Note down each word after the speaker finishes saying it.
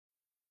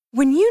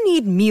When you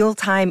need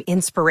mealtime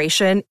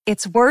inspiration,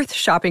 it's worth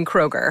shopping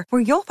Kroger,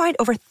 where you'll find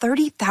over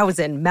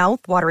 30,000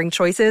 mouth-watering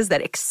choices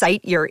that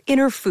excite your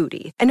inner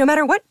foodie. And no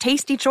matter what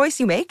tasty choice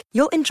you make,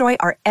 you'll enjoy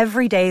our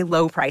everyday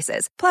low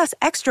prices, plus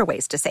extra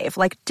ways to save,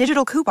 like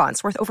digital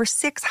coupons worth over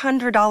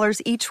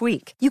 $600 each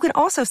week. You can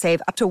also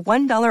save up to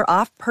 $1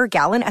 off per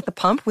gallon at the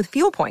pump with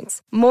fuel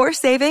points. More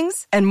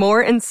savings and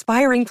more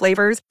inspiring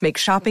flavors make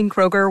shopping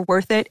Kroger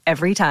worth it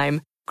every time.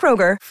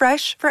 Kroger,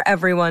 fresh for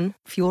everyone.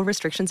 Fuel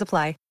restrictions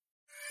apply.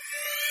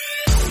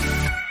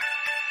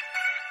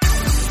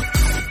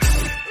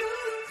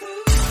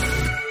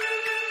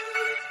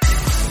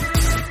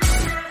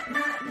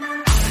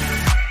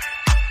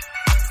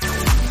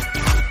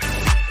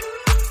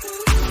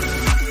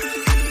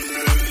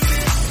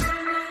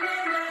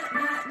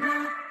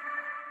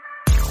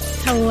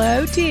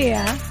 Hello,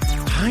 dear.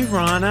 Hi,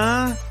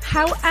 Rana.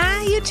 How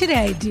are you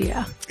today,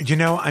 dear? You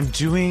know, I'm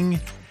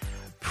doing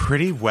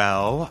pretty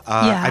well.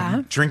 Yeah.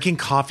 I'm drinking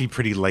coffee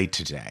pretty late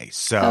today.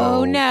 So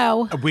Oh,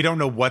 no. We don't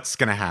know what's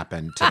going to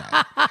happen today.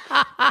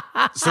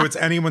 So it's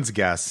anyone's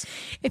guess.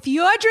 If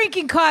you're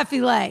drinking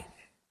coffee late,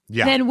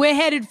 then we're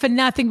headed for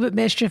nothing but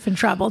mischief and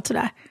trouble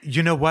today.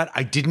 You know what?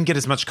 I didn't get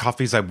as much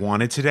coffee as I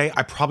wanted today.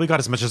 I probably got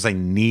as much as I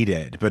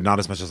needed, but not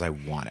as much as I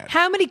wanted.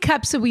 How many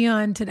cups are we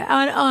on today?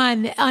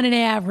 On an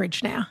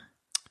average now?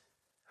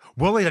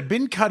 Well, it had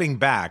been cutting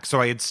back, so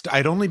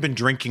I'd only been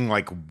drinking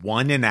like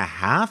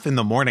 1.5 in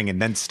the morning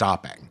and then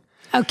stopping.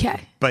 Okay.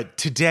 But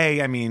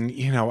today, I mean,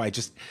 you know,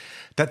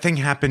 that thing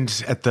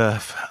happened at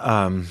the,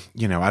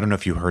 you know, I don't know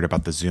if you heard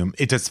about the Zoom.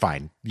 It does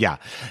fine. Yeah.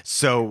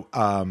 So,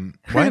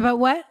 Heard about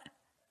what?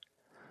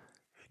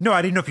 No,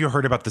 I didn't know if you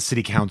heard about the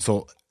city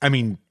council. I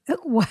mean,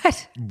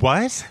 What?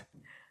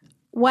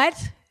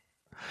 What?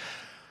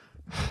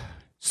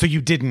 So you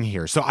didn't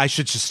hear. So I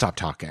should just stop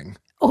talking.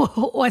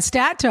 Or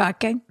start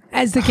talking,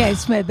 as the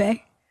case may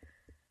be.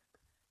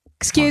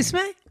 Excuse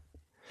me?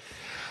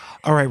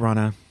 All right,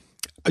 Rana.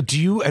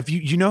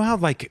 You know how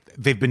like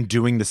they've been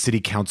doing the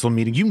city council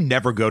meeting? You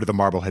never go to the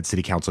Marblehead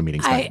city council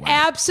meetings. I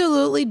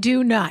absolutely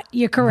do not.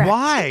 You're correct.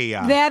 Why?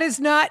 That is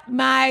not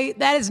my domain.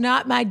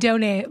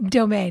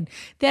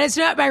 That is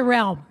not my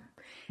realm.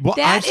 Well,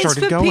 That is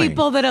for going.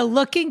 people that are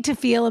looking to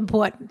feel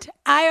important.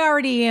 I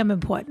already am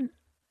important.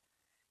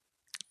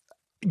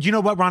 You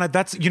know what, Rana?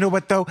 You know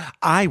what though?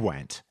 I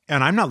went,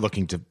 and I'm not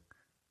looking to.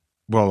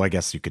 Well, I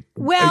guess you could.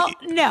 Well,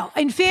 no.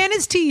 In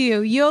fairness to you,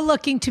 you're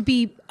looking to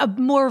be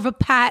more of a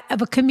part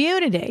of a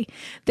community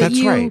that That's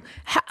you right.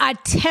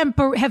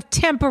 have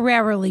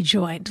temporarily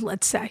joined,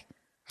 let's say.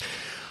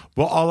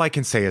 Well, all I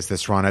can say is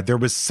this, Rana. There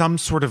was some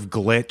sort of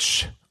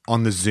glitch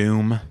on the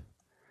Zoom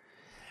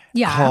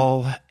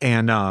call,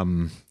 and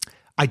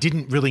I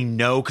didn't really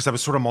know because I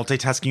was sort of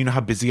multitasking. You know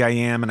how busy I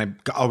am, and I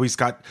always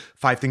got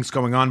 5 things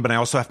going on, but I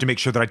also have to make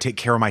sure that I take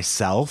care of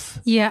myself.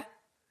 Yeah.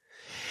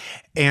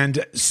 And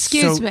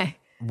Excuse me.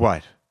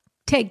 What?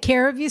 Take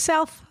care of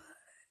yourself?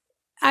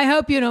 I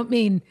hope you don't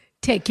mean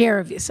take care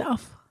of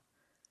yourself.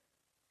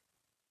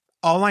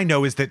 All I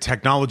know is that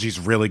technology's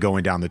really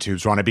going down the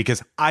tubes, Rana,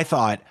 because I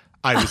thought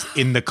I was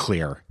in the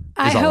clear.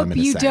 I hope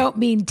you don't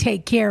mean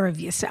take care of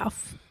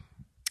yourself.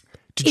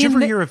 Did you ever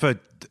hear of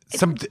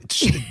some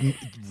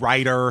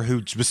writer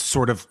who was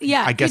sort of,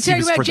 I guess you're he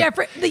was talking about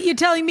Jeffrey, you're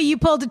telling me you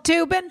pulled a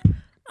Tubin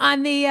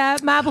on the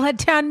Marblehead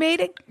town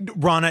meeting?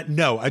 Rana,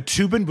 no, a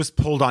Tubin was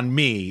pulled on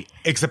me,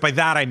 except by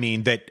that I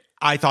mean that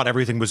I thought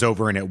everything was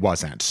over and it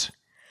wasn't.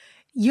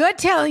 You're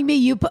telling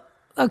me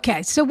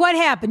okay, so what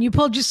happened? You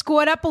pulled your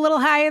squad up a little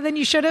higher than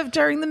you should have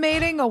during the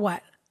meeting or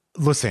what?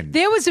 Listen.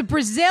 There was a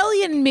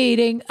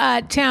Brazilian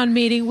town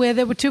meeting where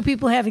there were 2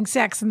 people having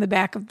sex in the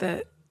back of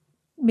the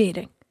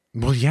meeting.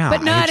 Well, yeah.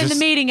 But not in the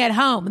meeting at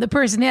home. The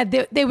person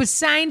they was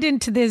signed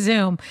into their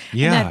Zoom.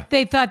 Yeah. And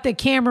they thought the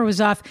camera was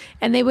off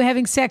and they were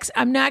having sex.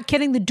 I'm not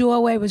kidding. The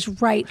doorway was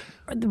right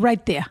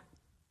there.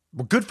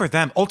 Well, good for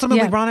them.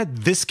 Ultimately, Rana,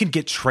 this can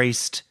get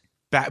traced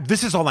back.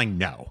 This is all I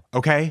know,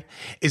 okay?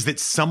 Is that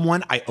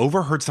I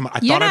overheard someone.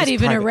 You're not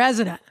even a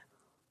resident.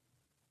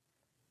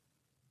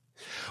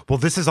 Well,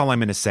 this is all I'm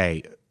going to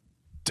say.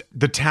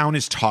 The town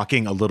is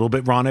talking a little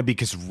bit, Rana,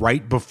 because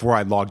right before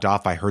I logged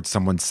off, I heard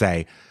someone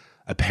say,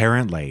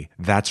 apparently,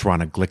 that's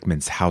Rana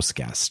Glickman's house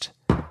guest.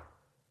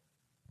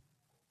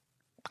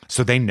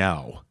 So they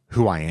know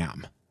who I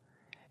am.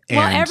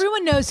 Well,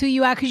 everyone knows who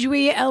you are because you wear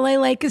your LA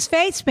Lakers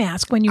face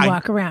mask when you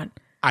walk around.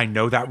 I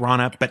know that,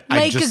 Rana, but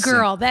Laker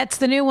Girl. That's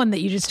the new one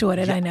that you just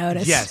ordered, I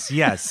noticed.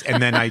 Yes.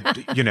 And then I,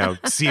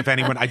 see if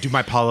I do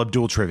my Paul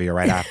Abdul trivia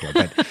right after.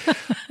 But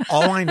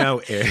all I know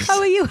is...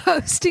 Oh, are you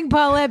hosting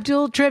Paul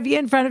Abdul trivia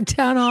in front of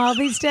Town Hall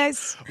these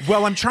days?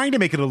 Well, I'm trying to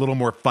make it a little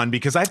more fun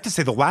because I have to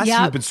say the last few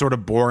have been sort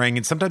of boring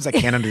and sometimes I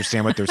can't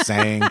understand what they're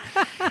saying.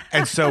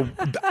 And so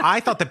I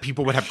thought that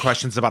people would have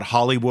questions about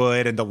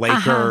Hollywood and the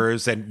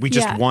Lakers and we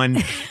just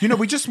won,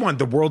 we just won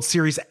the World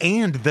Series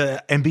and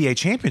the NBA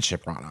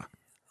championship, Rana.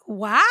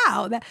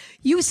 Wow,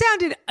 you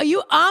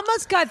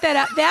almost got that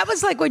out. That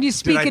was like when you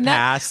speak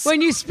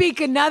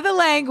another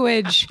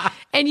language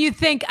and you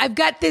think I've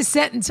got this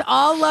sentence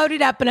all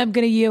loaded up and I'm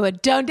going to use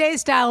it. Donde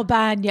está el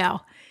baño?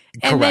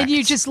 And then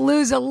you just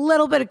lose a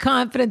little bit of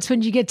confidence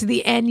when you get to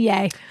the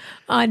Enye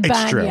on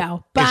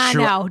Banyo.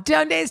 Banyo.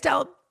 Donde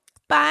está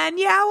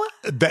Banyo?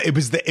 It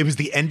was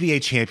the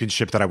NBA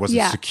championship that I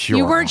wasn't secure.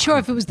 You weren't sure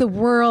if it was the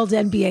World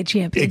NBA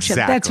championship.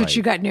 Exactly. That's what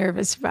you got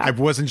nervous about. I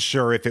wasn't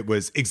sure if it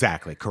was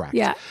exactly correct.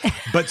 Yeah.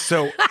 But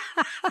so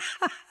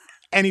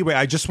anyway,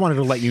 I just wanted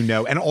to let you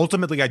know. And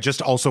ultimately, I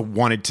just also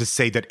wanted to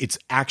say that it's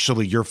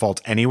actually your fault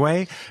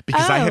anyway,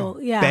 because I had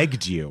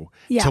begged you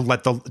to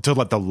let the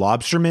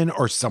lobsterman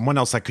or someone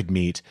else I could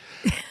meet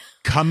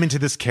come into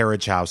this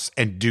carriage house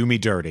and do me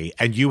dirty.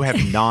 And you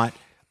have not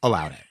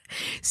allowed it.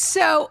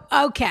 So,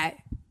 okay.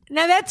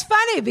 Now that's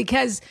funny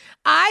because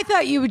I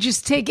thought you were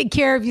just taking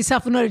care of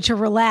yourself in order to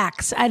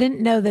relax. I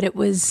didn't know that it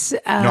was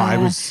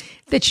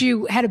that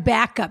you had a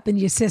backup in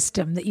your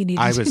system that you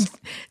needed.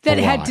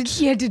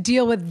 You had to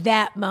deal with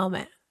that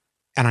moment.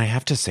 And I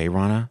have to say,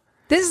 Rana,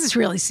 this is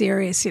really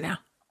serious.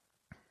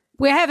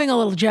 We're having a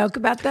little joke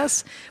about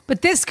this,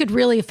 but this could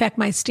really affect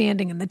my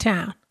standing in the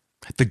town.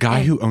 The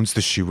guy who owns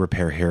the shoe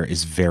repair here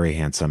is very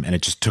handsome, and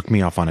it just took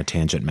me off on a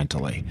tangent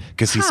mentally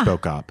because he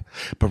spoke up.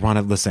 But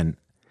Rana, listen.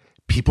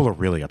 People are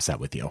really upset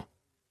with you.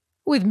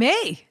 With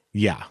me?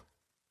 Yeah.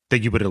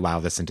 That you would allow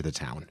this into the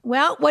town.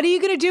 Well, what are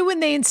you going to do when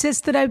they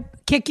insist that I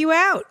kick you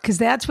out? Because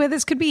that's where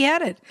this could be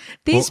headed.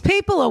 These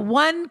people are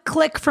one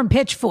click from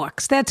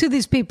pitchforks. That's who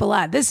these people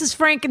are. This is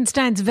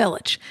Frankenstein's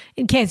Village,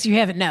 in case you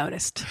haven't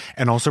noticed.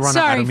 And also,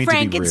 Rana, I don't mean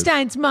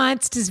Frankenstein's to be rude.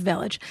 Monsters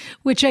Village,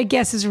 which I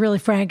guess is really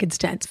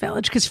Frankenstein's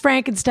Village, because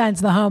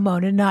Frankenstein's the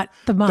homeowner, not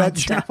the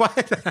monster.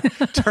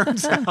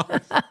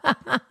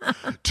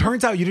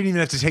 Turns out you didn't even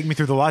have to take me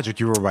through the logic.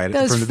 You were right from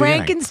the beginning. Those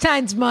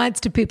Frankenstein's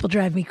monster people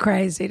drive me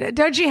crazy.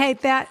 Don't you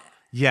hate that?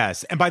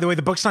 Yes. And by the way,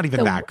 the book's not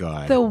even that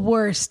good. The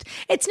worst.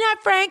 It's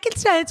not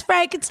Frankenstein. It's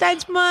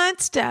Frankenstein's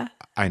monster.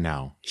 I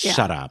know. Yeah.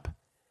 Shut up.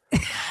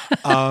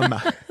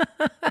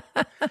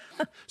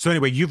 So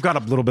anyway, you've got a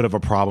little bit of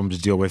a problem to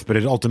deal with,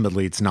 but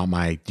ultimately it's not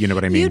you know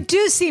what I mean? You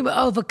do seem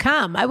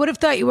overcome. I would have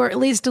thought you were at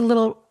least a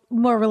little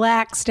more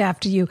relaxed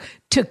after you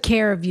took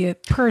care of your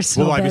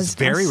personal business. Well, I was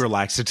very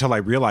relaxed until I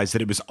realized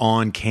that it was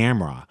on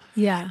camera.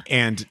 Yeah.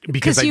 And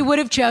because you would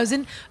have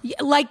chosen,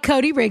 like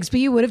Cody Rigsby,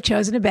 you would have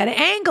chosen a better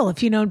angle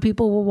if you known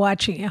people were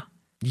watching you.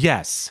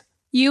 Yes.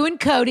 You and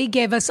Cody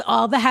gave us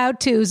all the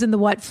how-tos and the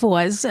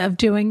what-fors of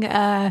doing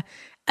a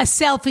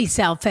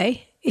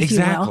selfie, if you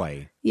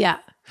will. Yeah.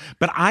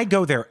 But I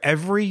go there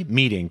every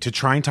meeting to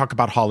try and talk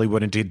about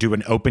Hollywood and to do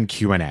an open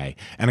Q&A.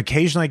 And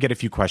occasionally I get a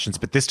few questions,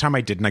 but this time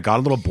I didn't. I got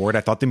a little bored.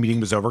 I thought the meeting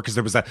was over because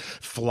there was a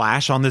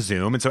flash on the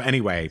Zoom. And so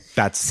anyway,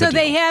 that's So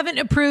they haven't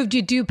approved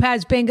your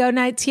DuPaz bingo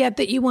nights yet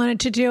that you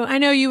wanted to do? I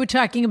know you were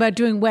talking about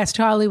doing West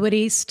Hollywood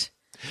East.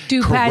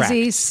 DuPaz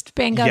East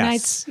bingo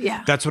nights.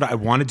 Yeah. That's what I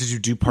wanted to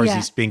do, DuPaz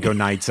East bingo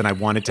nights. And I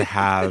wanted to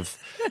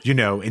have,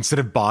 instead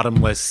of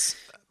bottomless,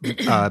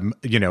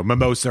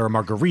 mimosa or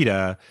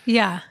margarita.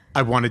 Yeah.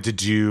 I wanted to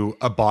do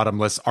a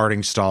bottomless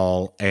Arding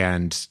stall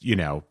and,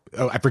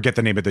 I forget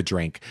the name of the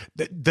drink.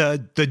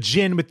 The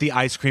gin with the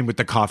ice cream with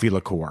the coffee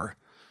liqueur.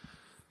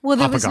 Well,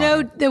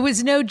 there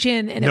was no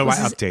gin. And I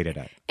updated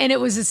it. And it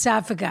was a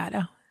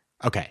Saffogato.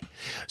 Okay.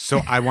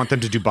 So I want them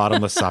to do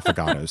bottomless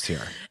Saffogatos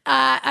here.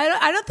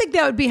 I don't think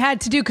that would be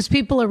hard to do because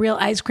people are real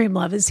ice cream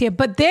lovers here.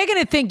 But they're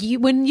going to think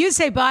when you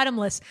say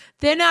bottomless,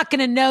 they're not going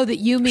to know that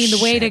you mean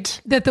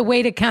that the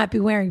waiter can't be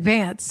wearing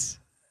pants.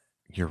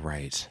 You're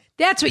right.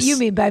 That's what you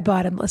mean by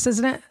bottomless,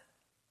 isn't it?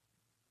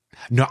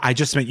 No, I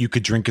just meant you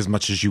could drink as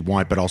much as you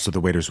want, but also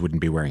the waiters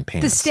wouldn't be wearing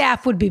pants. The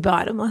staff would be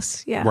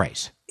bottomless. Yeah.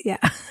 Right. Yeah.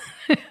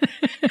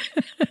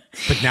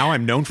 But now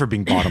I'm known for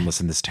being bottomless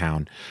in this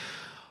town.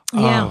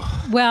 Yeah.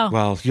 Oh,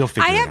 well, you'll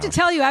figure it out. I have to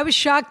tell you, I was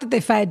shocked that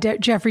they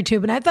fired Jeffrey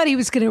Toobin. I thought he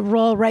was going to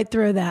roll right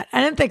through that.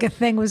 I didn't think a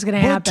thing was going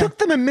to happen. It took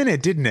them a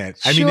minute, didn't it?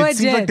 I mean, it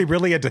seemed like they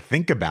really had to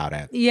think about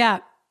it. Yeah.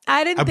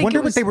 I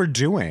wonder what they were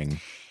doing.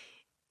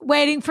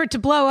 Waiting for it to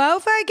blow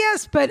over, I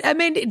guess. But I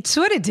mean, it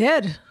sort of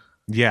did.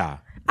 Yeah.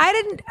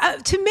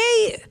 To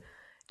me,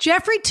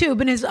 Jeffrey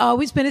Toobin has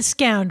always been a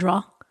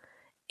scoundrel.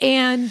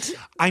 And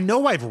I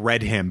know I've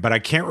read him, but I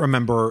can't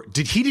remember.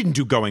 He didn't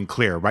do Going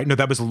Clear, right? No,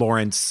 that was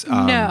Lawrence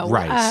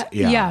Rice.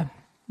 Yeah.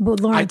 Well,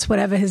 Lawrence,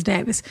 whatever his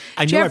name is.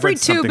 Jeffrey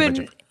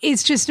Toobin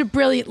is just a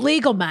brilliant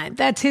legal mind.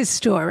 That's his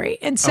story.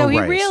 And so he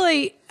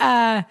really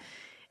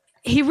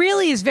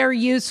is very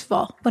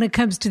useful when it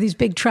comes to these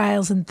big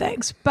trials and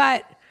things.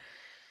 But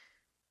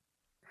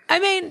I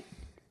mean,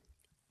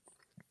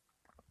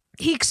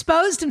 he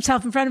exposed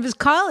himself in front of his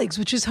colleagues,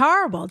 which is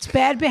horrible. It's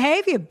bad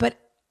behavior, but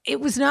it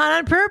was not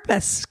on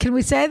purpose. Can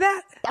we say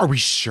that? Are we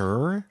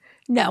sure?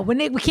 No,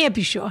 we can't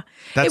be sure.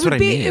 That's what I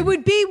mean. It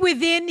would be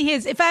within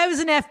if I was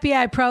an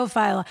FBI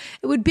profiler,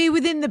 it would be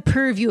within the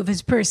purview of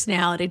his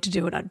personality to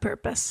do it on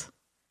purpose.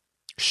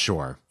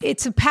 Sure.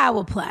 It's a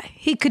power play.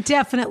 He could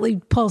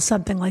definitely pull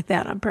something like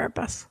that on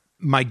purpose.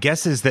 My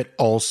guess is that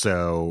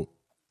also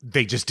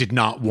they just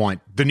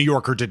the New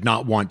Yorker did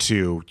not want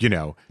to,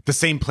 the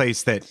same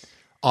place that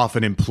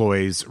often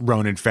employs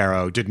Ronan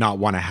Farrow did not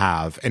want to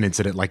have an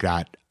incident like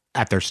that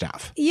at their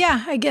staff.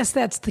 Yeah, I guess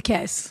that's the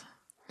case.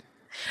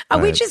 Are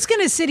we just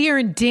going to sit here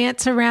and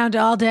dance around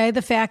all day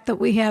the fact that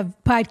we have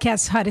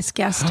podcast's hottest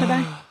guest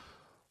today?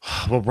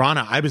 Well,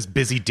 Rana, I was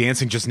busy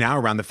dancing just now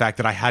around the fact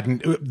that I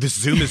hadn't. This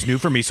Zoom is new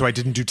for me, so I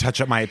didn't do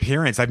touch up my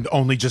appearance. I'm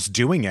only just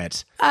doing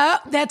it. Oh,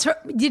 that's right.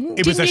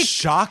 It was a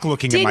shock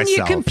looking at myself. Didn't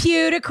your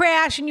computer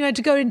crash and you had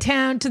to go in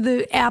town to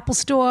the Apple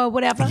store or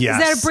whatever?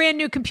 Yes. Is that a brand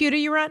new computer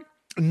you're on?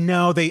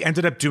 No, they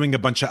ended up doing a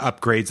bunch of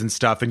upgrades and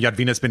stuff, and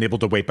Yadvina's been able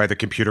to wait by the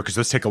computer because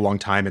those take a long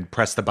time and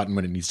press the button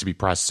when it needs to be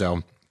pressed,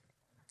 so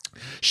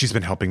she's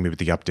been helping me with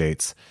the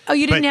updates. Oh,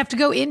 you didn't have to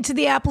go into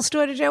the Apple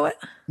store to do it?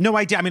 No,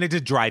 I did. I mean, I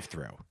did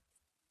drive-through.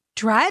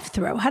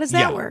 Drive-through? How does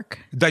that work?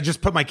 I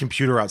just put my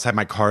computer outside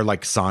my car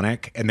like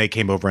Sonic, and they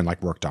came over and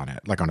like worked on it,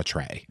 like on a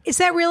tray. Is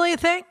that really a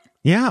thing?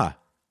 Yeah.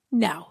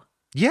 No.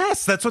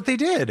 Yes, that's what they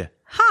did.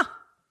 Huh.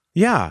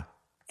 Yeah.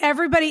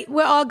 Everybody,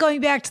 we're all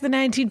going back to the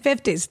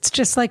 1950s. It's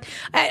just like,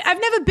 I've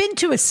never been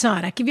to a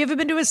Sonic. Have you ever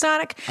been to a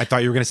Sonic? I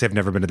thought you were going to say I've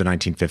never been to the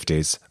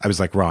 1950s. I was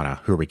like,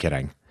 Rana, who are we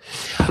kidding?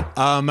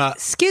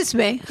 Excuse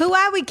me, who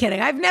are we kidding?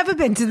 I've never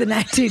been to the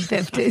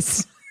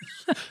 1950s.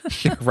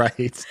 You're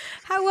right.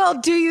 How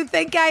old do you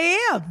think I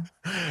am?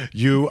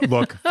 You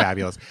look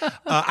fabulous.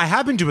 I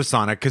have been to a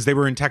Sonic because they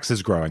were in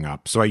Texas growing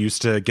up. So I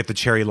used to get the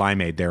cherry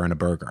limeade there and a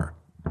burger.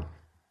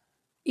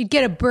 You'd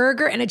get a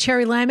burger and a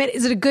cherry limeade.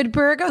 Is it a good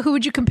burger? Who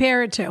would you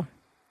compare it to?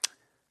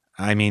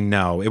 I mean,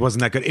 no, it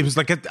wasn't that good. It was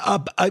like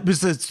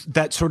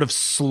that sort of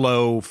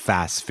slow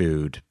fast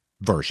food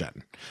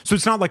version. So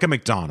it's not like a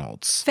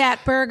McDonald's.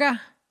 Fat burger?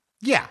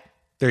 Yeah.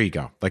 There you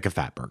go. Like a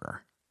fat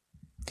burger.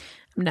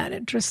 I'm not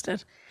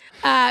interested.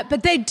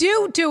 But they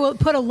do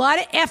put a lot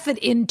of effort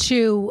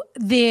into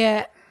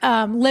their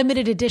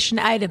limited edition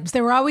items. They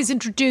were always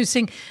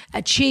introducing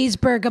a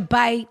cheeseburger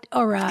bite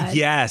or a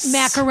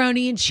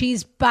macaroni and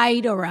cheese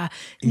bite or a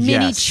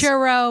mini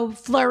churro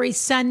flurry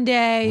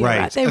sundae.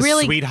 Right. They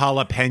really sweet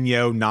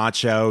jalapeno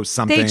nacho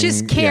something. They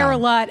just care a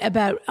lot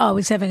about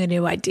always having a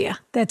new idea.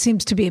 That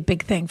seems to be a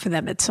big thing for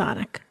them at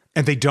Sonic.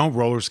 And they don't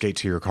roller skate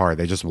to your car.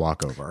 They just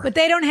walk over. But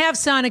they don't have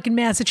Sonic in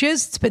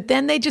Massachusetts. But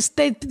then they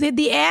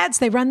the ads.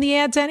 They run the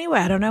ads anyway.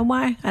 I don't know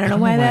why. I don't know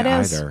why that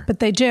is. Either. But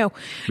they do.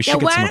 We should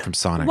get someone from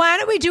Sonic. Why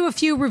don't we do a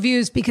few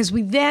reviews? Because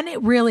we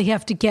then really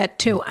have to get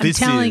to, I'm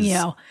telling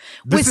you,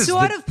 we're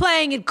sort of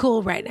playing it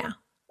cool right now.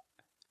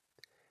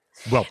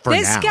 Well, for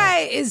this now. guy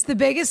is the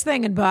biggest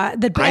thing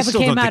that ever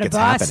came out of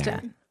Boston.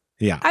 Happening.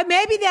 Yeah.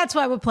 Maybe that's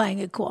why we're playing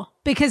it cool.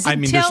 Because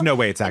there's no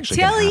way it's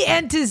actually until he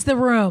happen. enters the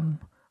room.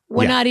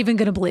 We're not even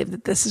going to believe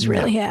that this is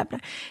really happening.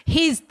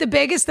 He's the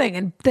biggest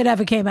thing that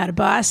ever came out of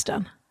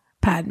Boston.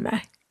 Pardon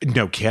me.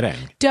 No kidding.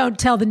 Don't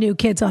tell the New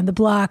Kids on the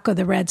Block or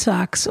the Red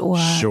Sox or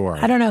sure.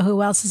 I don't know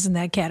who else is in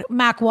that category.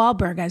 Mark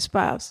Wahlberg, I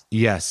suppose.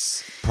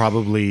 Yes,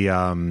 probably.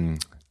 Someone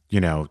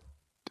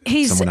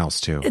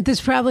else too. There's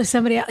probably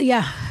somebody else.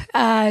 Yeah,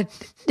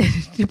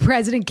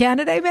 President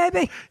Kennedy,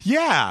 maybe.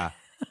 Yeah.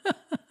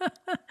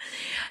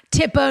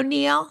 Tip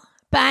O'Neill,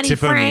 Bonnie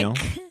Frank.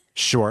 O'Neill.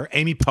 Sure.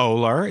 Amy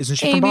Poehler. Isn't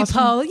she Amy from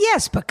Boston? Poehler.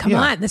 Yes, but come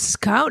on. This is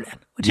Conan.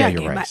 We're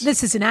talking you're about. right.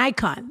 This is an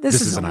icon. This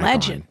is a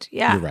legend. Icon.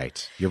 Yeah.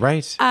 You're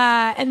right.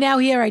 And now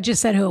here I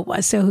just said who it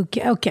was. So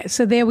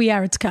so there we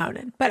are. It's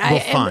Conan. But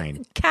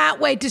fine. Can't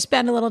wait to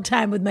spend a little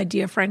time with my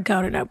dear friend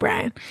Conan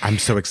O'Brien. I'm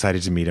so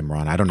excited to meet him,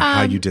 Ron. I don't know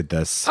how you did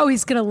this. Oh,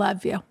 he's going to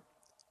love you.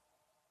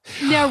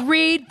 Now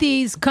read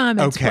these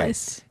comments,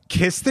 please.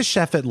 Kiss the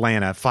Chef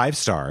Atlanta, 5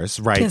 stars.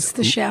 Right. Kiss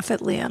the Chef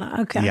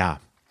Atlanta. Okay. Yeah.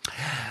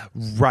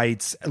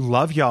 Writes,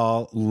 love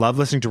y'all. Love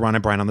listening to Ron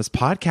and Brian on this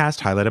podcast.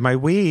 Highlight of my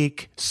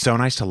week. So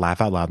nice to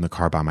laugh out loud in the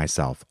car by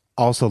myself.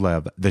 Also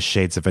love the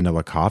shades of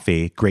vanilla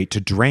coffee. Great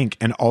to drink.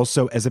 And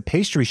also as a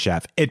pastry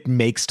chef, it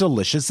makes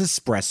delicious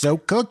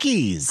espresso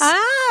cookies.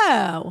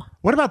 Oh.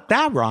 What about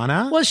that,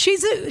 Rana? Well, she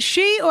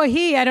or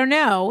he, I don't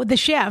know, the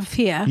chef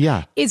here,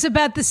 is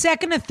about the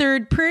second or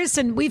third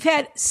person. We've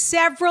had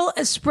several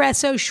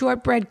espresso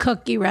shortbread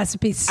cookie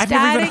recipes. I've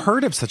never even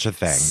heard of such a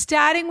thing.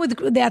 Starting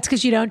with, that's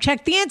because you don't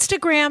check the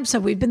Instagram, so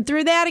we've been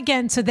through that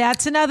again. So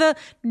that's another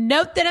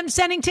note that I'm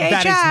sending to HR.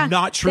 That is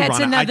not true, That's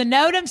Rana. another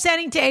note I'm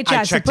sending to HR.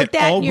 I checked so put it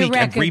that all in your week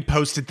record. and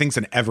reposted things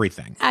and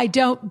everything. I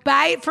don't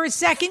buy it for a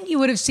second. You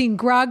would have seen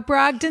Grog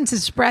Brogdon's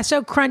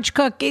espresso crunch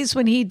cookies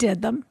when he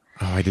did them.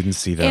 Oh, I didn't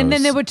see those. And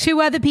then there were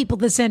 2 other people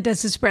that sent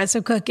us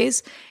espresso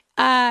cookies.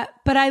 But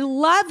I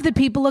love that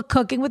people are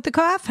cooking with the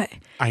coffee.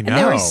 I know. And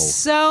there is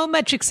so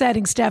much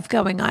exciting stuff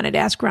going on at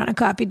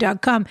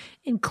AskRonaCoffee.com,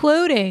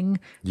 including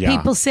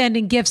people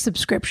sending gift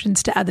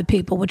subscriptions to other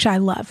people, which I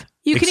love.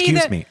 You can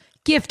either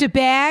gift a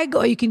bag,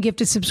 or you can gift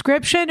a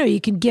subscription, or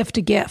you can gift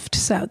a gift.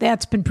 So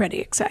that's been pretty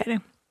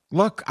exciting.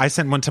 Look, I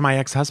sent one to my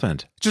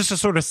ex-husband just to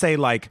sort of say,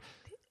 like,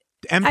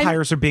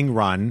 empires are being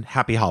run.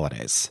 Happy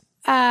holidays.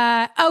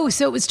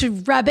 So it was to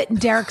rub it in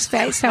Derek's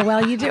face. How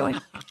well are you doing?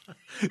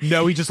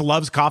 No, he just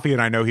loves coffee,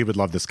 and I know he would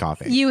love this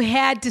coffee. You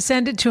had to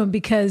send it to him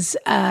because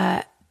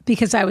I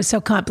was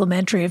so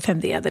complimentary of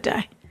him the other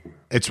day.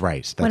 It's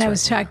right. When I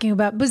was talking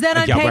about, was that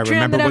on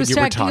Patreon that I was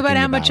talking about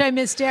how much I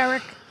missed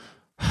Derek?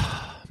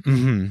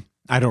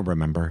 I don't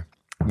remember.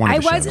 I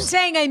wasn't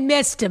saying I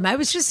missed him. I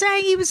was just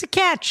saying he was a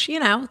catch,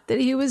 that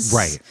he was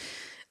right.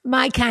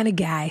 my kind of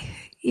guy.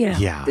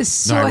 Yeah.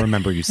 No, I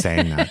remember you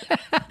saying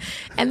that.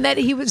 And that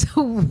he was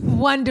a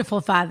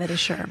wonderful father to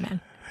Sherman.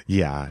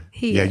 Yeah.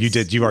 You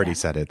did. You already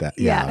said it.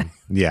 Yeah,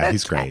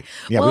 he's great. Right.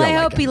 Yeah, well, I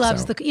hope he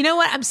loves the. You know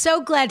what? I'm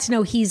so glad to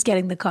know he's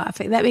getting the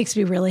coffee. That makes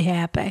me really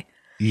happy.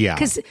 Yeah.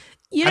 Because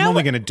I'm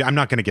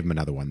not gonna give him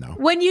another one though.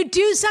 When you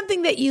do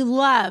something that you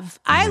love,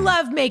 I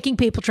love making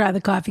people try the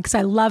coffee because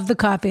I love the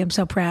coffee. I'm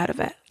so proud of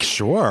it.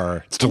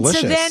 Sure, it's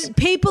delicious. And so then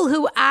people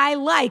who I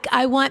like,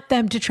 I want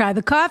them to try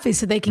the coffee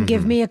so they can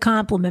give me a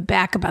compliment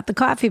back about the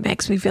coffee.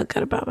 Makes me feel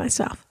good about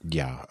myself.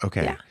 Yeah.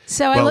 Okay. Yeah.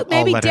 So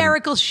maybe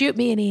Derek will shoot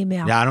me an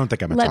email. Yeah, I don't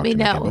think I'm gonna let me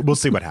know. Again, but we'll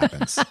see what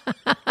happens.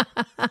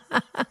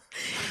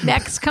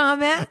 Next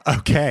comment.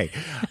 Okay,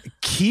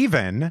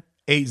 Kevin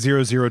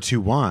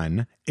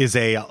 80021 is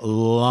a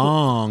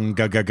long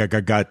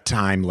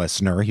time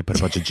listener. He put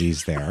a bunch of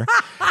G's there.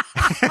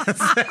 I've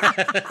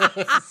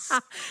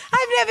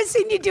never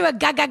seen you do a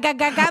ga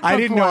before. I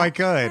didn't know I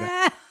could.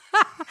 I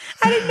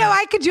didn't know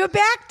I could do it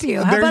back to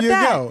you. How there about you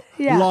that? Go.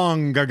 Yeah.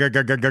 Long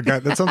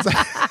That sounds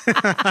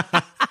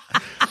like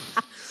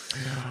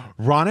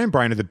Rana and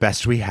Brian are the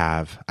best we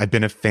have. I've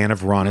been a fan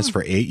of Rana's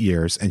for 8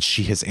 years, and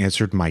she has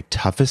answered my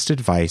toughest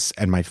advice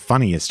and my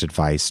funniest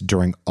advice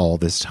during all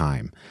this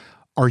time.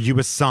 Are you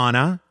a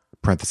sauna,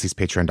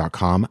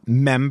 patreon.com,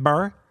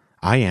 member?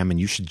 I am, and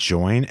you should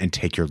join and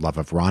take your love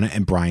of Rana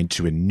and Brian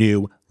to a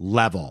new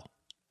level.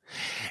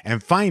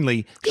 And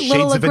finally,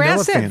 Shades of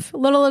Vanilla fan. A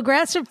little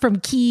aggressive from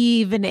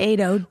Kevin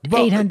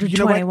 821. You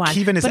know what?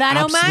 Kevin is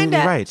absolutely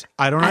right.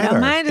 I don't either.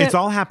 Mind it. It's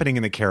all happening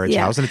in the carriage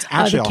house, and it's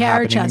actually all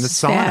happening in the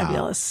sauna.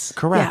 Fabulous.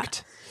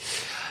 Correct. Yeah.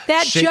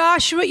 That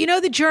Joshua,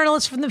 the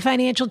journalist from the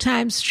Financial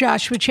Times,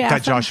 Joshua Chaffin.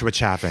 That Joshua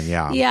Chaffin,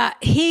 yeah. Yeah,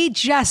 he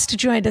just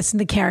joined us in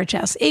the carriage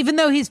house. Even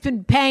though he's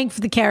been paying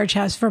for the carriage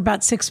house for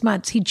about 6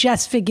 months, he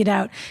just figured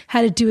out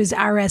how to do his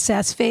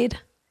RSS feed.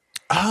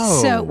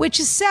 Oh. Which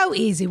is so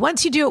easy.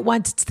 Once you do it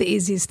once, it's the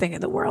easiest thing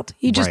in the world.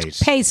 You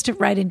just paste it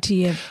right into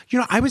your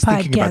I was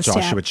thinking about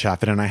Joshua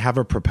Chaffin, and I have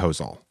a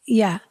proposal.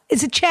 Yeah.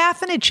 Is it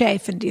Chaffin or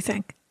Chafin, do you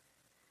think?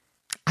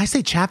 I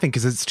say Chaffin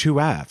because it's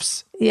 2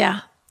 Fs.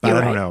 Yeah. But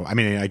I don't know. I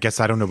mean, I guess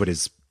I don't know what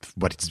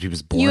he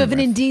was born You have an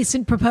with.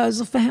 indecent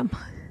proposal for him?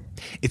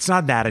 It's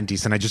not that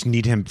indecent. I just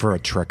need him for a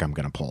trick I'm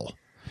going to pull,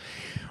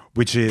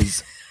 which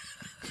is...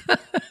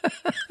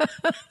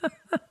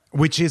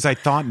 I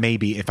thought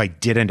maybe if I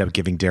did end up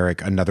giving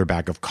Derek another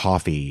bag of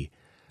coffee,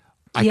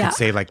 I could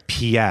say like,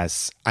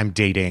 P.S. I'm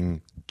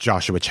dating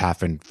Joshua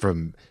Chaffin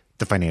from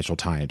the Financial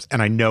Times.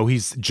 And I know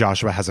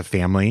Joshua has a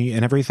family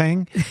and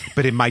everything,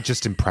 but it might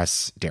just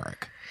impress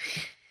Derek.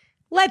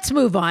 Let's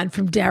move on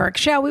from Derek,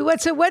 shall we?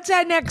 What's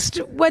our next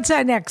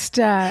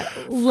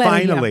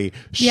Finally,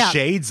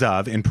 Shades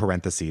of, in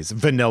parentheses,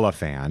 Vanilla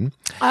fan.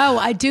 Oh,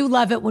 I do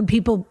love it when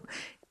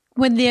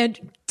their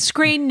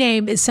screen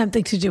name is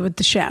something to do with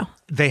the show.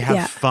 They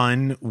have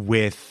fun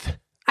with...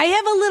 I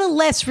have a little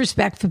less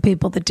respect for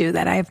people that do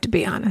that, I have to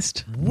be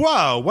honest.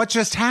 Whoa, what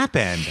just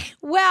happened?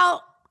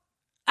 Well,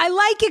 I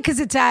like it because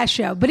it's our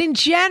show, but in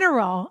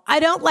general, I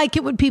don't like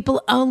it when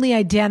people only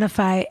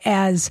identify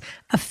as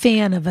a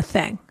fan of a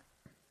thing.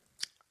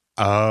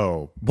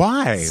 Oh,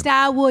 why?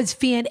 Star Wars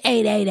fan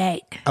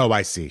 888. Oh,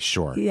 I see.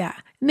 Sure. Yeah.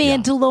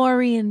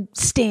 Mandalorian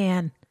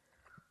Stan.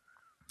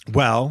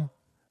 Well,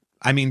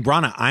 I mean,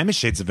 Rana, I'm a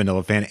Shades of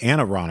Vanilla fan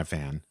and a Rana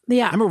fan.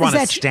 Yeah. I'm a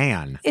Rana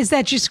stan. Is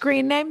that your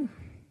screen name?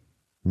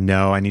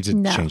 No, I need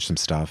to change some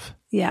stuff.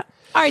 Yeah.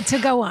 All right,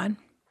 so go on.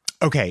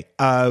 Okay.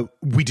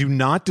 We do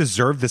not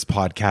deserve this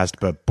podcast,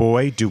 but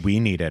boy, do we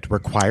need it.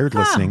 Required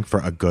listening for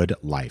a good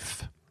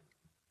life.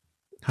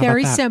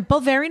 Very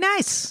simple. Very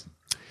nice.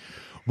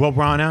 Well,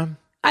 Rana,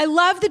 I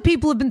love that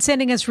people have been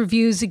sending us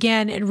reviews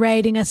again and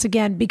rating us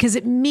again because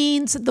it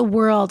means the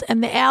world,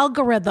 and the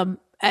algorithm.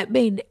 I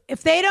mean,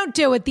 if they don't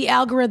do it, the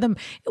algorithm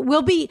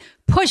will be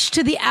pushed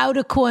to the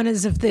outer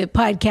corners of the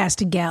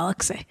podcasting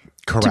galaxy.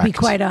 Correct. To be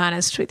quite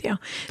honest with you.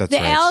 That's the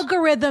right.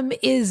 algorithm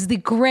is the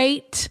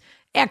great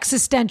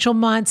existential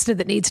monster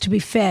that needs to be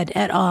fed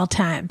at all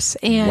times.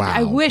 And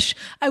I wish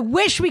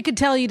we could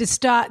tell you to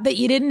stop, that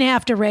you didn't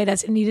have to rate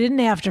us and you didn't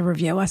have to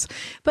review us.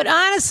 But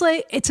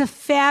honestly, it's a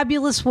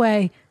fabulous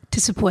way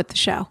to support the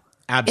show.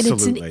 Absolutely.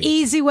 And it's an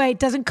easy way. It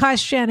doesn't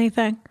cost you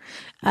anything.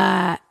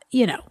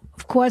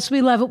 Of course,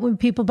 we love it when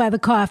people buy the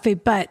coffee,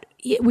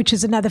 which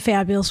is another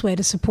fabulous way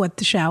to support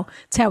the show.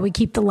 It's how we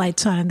keep the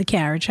lights on in the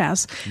carriage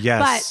house.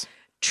 Yes. But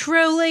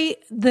truly,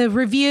 the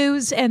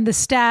reviews and the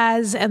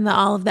stars and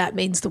all of that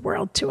means the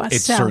world to us.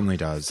 It certainly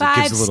does.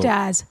 5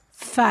 stars.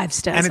 5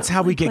 stars. And it's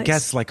how we get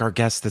guests like our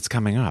guest that's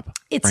coming up.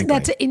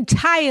 That's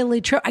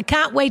entirely true. I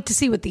can't wait to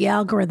see what the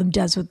algorithm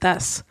does with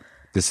this.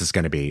 This is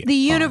going to be The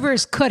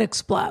universe could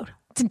explode.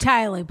 It's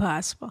entirely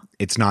possible.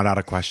 It's not out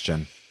of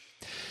question.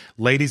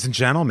 Ladies and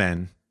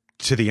gentlemen,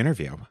 to the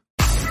interview.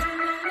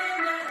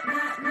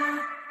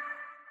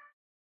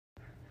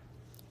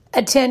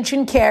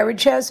 Attention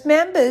Carriage House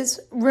members,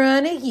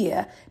 Rana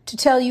here to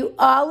tell you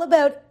all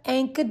about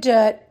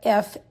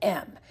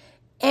Anchor.fm.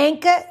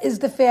 Anchor is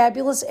the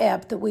fabulous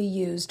app that we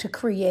use to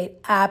create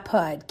our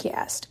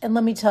podcast. And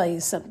let me tell you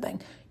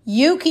something.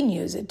 you can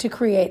use it to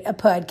create a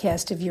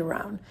podcast of your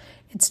own.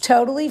 It's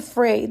totally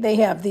free. They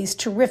have these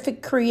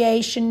terrific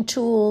creation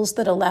tools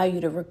that allow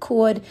you to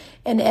record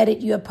and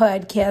edit your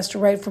podcast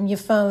right from your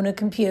phone or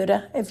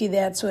computer, if you're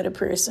that sort of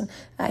person.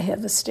 I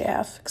have a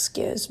staff,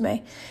 excuse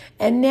me.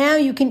 And now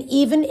you can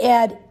even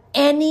add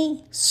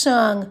any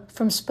song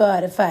from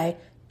Spotify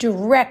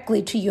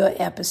directly to your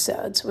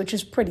episodes, which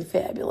is pretty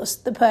fabulous.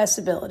 The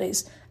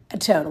possibilities are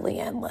totally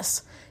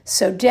endless.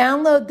 So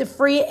download the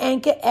free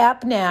Anchor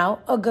app now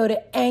or go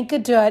to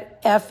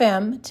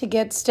anchor.fm to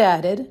get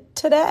started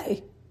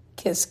today.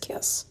 Kiss,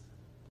 kiss.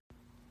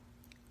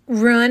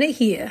 Rana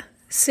here,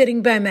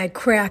 sitting by my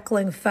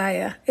crackling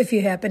fire, if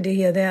you happen to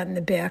hear that in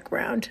the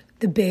background,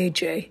 the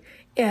BG,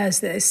 as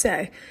they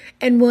say,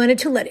 and wanted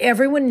to let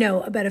everyone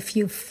know about a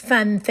few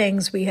fun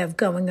things we have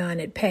going on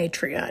at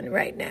Patreon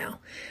right now.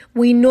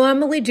 We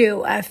normally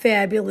do our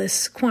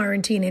fabulous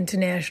Quarantine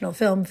International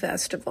Film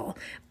Festival,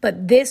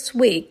 but this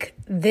week,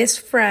 this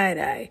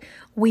Friday,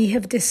 we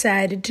have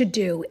decided to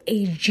do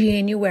a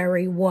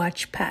January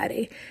watch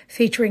party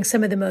featuring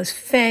some of the most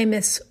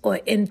famous or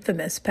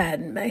infamous,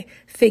 pardon me,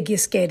 figure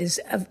skaters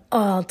of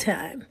all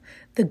time.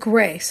 The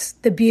grace,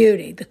 the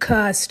beauty, the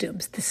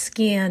costumes, the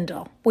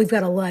scandal. We've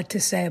got a lot to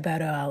say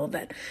about all of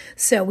it.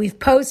 So we've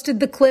posted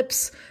the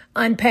clips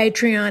on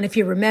Patreon. If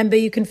you remember,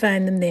 you can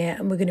find them there.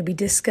 And we're going to be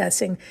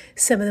discussing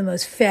some of the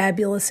most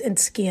fabulous and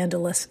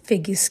scandalous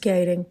figure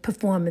skating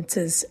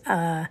performances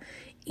on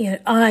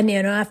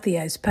and off the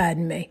ice,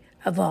 pardon me,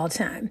 of all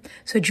time.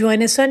 So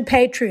join us on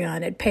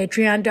Patreon at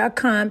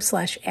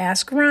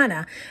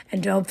patreon.com/AskRana.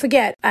 And don't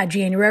forget, our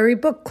January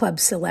book club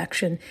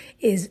selection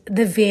is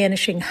The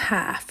Vanishing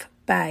Half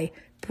by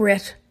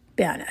Britt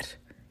Bennett.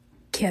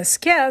 Kiss,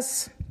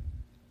 kiss.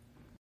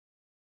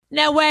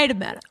 Now, wait a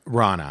minute.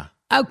 Rana.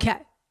 Okay.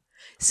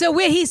 So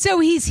he's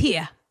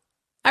here.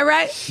 All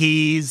right?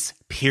 He's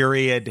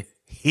here.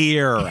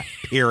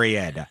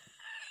 Period.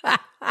 I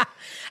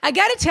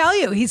got to tell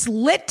you, he's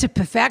lit to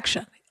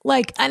perfection.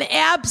 Like an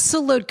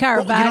absolute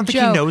Caravaggio. Well, you don't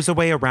think he knows a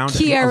way around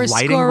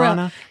lighting,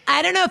 Rana?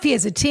 I don't know if he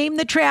has a team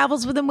that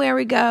travels with him where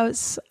he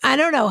goes. I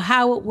don't know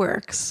how it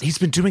works. He's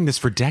been doing this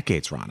for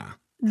decades, Rana.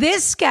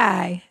 This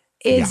guy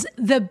is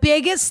the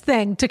biggest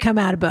thing to come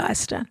out of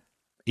Boston.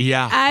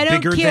 Yeah, I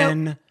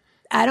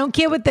don't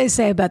care what they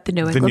say about the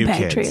New England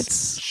Patriots.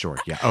 Kids. Sure,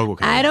 yeah. Oh,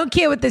 okay. I don't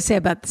care what they say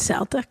about the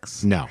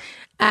Celtics. No.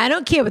 I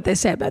don't care what they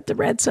say about the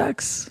Red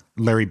Sox.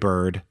 Larry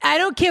Bird. I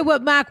don't care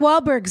what Mark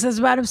Wahlberg says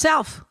about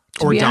himself.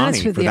 Or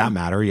Donnie, for that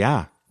matter,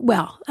 yeah.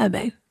 Well, I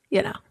mean,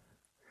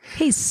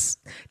 he's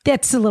a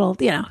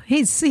TV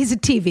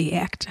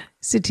actor.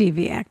 He's a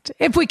TV actor,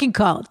 if we can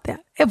call it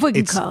that.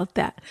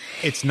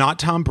 It's not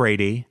Tom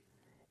Brady.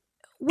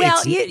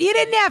 Well, you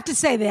didn't have to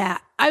say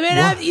that. I mean, in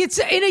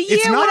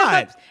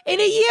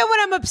a year when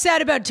I'm upset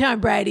about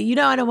Tom Brady,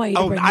 I don't want you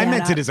to bring that up. I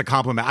meant it as a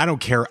compliment. I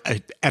don't care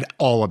at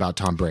all about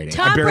Tom Brady.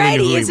 Tom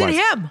Brady isn't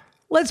him.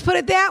 Let's put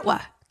it that way.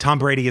 Tom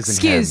Brady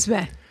isn't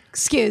him.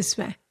 Excuse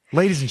me.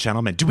 Ladies and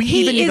gentlemen, do we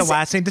even need a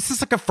last name? This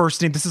is like a first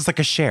name. This is like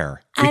a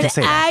share. We can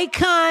say that.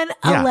 Icon,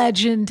 a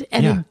legend,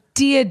 and a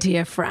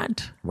dear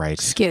friend. Right.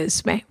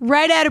 Excuse me.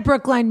 Right out of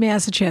Brookline,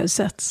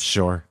 Massachusetts.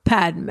 Sure.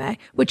 Pardon me.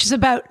 Which is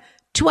about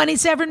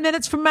 27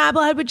 minutes from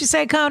Marblehead, would you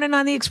say, Conan,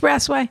 on the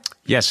expressway?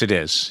 Yes, it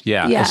is.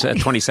 Yeah.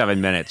 It's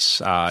 27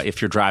 minutes.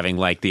 If you're driving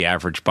like the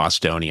average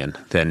Bostonian,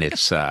 then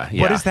it's,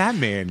 What does that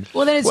mean?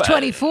 Well, then it's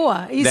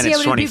 24. Then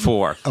it's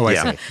 24. I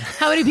see.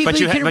 How many people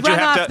you can run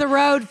off the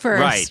road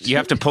first? Right. You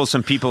have to pull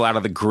some people out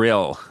of the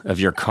grill of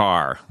your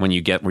car when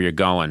you get where you're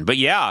going. But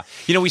yeah,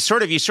 you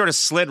sort of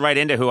slid right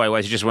into who I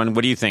was. You just went,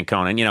 what do you think,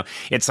 Conan?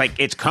 It's like,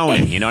 it's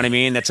Conan. You know what I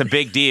mean? That's a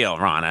big deal,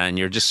 Rana. And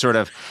you're just sort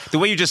of, the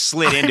way you just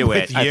slid into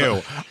it. You.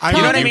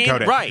 You know what I mean?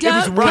 Conan. Right. It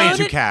was way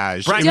too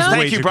cash. Brian,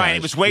 thank you, Brian.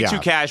 It was way too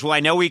casual. I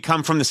know we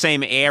come from the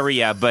same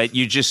area, but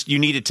you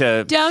needed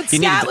to... Don't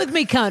start with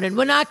me, Conan.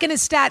 We're not going to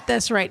start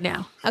this right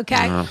now,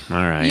 okay? All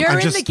right. You're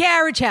in the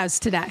carriage house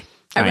today.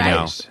 All right? I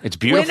know. It's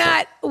beautiful.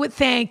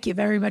 Thank you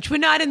very much. We're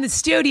not in the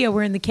studio.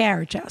 We're in the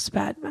carriage house,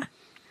 Padma.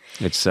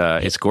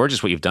 It's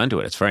gorgeous what you've done to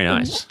it. It's very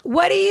nice.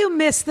 What do you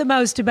miss the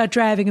most about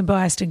driving in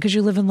Boston? Because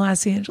you live in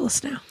Los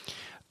Angeles now.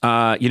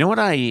 You know what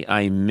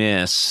I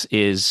miss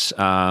is,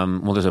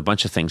 there's a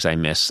bunch of things I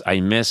miss.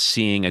 I miss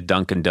seeing a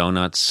Dunkin'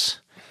 Donuts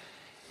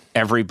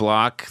every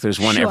block.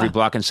 There's one every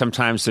block, and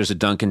sometimes there's a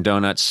Dunkin'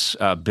 Donuts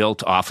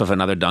built off of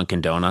another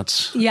Dunkin'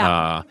 Donuts.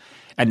 Yeah.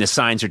 And the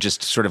signs are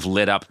just sort of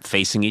lit up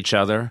facing each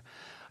other.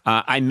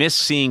 I miss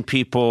seeing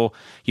people,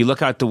 you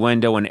look out the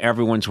window and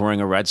everyone's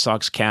wearing a Red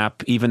Sox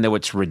cap, even though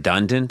it's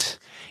redundant.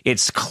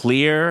 It's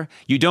clear.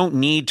 You don't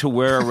need to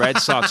wear a Red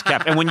Sox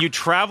cap. And when you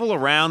travel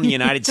around the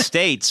United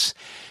States,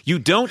 you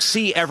don't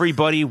see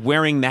everybody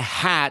wearing the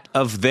hat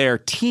of their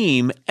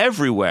team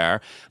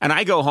everywhere. And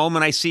I go home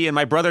and I see, and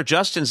my brother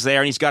Justin's there,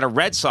 and he's got a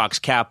Red Sox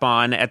cap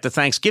on at the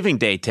Thanksgiving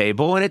Day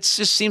table. And it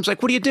just seems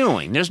like, what are you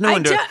doing? There's no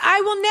one to...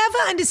 I will never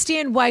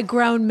understand why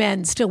grown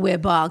men still wear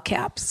ball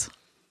caps.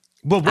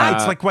 Well,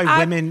 it's like why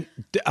women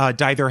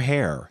dye their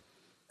hair.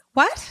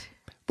 What?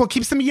 Well, it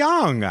keeps them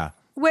young.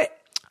 What?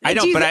 I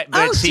don't, but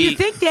do you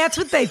think that's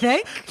what they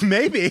think?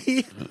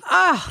 Maybe.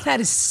 Oh, that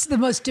is the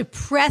most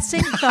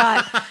depressing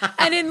thought.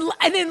 An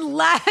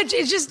enlarged,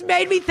 it just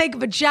made me think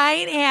of a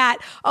giant hat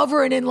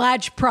over an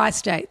enlarged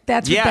prostate.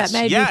 That's what that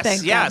made me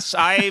think Yes,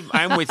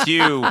 I'm with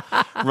you,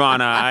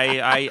 Rana.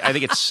 I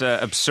think it's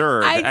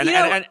absurd.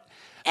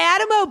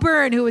 Adam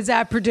O'Byrne, who is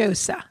our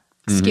producer,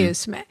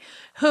 excuse me,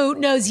 who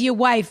knows your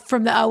wife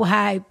from the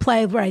Ojai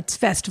Playwrights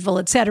Festival,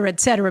 et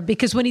cetera,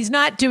 because when he's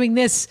not doing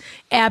this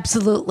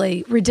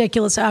absolutely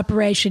ridiculous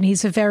operation,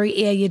 he's a very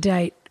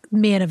erudite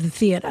man of the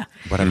theater.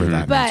 Whatever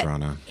that means,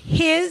 Rana.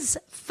 His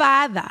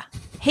father,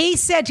 he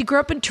said he grew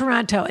up in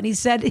Toronto, and he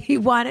said he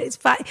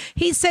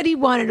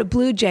wanted a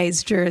Blue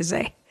Jays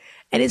jersey.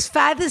 And his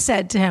father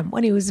said to him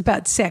when he was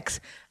about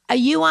 6, "Are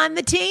you on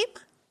the team?"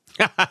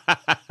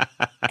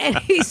 And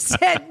he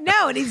said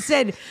no. And he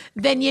said,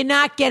 "Then you're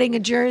not getting a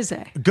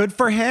jersey." Good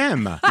for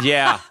him.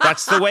 Yeah,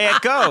 that's the way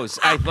it goes.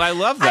 I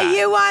love that. Are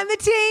you on the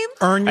team?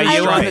 Earn your Are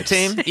you stripes. on the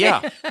team?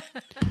 Yeah.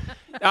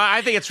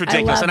 I think it's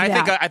ridiculous, and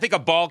I think a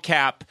ball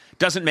cap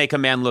doesn't make a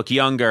man look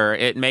younger.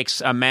 It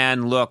makes a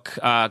man look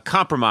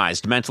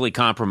compromised, mentally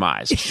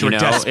compromised.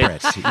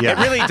 Desperate. It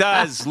really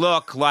does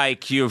look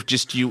like you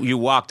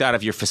walked out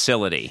of your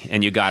facility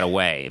and you got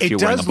away. If you're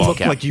wearing a ball cap, it does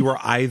look like you were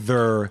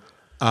either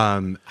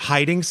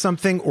hiding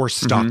something or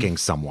stalking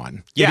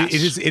someone.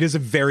 Yes. It is a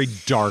very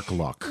dark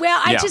look. Well,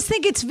 I just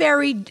think it's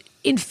very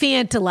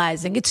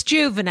infantilizing. It's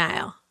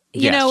juvenile.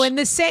 You know, and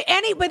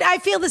but I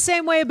feel the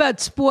same way about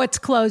sports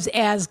clothes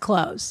as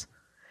clothes.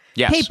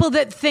 Yes. People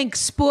that think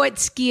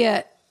sports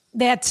gear,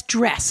 that's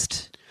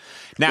dressed.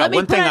 Now, let me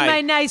put on my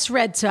nice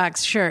Red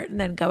Sox shirt and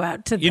then go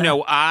out to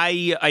the...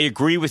 I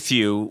agree with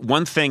you.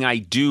 One thing I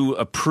do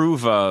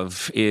approve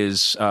of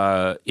is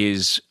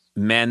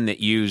men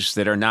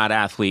that are not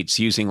athletes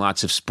using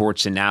lots of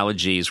sports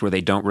analogies where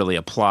they don't really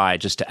apply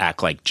just to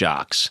act like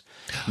jocks.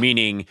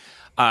 Meaning,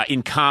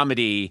 in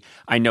comedy,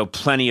 I know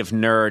plenty of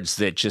nerds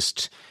that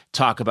just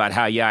talk about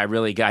how, I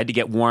had to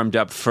get warmed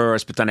up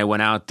first, but then I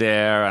went out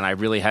there and I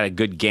really had a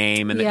good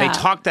game. And they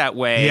talk that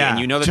way. Yeah. And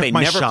you know that they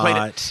never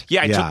played it.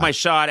 Yeah, I took my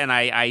shot and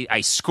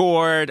I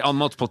scored on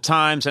multiple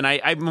times. And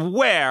I'm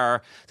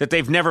aware that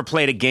they've never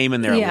played a game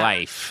in their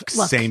life.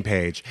 Look, same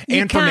page.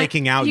 And for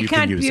making out, you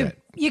can use it.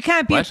 You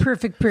can't be a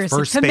perfect person.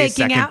 First base,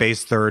 second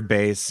base, third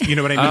base. You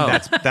know what I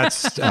mean?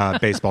 That's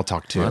baseball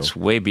talk too. That's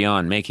way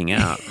beyond making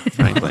out,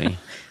 frankly.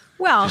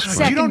 Well,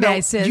 second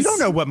bases. You don't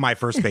know what my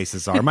first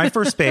bases are. My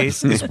first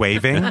base is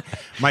waving.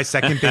 My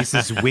second base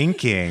is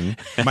winking.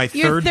 My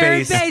third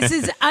base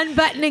is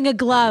unbuttoning a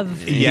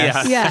glove.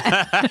 Yes.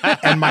 Yeah.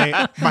 And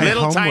my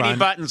little home tiny run,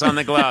 buttons on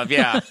the glove.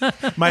 Yeah.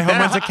 my home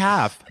run's a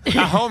calf.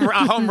 A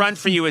home run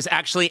for you is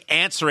actually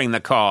answering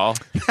the call.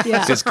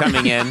 Yeah. Just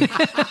coming in.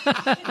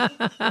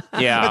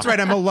 Yeah. That's right.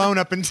 I'm alone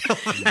up until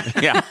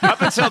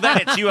up until then,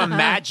 it's you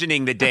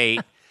imagining the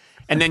date.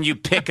 And then you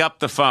pick up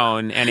the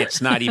phone, and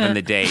it's not even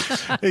the date.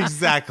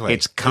 Exactly.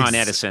 It's Con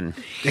Edison.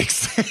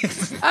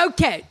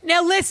 Okay,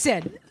 now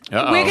listen.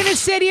 Uh-oh. We're going to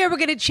sit here, we're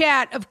going to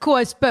chat, of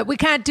course, but we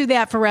can't do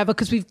that forever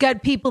because we've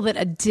got people that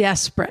are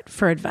desperate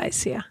for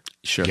advice here.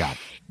 Sure. Yeah.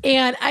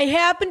 And I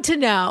happen to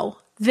know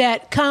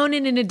that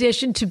Conan, in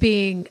addition to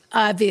being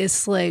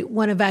obviously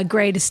one of our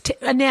greatest,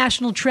 a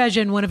national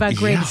treasure and one of our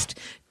greatest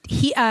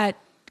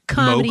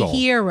comedy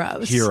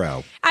heroes.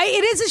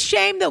 It is a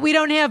shame that we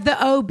don't have the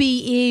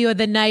OBE or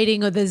the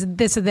knighting or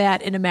this or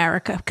that in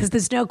America, because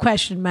there's no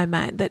question in my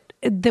mind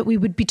that we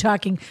would be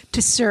talking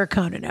to Sir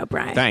Conan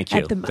O'Brien. Thank you.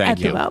 At the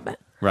moment.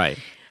 Right.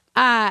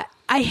 I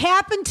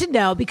happen to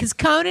know because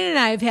Conan and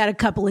I have had a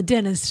couple of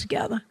dinners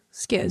together.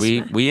 Excuse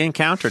me. We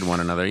encountered one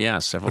another,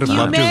 several times.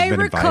 You may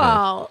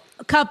recall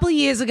a couple of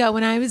years ago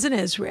when I was in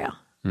Israel.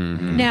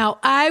 Mm-hmm. Now,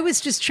 I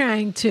was just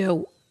trying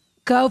to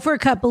go for a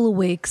couple of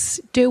weeks,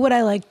 do what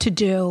I like to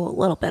do, a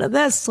little bit of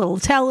this, a little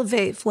Tel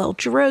Aviv, a little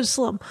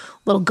Jerusalem, a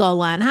little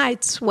Golan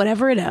Heights,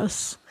 whatever it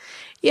is.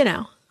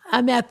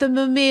 I'm at the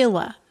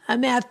Mamila.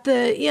 I'm at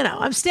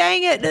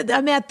the,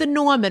 I'm at the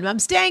Norman. I'm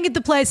staying at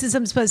the places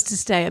I'm supposed to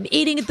stay. I'm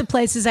eating at the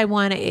places I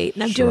want to eat,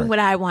 and I'm doing what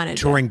I want to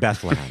do. Touring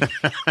Bethlehem.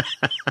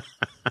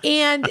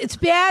 And it's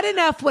bad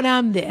enough when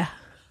I'm there,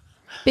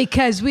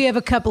 because we have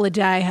a couple of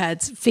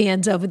diehards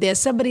fans over there.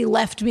 Somebody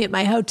left me at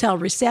my hotel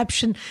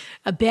reception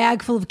a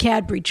bag full of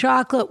Cadbury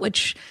chocolate,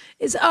 which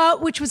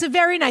was a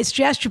very nice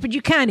gesture, but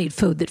you can't eat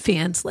food that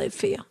fans leave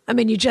for you. I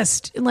mean,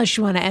 unless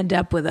you want to end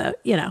up with a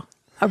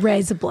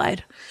razor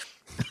blade.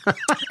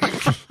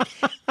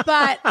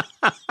 But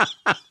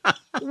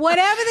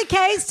whatever the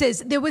case is,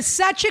 there was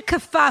such a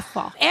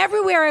kerfuffle.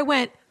 Everywhere I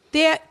went,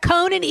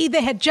 Conan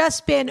either had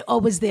just been or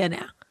was there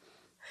now.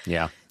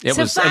 Yeah.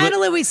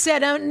 Finally we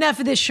said, enough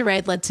of this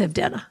charade, let's have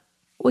dinner.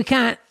 We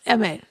can't,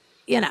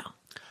 No,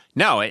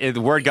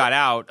 the word got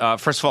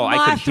out. First of all,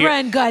 Mothra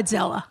and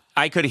Godzilla.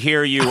 I could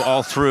hear you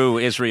all through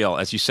Israel.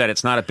 As you said,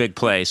 it's not a big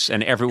place.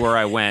 And everywhere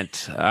I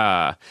went,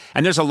 and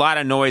there's a lot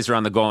of noise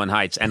around the Golan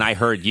Heights, and I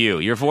heard you.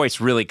 Your voice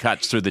really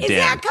cuts through the din. Is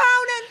that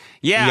Conan?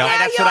 Yeah,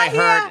 that's what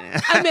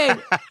I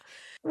heard.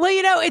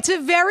 Well, it's a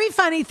very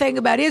funny thing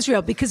about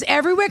Israel because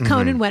everywhere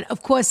Conan went,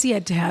 of course, he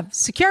had to have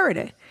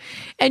security.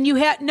 And you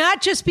had,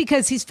 not just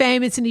because he's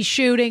famous and he's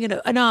shooting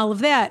and all of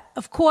that.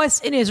 Of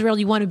course, in Israel,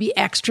 you want to be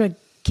extra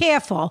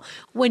careful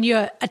when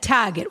you're a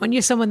target, when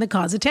you're someone that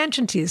calls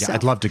attention to yourself. Yeah,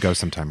 I'd love to go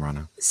sometime,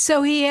 Rana.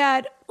 So he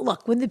had,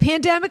 look, when the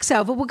pandemic's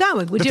over, we're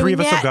going. We're the doing three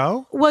of us that.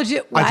 will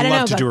go? Well, I'd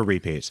love to do a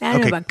repeat. I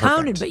don't know about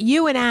Conan, but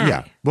you and I.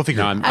 Yeah, we'll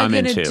figure it out. I'm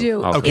in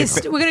too. We're going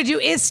to do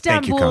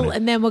Istanbul,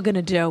 and then we're going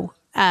to do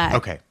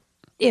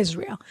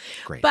Israel.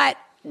 Great. But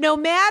no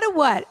matter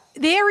what,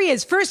 there he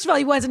is. First of all,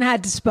 he wasn't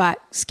hard to spot.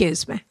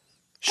 Excuse me.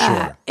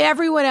 Sure.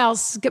 Everyone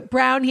else got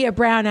brown hair,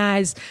 brown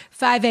eyes,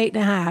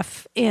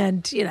 5'8.5",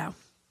 and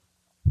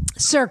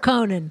Sir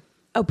Conan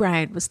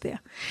O'Brien was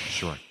there.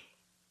 Sure.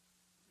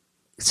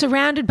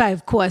 Surrounded by,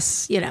 of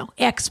course,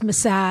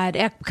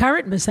 ex-Mossad,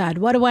 current Mossad.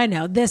 What do I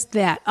know? This,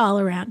 that, all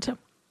around him.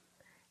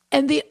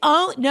 And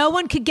no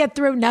one could get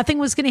through. Nothing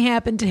was going to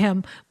happen to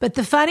him. But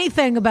the funny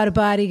thing about a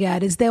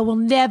bodyguard is they will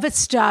never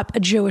stop a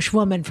Jewish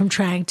woman from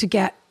trying to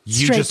get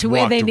straight to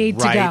where they need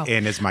to go.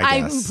 In is my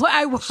guess.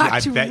 I walked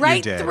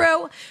right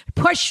through,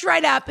 pushed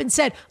right up, and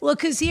said,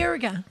 "Look who's here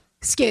again."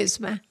 Excuse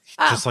me.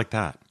 Just like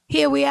that.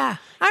 Here we are.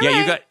 All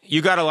right.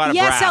 you got a lot of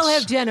Yes, brass. I'll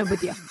have dinner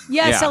with you.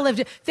 Yes, I'll have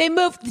dinner. They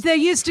moved. They're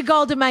used to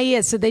gold in my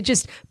ears, so they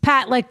just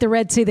pat like the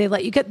Red Sea. They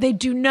let you get. They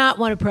do not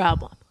want a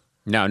problem.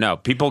 No.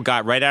 People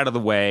got right out of the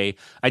way.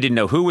 I didn't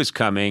know who was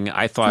coming.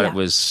 I thought it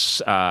was,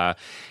 some,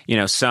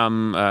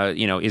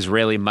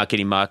 Israeli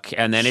muckety muck.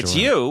 And then it's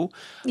you.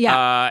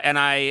 Yeah. And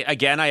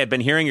I had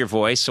been hearing your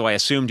voice, so I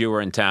assumed you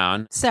were in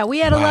town. So we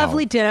had a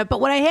lovely dinner. But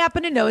what I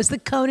happen to know is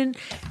that Conan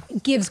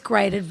gives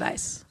great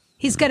advice.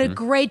 He's got a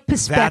great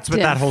perspective. That's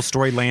what that whole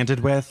story landed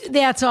with?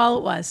 That's all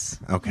it was.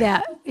 Okay.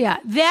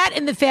 That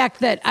and the fact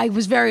that I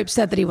was very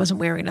upset that he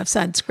wasn't wearing enough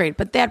sunscreen,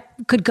 but that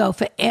could go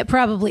for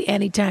probably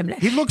any time.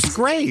 He looks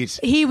great.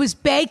 He was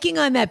baking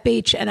on that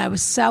beach, and I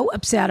was so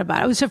upset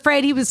about it. I was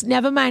afraid he was,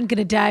 never mind, going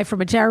to die from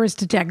a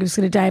terrorist attack. He was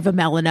going to die of a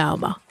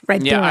melanoma.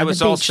 Right there. I on was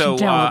the beach also, in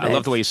Tel Aviv. I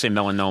love the way you say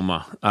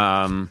melanoma.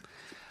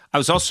 I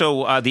was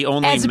also the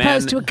only man. As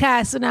opposed to a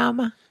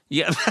carcinoma.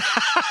 Yeah.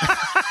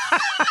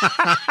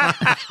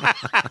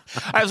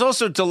 I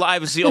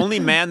was the only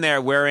man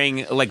there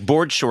wearing like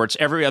board shorts.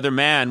 Every other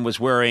man was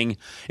wearing,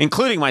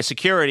 including my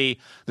security,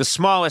 the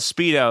smallest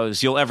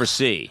Speedos you'll ever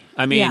see.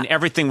 I mean,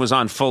 everything was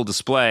on full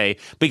display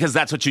because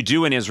that's what you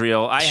do in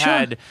Israel. I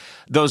had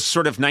those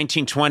sort of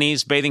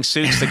 1920s bathing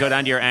suits that go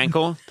down to your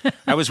ankle.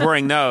 I was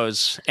wearing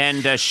those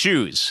and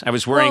shoes. I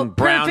was wearing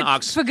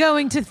brown for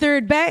going to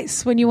third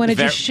base when you want to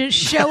just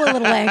show a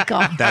little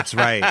ankle. That's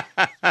right.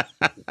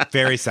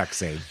 Very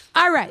sexy.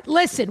 All right,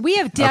 listen, we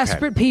have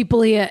desperate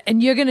people here,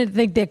 and you're going to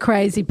think they're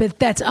crazy, but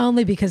that's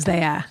only because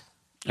they are.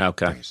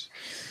 Okay.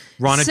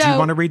 Rana, do you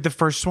want to read the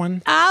first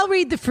one? I'll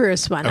read the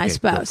first one, I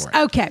suppose.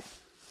 Okay.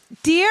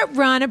 Dear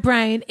Ron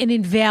O'Brien, an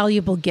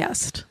invaluable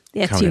guest.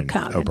 That's Conan you,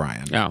 Conan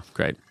O'Brien. Oh,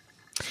 great.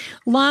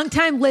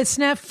 Long-time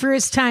listener,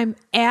 first-time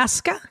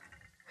asker.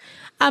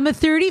 I'm a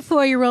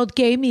 34-year-old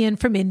gay man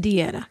from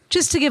Indiana.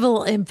 Just to give a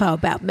little info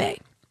about me.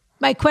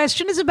 My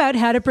question is about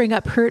how to bring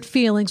up hurt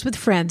feelings with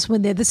friends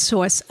when they're the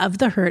source of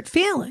the hurt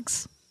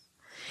feelings.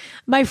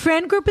 My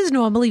friend group is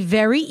normally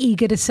very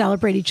eager to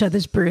celebrate each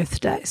other's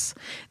birthdays.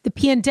 The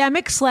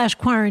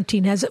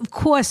pandemic/quarantine has, of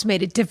course,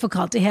 made it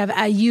difficult to have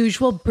our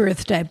usual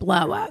birthday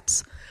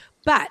blowouts.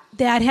 But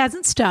that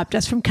hasn't stopped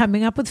us from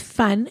coming up with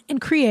fun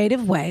and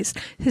creative ways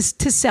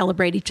to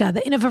celebrate each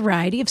other in a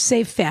variety of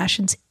safe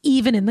fashions,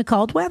 even in the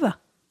cold weather.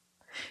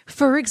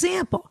 For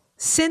example,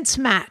 since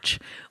March,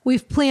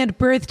 we've planned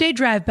birthday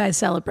drive-by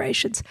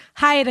celebrations,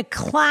 hired a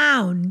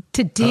clown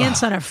to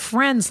dance on a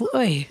friend's...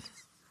 Oy,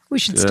 we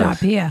should stop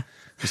here.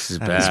 This is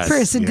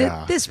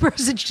bad. This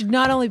person should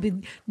not only be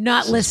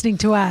not listening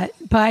to our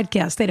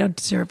podcast, they don't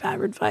deserve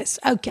our advice.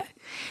 Okay.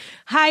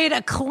 Hired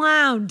a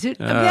clown. Do you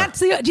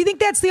think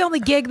that's the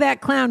only gig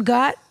that clown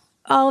got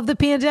all of the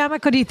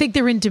pandemic? Or do you think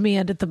they're in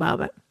demand at the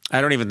moment?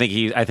 I don't even think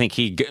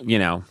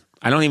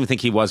I don't even think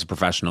he was a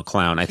professional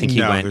clown. I think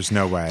he went. There's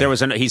no way.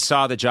 He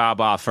saw the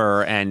job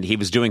offer and he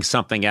was doing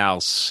something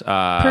else.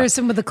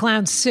 Person with a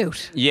clown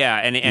suit. Yeah,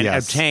 and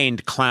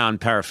obtained clown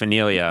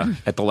paraphernalia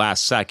at the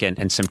last second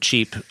and some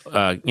cheap,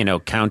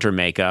 counter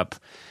makeup,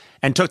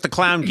 and took the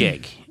clown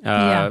gig.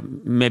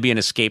 Maybe an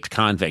escaped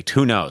convict.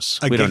 Who knows?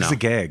 We don't know. A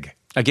gig.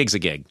 A gig's a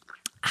gig.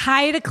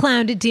 Hired a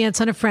clown to dance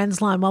on a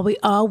friend's lawn while we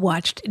all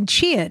watched and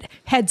cheered.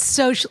 Had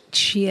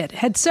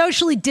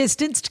socially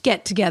distanced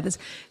get-togethers.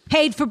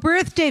 Paid for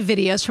birthday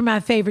videos from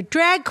our favorite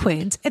drag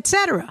queens,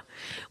 etc.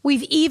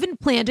 We've even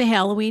planned a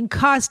Halloween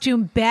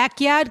costume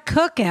backyard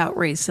cookout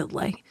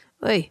recently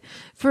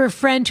for a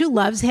friend who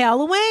loves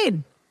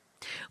Halloween.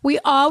 We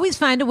always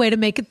find a way to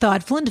make it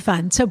thoughtful and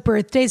fun so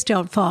birthdays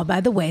don't fall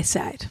by the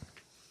wayside.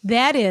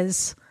 That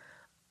is,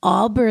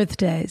 all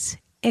birthdays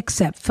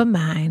except for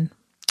mine.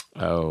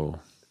 Oh,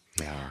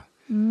 yeah.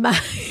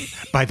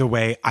 By the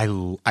way, I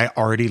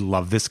already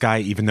love this guy,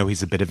 even though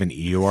he's a bit of an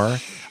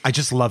Eeyore. I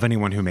just love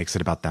anyone who makes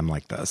it about them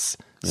like this.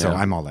 So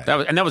I'm all in.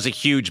 That was a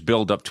huge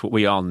build-up to what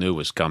we all knew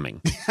was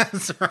coming.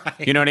 That's right.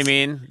 You know what I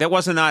mean? That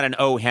was not an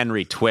O.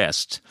 Henry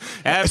twist.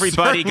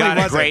 Everybody got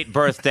a great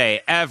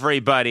birthday.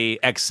 Everybody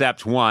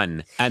except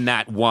one. And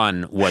that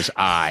one was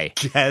I.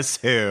 Guess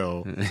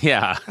who?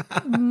 Yeah.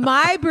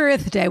 My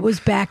birthday was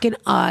back in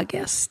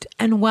August.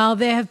 And while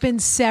there have been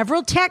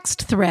several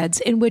text threads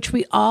in which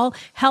we all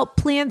help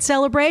plan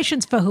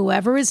celebrations for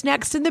whoever is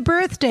next in the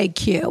birthday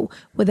queue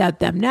without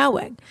them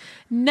knowing,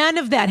 none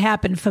of that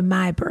happened for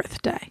my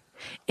birthday.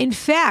 In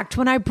fact,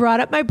 when I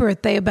brought up my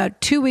birthday about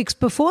 2 weeks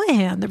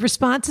beforehand, the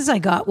responses I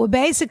got were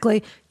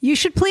basically, you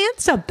should plan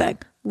something.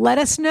 Let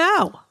us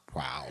know.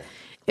 Wow.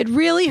 It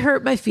really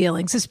hurt my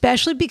feelings,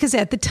 especially because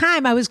at the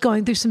time I was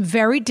going through some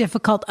very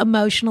difficult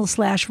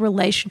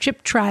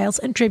emotional/relationship trials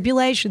and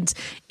tribulations,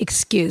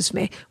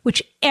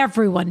 which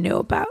everyone knew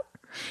about.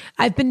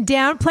 I've been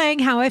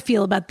downplaying how I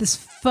feel about this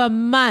for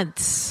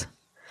months,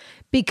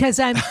 because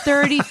I'm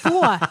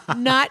 34,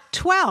 not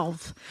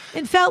 12,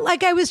 and felt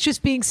like I was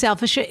just being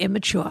selfish or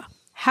immature.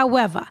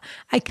 However,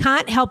 I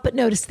can't help but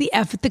notice the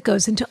effort that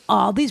goes into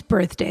all these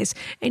birthdays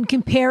and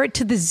compare it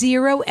to the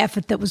zero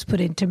effort that was put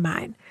into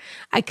mine.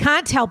 I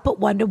can't help but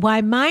wonder why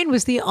mine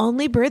was the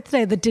only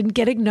birthday that didn't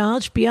get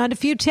acknowledged beyond a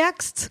few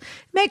texts.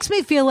 Makes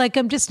me feel like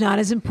I'm just not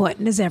as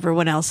important as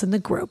everyone else in the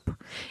group.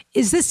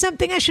 Is this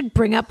something I should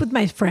bring up with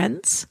my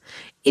friends?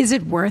 Is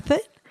it worth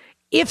it?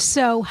 If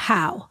so,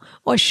 how?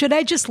 Or should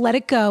I just let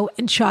it go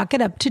and chalk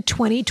it up to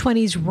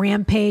 2020's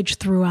rampage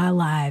through our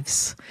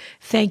lives?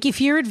 Thank you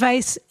for your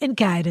advice and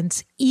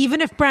guidance,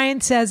 even if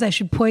Brian says I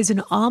should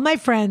poison all my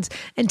friends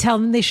and tell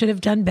them they should have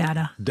done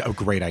better. A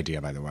great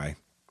idea, by the way.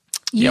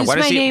 Use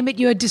my name at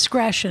your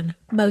discretion.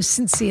 Most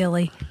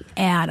sincerely,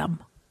 Adam.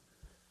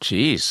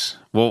 Jeez.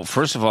 Well,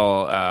 first of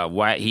all,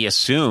 why he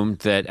assumed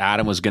that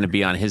Adam was going to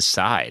be on his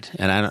side,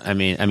 and I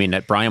mean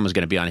that Brian was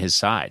going to be on his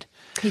side.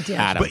 He did.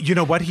 Adam. But you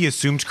know what? He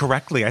assumed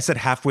correctly. I said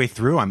halfway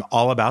through, I'm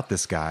all about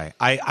this guy.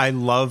 I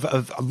love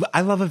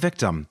a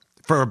victim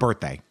for a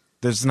birthday.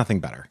 There's nothing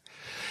better.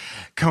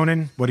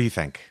 Conan, what do you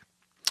think?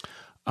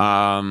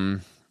 I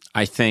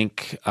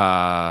think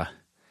I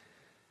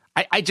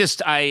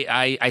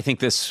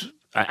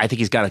think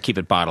he's got to keep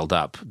it bottled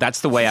up.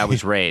 That's the way I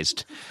was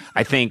raised.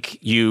 I think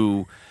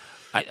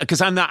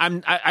because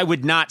I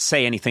would not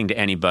say anything to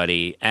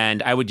anybody,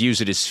 and I would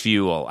use it as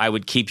fuel. I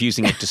would keep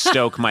using it to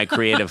stoke my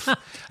creative.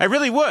 I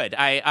really would.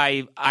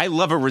 I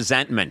love a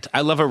resentment.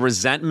 I love a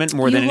resentment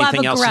more than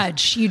anything else. You love a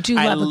grudge. You do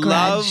love a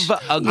grudge.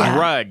 I love a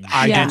grudge.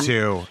 I do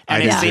too.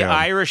 And the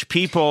Irish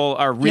people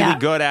are really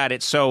good at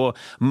it. So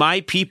my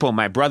people,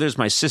 my brothers,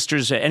 my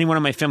sisters, anyone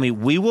in my family,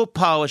 we will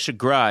polish a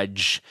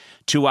grudge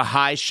to a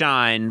high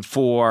shine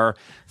for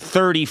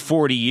 30,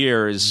 40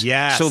 years.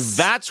 Yes. So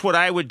that's what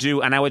I would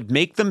do, and I would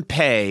make them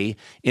pay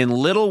in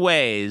little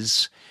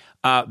ways,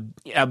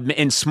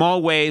 in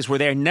small ways where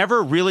they're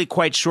never really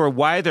quite sure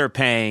why they're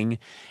paying.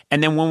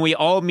 And then when we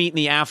all meet in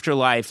the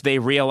afterlife, they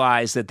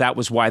realize that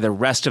was why the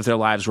rest of their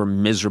lives were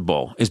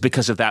miserable, is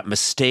because of that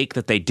mistake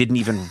that they didn't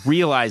even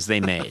realize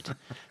they made.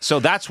 So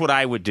that's what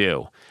I would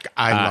do.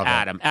 I love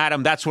Adam. it.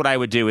 Adam, that's what I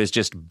would do, is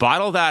just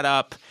bottle that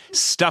up,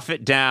 stuff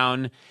it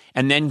down,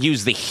 and then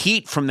use the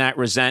heat from that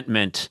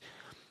resentment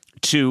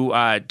to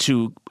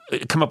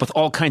come up with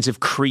all kinds of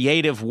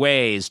creative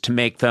ways to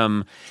make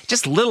them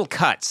just little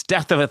cuts,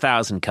 death of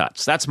 1,000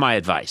 cuts. That's my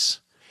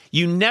advice.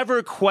 You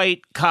never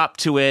quite cop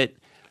to it,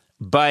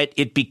 but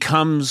it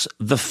becomes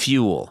the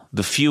fuel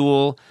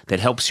that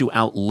helps you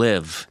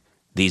outlive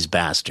these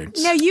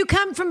bastards. Now, you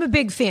come from a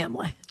big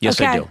family. Yes,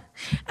 okay? I do.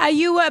 Are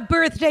you a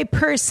birthday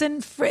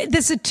person?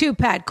 This is a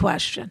two-part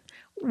question.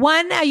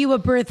 One, are you a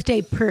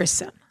birthday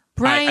person?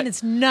 Brian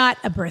is not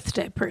a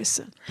birthday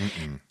person.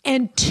 Mm-mm.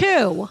 And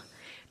two,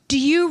 do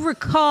you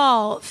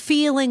recall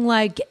feeling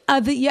like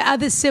your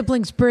other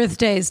siblings'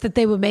 birthdays that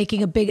they were made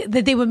a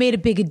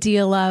bigger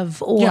deal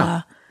of?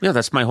 Or yeah,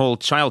 that's my whole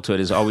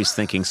childhood, is always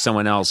thinking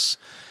someone else.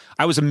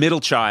 I was a middle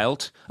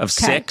child of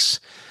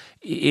six,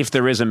 if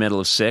there is a middle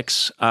of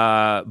six,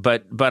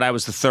 but I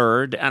was the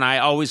third, and I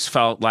always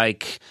felt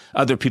like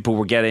other people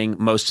were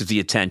getting most of the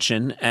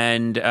attention.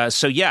 And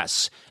so,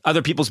 yes,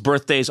 other people's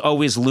birthdays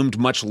always loomed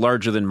much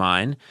larger than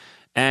mine.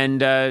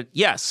 And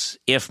yes,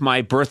 if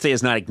my birthday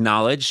is not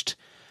acknowledged,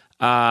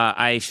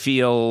 I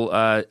feel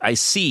I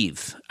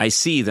seethe,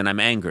 and I'm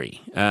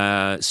angry.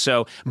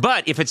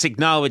 But if it's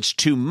acknowledged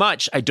too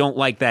much, I don't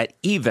like that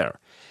either.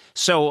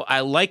 So I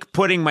like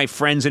putting my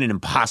friends in an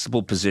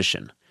impossible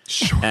position.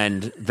 Sure.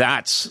 And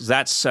that's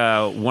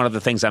one of the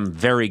things I'm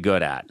very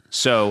good at.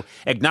 So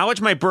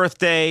acknowledge my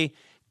birthday,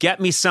 get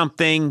me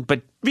something,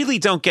 but really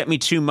don't get me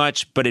too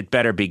much, but it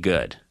better be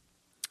good.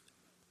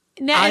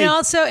 Now, and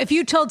also, if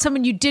you told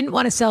someone you didn't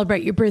want to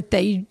celebrate your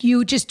birthday,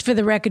 you just, for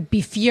the record, be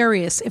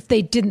furious if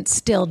they didn't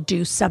still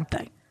do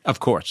something.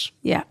 Of course.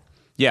 Yeah.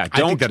 Yeah.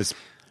 I think that is...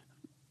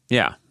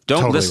 Yeah.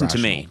 Don't totally listen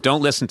rational. to me.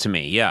 Don't listen to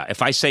me. Yeah.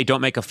 If I say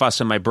don't make a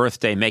fuss on my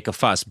birthday, make a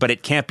fuss. But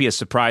it can't be a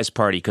surprise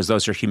party, because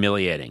those are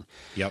humiliating.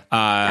 Yep.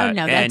 Oh,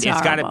 no, that's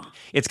horrible.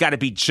 It's got to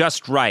be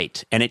just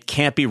right, and it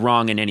can't be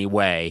wrong in any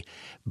way.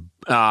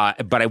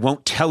 But I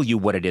won't tell you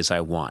what it is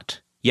I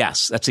want.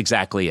 Yes, that's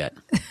exactly it.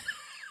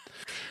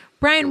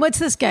 Brian, what's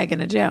this guy going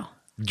to do?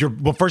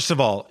 Well, first of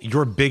all,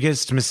 your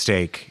biggest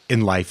mistake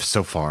in life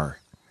so far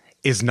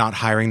is not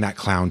hiring that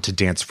clown to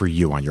dance for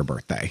you on your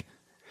birthday.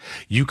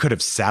 You could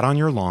have sat on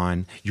your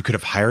lawn, you could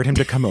have hired him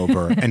to come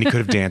over, and he could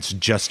have danced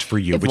just for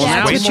you, which is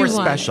way more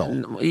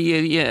special.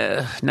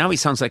 Yeah. Now he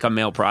sounds like a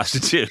male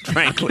prostitute,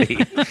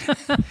 frankly.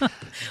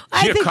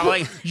 You're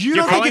calling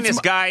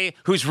this guy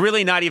who's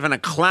really not even a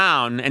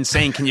clown and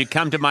saying, "Can you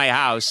come to my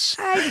house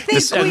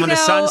when the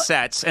sun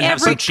sets and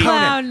have some cheese?"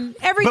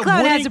 Every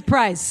clown has a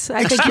price.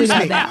 I think we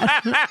know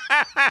that.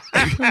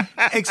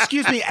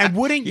 Excuse me, and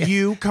wouldn't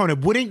you,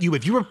 Conan,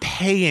 if you were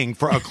paying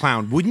for a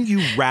clown, wouldn't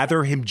you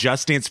rather him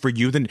just dance for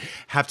you than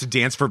have to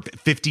dance for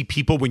 50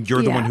 people when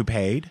you're the one who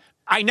paid?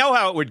 I know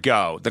how it would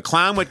go. The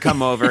clown would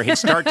come over. He'd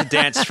start to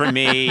dance for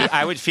me.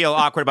 I would feel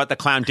awkward about the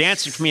clown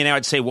dancing for me, and I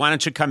would say, "Why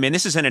don't you come in?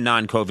 This is in a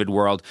non-COVID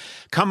world.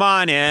 Come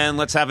on in.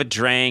 Let's have a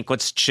drink.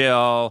 Let's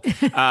chill."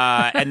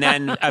 And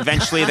then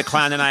eventually the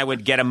clown and I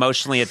would get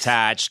emotionally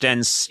attached,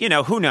 and,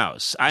 who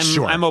knows?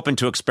 I'm open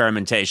to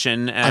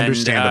experimentation. And,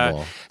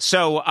 understandable.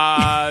 So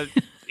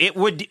it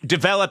would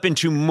develop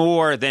into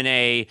more than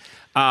a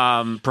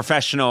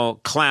professional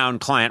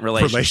clown-client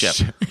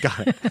relationship.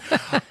 Got it.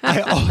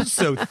 I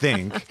also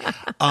think,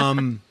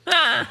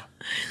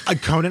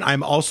 Conan,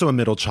 I'm also a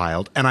middle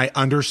child, and I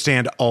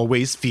understand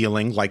always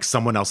feeling like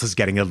someone else is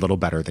getting a little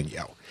better than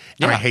you.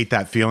 And I hate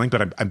that feeling,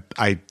 but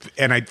I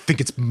think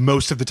it's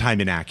most of the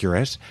time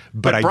inaccurate.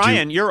 But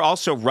Brian, you're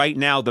also right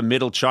now the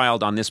middle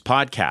child on this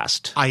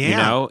podcast. I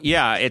am.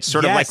 Yeah, it's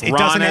sort of like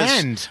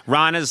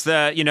Rana's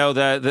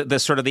the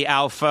sort of the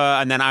alpha,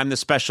 and then I'm the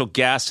special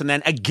guest, and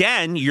then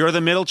again you're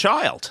the middle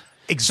child.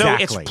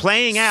 Exactly. So it's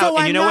playing out. So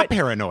and I'm not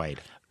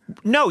paranoid.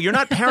 No, you're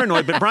not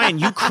paranoid, but Brian,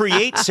 you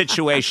create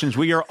situations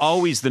where you're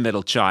always the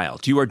middle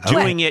child. You are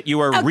doing it. You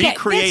are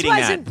recreating that.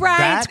 This wasn't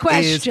Brian's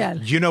question.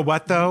 You know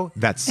what, though?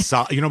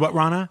 You know what,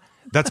 Rana?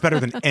 That's better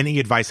than any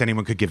advice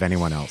anyone could give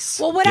anyone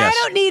else. Well, what I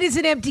don't need is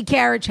an empty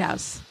carriage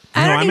house.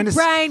 I don't need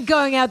Brian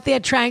going out there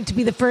trying to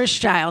be the first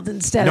child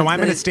instead of the youngest child. No, I'm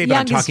going to stay, but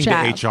I'm talking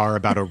to HR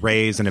about a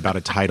raise and about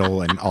a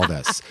title and all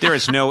this. There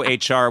is no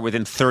HR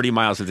within 30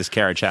 miles of this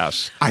carriage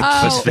house.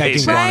 I keep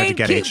begging Rana to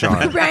get HR.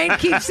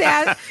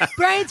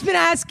 Brian's been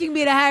asking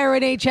me to hire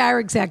an HR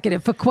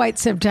executive for quite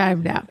some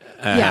time now.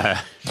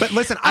 But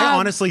listen, I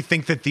honestly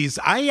think that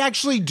I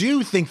actually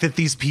do think that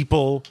these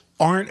people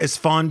aren't as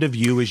fond of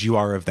you as you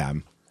are of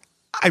them.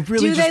 I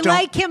really do they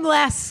like him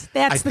less?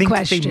 That's the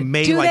question. I think they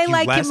may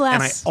like him less.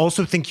 And I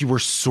also think you were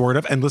sort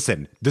of, and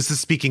listen, this is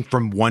speaking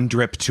from one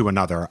drip to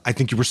another. I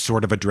think you were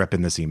sort of a drip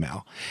in this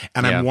email.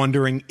 And I'm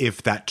wondering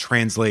if that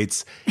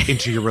translates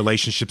into your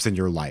relationships in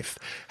your life.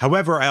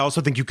 However, I also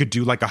think you could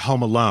do like a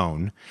Home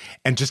Alone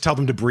and just tell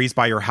them to breeze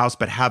by your house,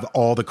 but have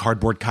all the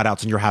cardboard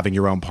cutouts and you're having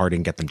your own party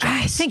and get them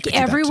jealous. I think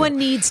everyone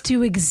needs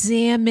to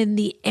examine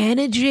the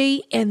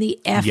energy and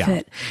the effort.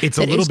 Yeah. It's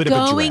a little bit of a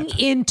drip. Going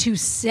into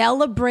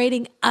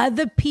celebrating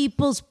other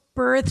people's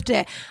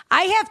birthday.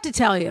 I have to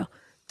tell you,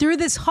 through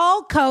this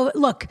whole COVID,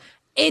 look,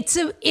 it's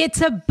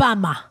a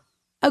bummer.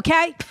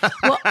 Okay,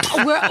 well,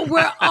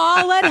 we're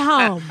all at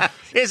home.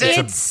 It's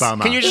a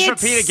bummer. Can you just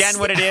repeat again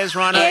what it is,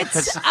 Rana?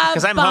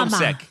 Because I'm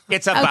homesick.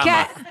 It's a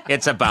bummer.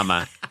 It's a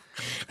bummer.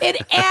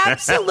 It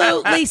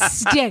absolutely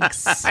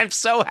stinks. I'm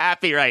so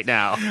happy right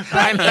now.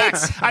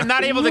 I'm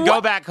not able to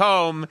go back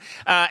home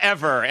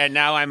ever, and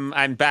now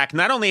I'm back.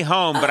 Not only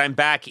home, but I'm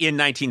back in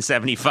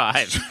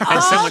 1975.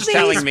 And someone's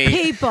telling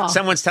me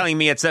someone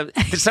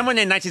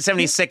in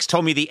 1976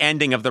 told me the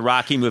ending of the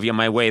Rocky movie on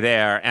my way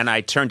there, and I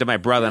turned to my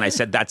brother and I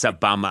said, "That's a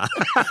bummer."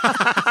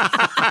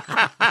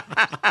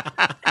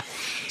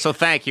 So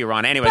thank you,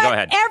 Ron. Anyway, go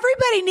ahead.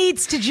 Everybody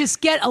needs to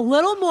just get a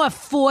little more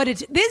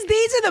fortitude.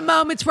 These are the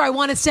moments where I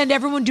want to send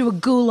everyone to a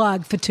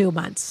gulag for 2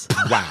 months.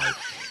 Wow.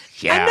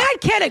 Yeah. I'm not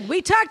kidding.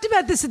 We talked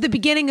about this at the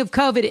beginning of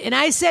COVID, and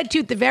I said to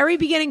you at the very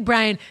beginning,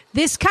 Brian,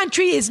 this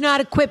country is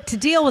not equipped to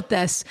deal with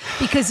this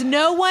because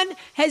no one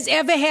has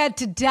ever had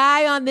to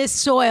die on this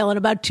soil in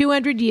about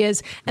 200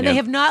 years, and they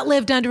have not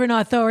lived under an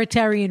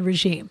authoritarian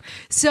regime.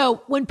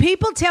 So when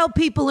people tell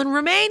people in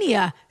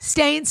Romania,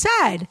 stay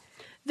inside,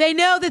 they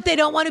know that they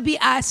don't want to be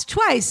asked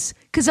twice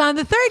because on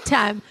the third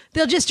time,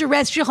 they'll just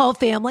arrest your whole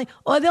family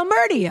or they'll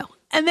murder you.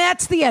 And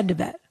that's the end of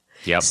it.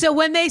 Yep. So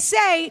when they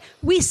say,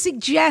 we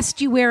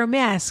suggest you wear a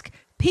mask,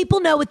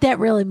 people know what that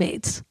really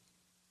means.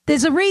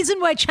 There's a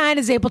reason why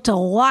China's able to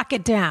lock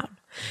it down.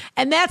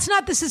 And that's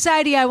not the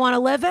society I want to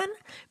live in.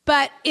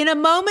 But in a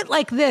moment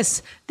like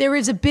this, there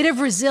is a bit of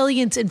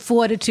resilience and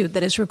fortitude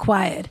that is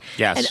required.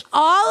 Yes. And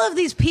all of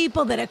these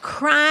people that are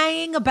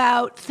crying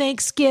about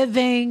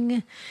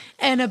Thanksgiving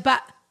and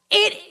about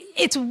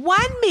it's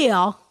one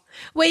meal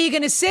where you're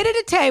going to sit at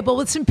a table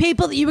with some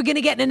people that you were going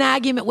to get in an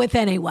argument with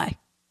anyway,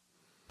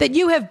 that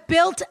you have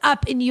built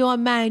up in your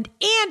mind.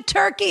 And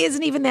turkey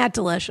isn't even that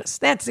delicious.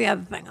 That's the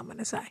other thing I'm going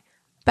to say.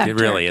 It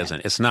really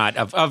isn't. It's not.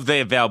 Of the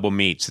available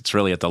meats, it's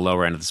really at the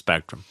lower end of the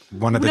spectrum.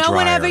 One of the No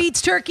one ever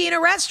eats turkey in a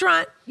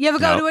restaurant. You ever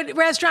go to a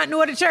restaurant and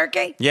order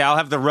turkey? Yeah, I'll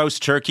have the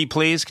roast turkey,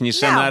 please. Can you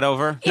send that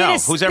over? No.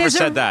 Who's ever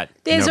said that?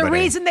 There's Nobody.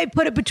 a reason they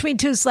put it between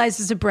two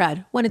slices of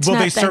bread when it's not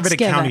Thanksgiving. Well, they serve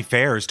it at county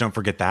fairs. Don't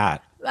forget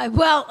that.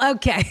 Well,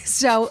 okay.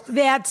 So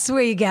that's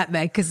where you get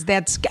me, because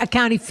that's a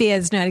county fair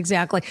is not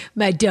exactly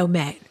my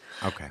domain.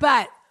 Okay.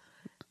 But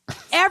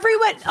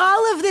everyone,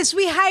 all of this,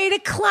 we hired a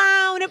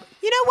clown.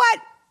 You know what?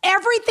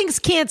 Everything's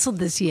canceled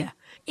this year.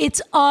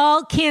 It's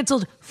all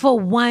canceled for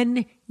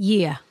 1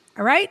 year.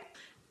 All right?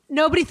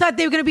 Nobody thought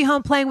they were going to be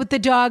home playing with the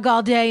dog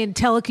all day and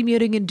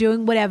telecommuting and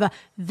doing whatever.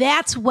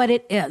 That's what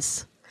it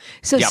is.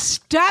 So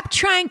stop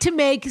trying to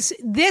make,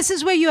 this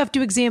is where you have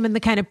to examine the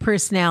kind of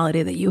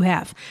personality that you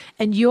have.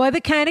 And you're the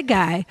kind of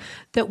guy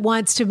that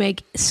wants to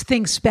make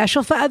things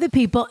special for other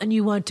people, and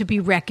you want to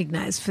be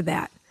recognized for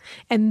that.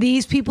 And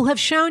these people have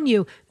shown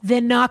you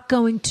they're not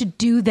going to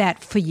do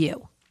that for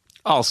you.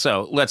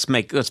 Also, let's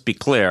be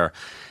clear.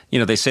 You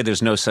know, they say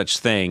there's no such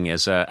thing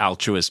as an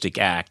altruistic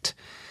act.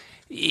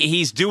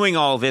 He's doing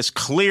all this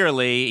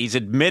clearly. He's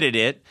admitted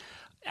it.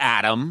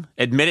 Adam,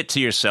 admit it to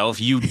yourself.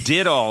 You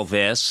did all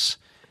this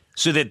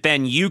so that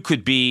then you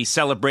could be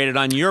celebrated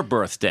on your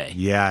birthday.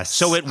 Yes.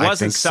 So it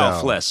wasn't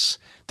selfless. So.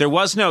 There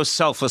was no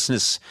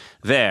selflessness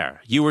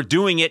there. You were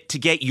doing it to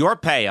get your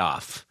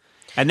payoff.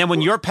 And then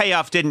when your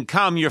payoff didn't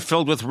come, you're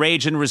filled with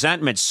rage and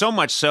resentment, so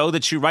much so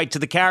that you write to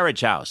the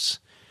carriage house.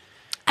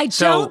 I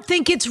don't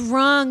think it's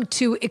wrong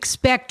to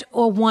expect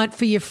or want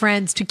for your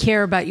friends to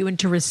care about you and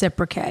to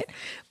reciprocate.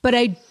 But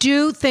I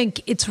do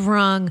think it's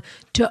wrong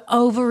to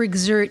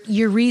overexert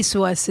your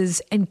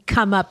resources and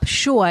come up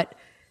short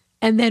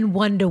and then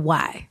wonder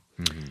why.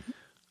 Mm-hmm.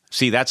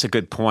 See, that's a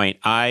good point.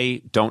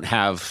 I don't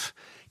have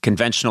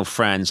conventional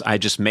friends. I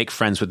just make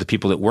friends with the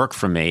people that work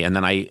for me, and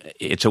then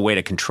it's a way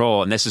to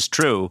control. And this is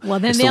true. Well,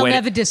 then they'll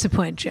never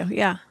disappoint you.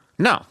 Yeah.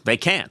 No, they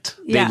can't.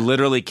 Yeah. They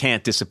literally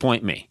can't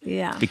disappoint me.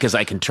 Yeah. Because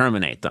I can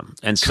terminate them.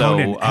 And so,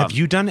 Conan, have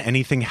you done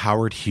anything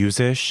Howard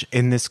Hughes-ish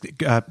in this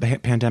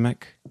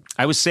pandemic?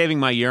 I was saving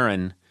my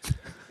urine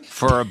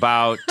for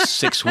about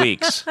 6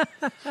 weeks,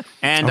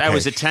 and I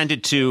was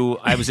attended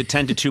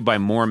to by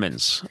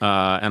Mormons,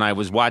 and I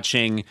was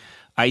watching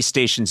Ice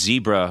Station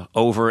Zebra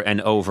over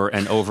and over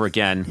and over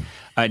again,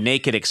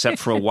 naked except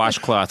for a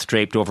washcloth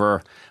draped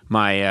over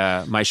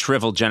my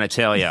shriveled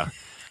genitalia.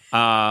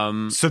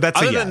 So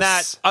that's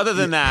other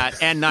than that,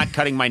 and not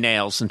cutting my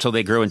nails until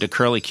they grew into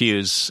curly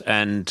cues,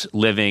 and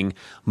living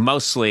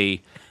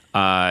mostly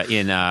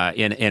in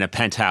a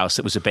penthouse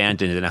that was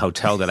abandoned in a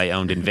hotel that I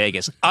owned in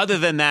Vegas. Other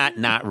than that,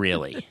 not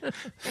really.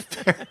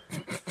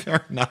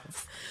 Fair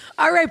enough.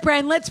 All right,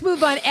 Brian, let's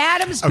move on.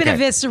 Adam's been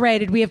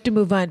eviscerated. We have to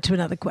move on to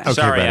another question.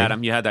 Sorry, ready?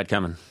 Adam, you had that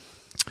coming.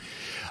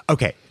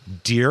 Okay.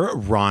 Dear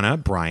Rana,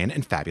 Brian,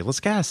 and fabulous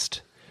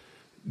guest,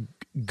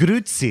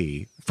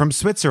 Grüezi from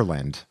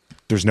Switzerland.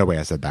 There's no way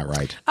I said that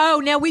right.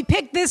 Oh, now we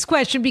picked this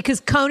question because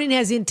Conan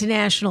has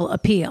international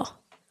appeal.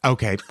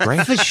 Okay,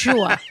 great. For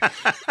sure.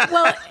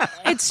 Well,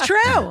 it's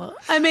true.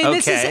 I mean,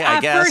 this is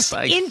our first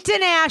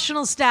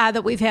international star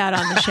that we've had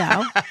on the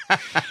show.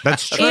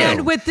 That's true.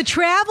 And with the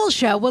travel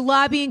show, we're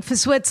lobbying for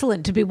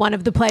Switzerland to be one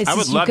of the places you go. I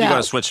would love to go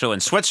to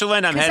Switzerland.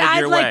 Switzerland, I'm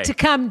headed your way. I'd like to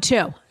come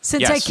too.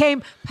 Since I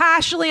came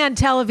partially on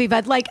Tel Aviv,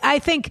 I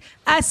think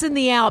us in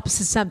the Alps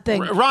is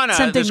something. Rana,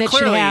 something there's that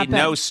clearly should happen.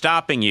 no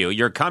stopping you.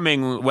 You're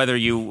coming whether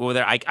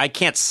I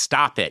can't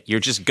stop it. You're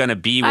just going to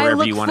be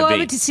wherever you want to be. I look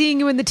forward to seeing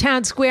you in the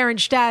town square in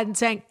Stad and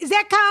saying, "Is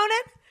that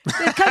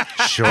Conan?"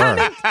 Sure.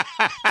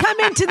 Come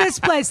into this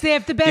place. They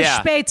have the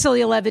best spätzle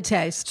you'll ever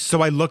taste.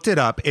 So I looked it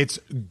up. It's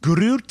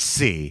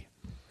Grüezi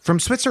from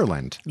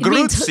Switzerland.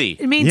 Grüezi.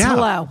 It means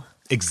hello.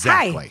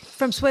 Exactly. Hi,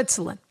 from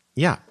Switzerland.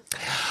 Yeah.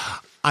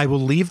 I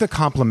will leave the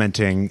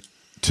complimenting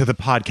to the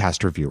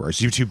podcast reviewers.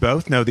 You two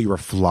both know that you are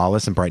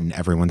flawless and brighten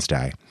everyone's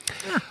day.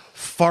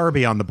 Far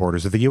beyond the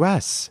borders of the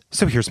U.S.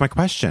 So here's my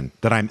question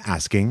that I'm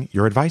asking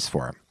your advice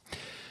for.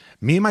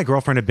 Me and my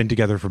girlfriend have been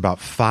together for about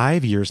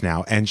 5 years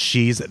now, and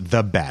she's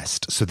the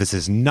best. So this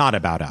is not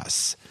about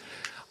us.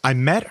 I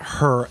met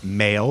her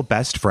male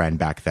best friend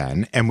back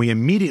then, and we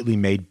immediately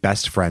made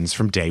best friends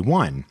from day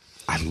one.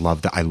 I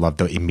love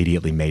the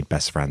immediately made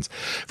best friends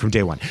from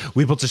day one.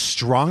 We built a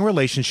strong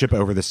relationship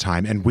over this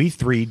time, and we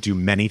three do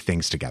many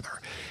things together.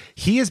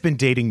 He has been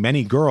dating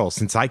many girls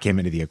since I came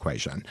into the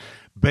equation,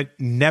 but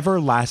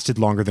never lasted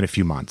longer than a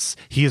few months.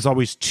 He is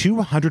always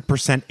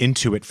 200%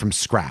 into it from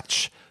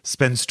scratch,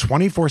 spends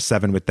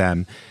 24/7 with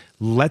them,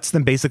 lets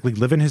them basically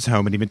live in his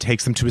home, and even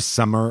takes them to his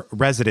summer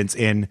residence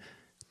in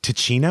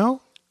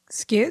Ticino.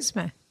 Excuse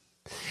me.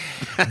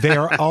 They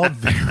are all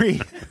very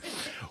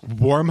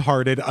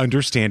warm-hearted,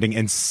 understanding,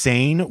 and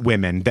sane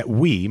women that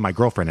we, my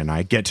girlfriend and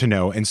I, get to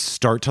know and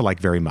start to like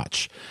very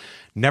much.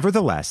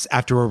 Nevertheless,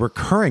 after a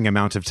recurring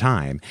amount of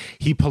time,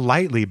 he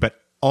politely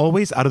but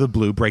always out of the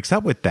blue breaks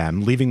up with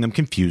them, leaving them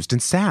confused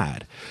and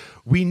sad.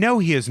 We know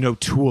he is no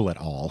tool at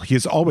all. He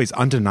is always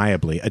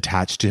undeniably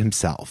attached to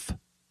himself.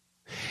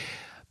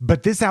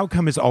 But this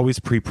outcome is always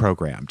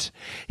pre-programmed.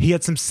 He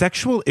had some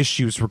sexual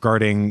issues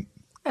regarding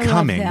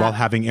coming while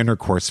having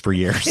intercourse for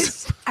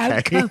years.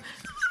 Okay.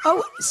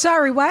 Oh,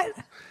 sorry, what?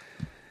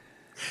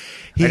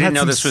 I didn't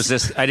know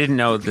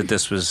that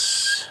this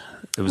was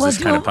this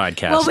kind of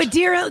podcast. Well,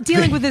 we're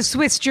dealing with a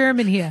Swiss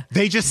German here.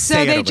 They just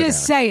say it.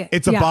 Say it.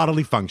 It's a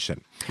bodily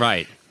function.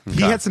 Right. Okay.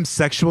 He had some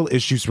sexual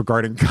issues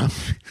regarding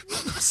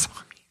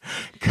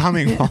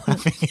coming while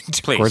having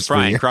intercourse. Please,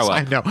 Brian, grow up.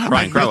 I know.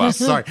 Brian, grow up.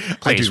 Sorry.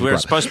 Please, we're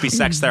supposed to be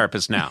sex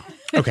therapists now.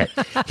 Okay.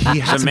 He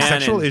has some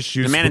sexual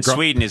issues. The man in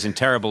Sweden is in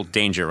terrible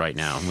danger right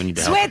now. We need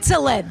to help.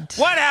 Switzerland.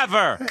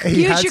 Whatever.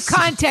 Use your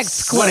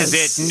context clues. What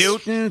is it?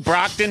 Newton,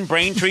 Brockton,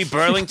 Braintree,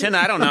 Burlington?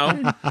 I don't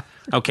know.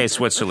 Okay,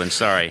 Switzerland.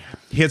 Sorry.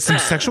 He had some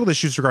sexual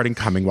issues regarding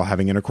coming while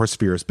having intercourse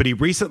for years, but he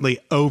recently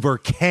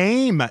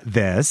overcame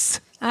this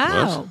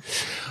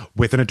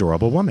with an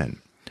adorable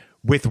woman,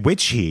 with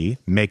which he,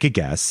 make a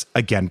guess,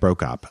 again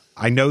broke up.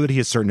 I know that he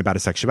is certain about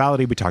his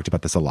sexuality. We talked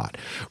about this a lot.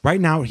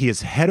 Right now, he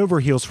is head over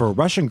heels for a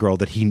Russian girl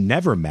that he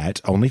never met,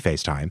 only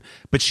FaceTime,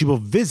 but she will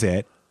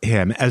visit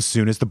him as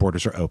soon as the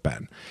borders are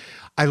open.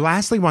 I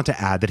lastly want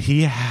to add that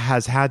he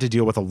has had to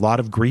deal with a lot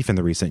of grief in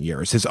the recent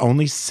years. His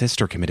only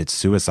sister committed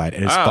suicide,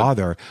 and his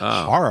father,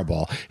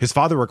 horrible. His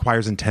father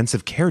requires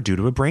intensive care due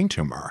to a brain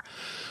tumor.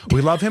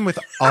 We love him with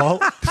all.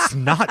 It's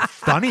not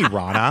funny,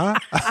 Rana.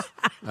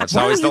 That's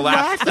always the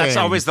laugh. That's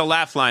always the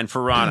laugh line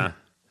for Rana.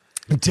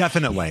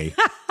 Definitely.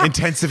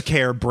 Intensive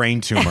care,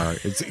 brain tumor.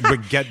 That's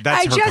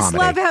I just comedy.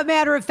 love how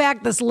matter of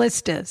fact this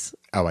list is.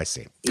 Oh, I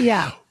see.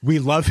 Yeah. We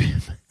love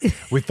him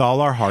with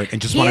all our heart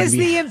and just want to be.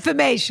 Here's the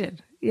information.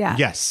 Yeah.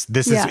 Yes,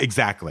 this is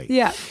exactly.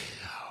 Yeah.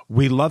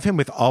 We love him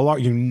with all our,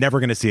 you're never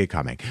going to see it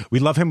coming. We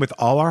love him with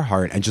all our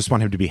heart and just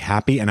want him to be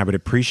happy. And I would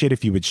appreciate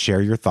if you would share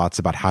your thoughts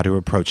about how to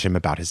approach him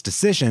about his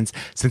decisions,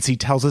 since he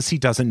tells us he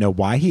doesn't know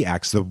why he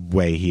acts the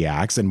way he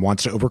acts and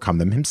wants to overcome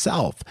them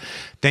himself.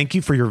 Thank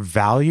you for your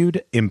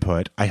valued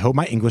input. I hope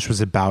my English was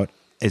about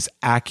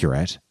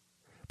accurate,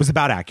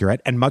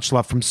 and much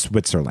love from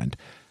Switzerland.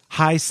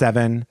 Hi,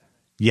 7,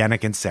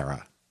 Yannick and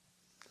Sarah.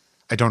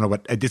 I don't know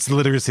what, it's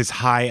literally says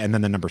hi and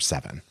then the number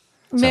 7.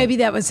 Maybe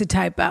that was a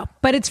typo,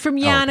 but it's from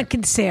Yannick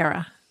and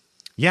Sarah.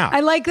 Yeah.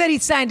 I like that he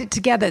signed it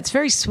together. It's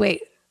very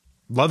sweet.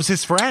 Loves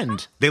his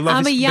friend. They love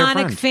I'm their a Yannick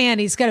friend. fan.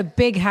 He's got a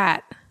big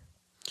hat.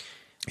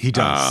 He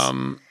does.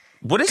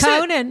 What is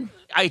Conan.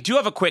 I do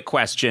have a quick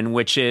question,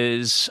 which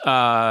is,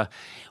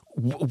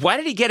 why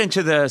did he get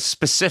into the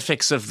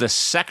specifics of the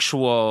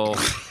sexual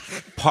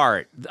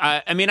part?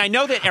 I mean, I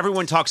know that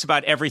everyone talks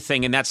about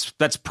everything, and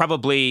that's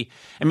probably.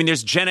 I mean,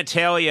 there's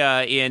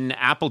genitalia in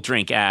Apple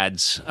drink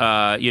ads.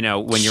 When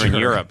you're in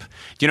Europe,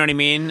 do you know what I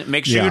mean?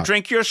 Make sure you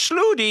drink your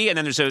Slooty, and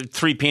then there's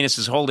 3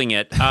 penises holding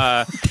it.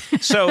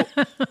 So,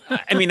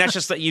 I mean, that's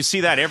just that you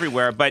see that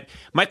everywhere. But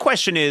my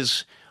question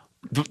is,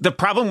 the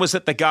problem was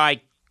that the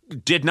guy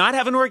did not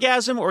have an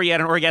orgasm, or he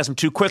had an orgasm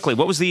too quickly.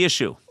 What was the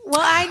issue?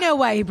 Well, I know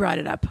why he brought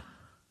it up.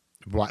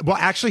 Well,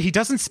 actually, he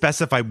doesn't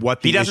specify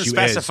what the issue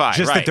is. Just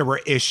that there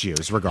were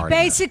issues regarding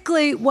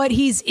Basically, what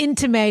he's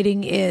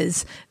intimating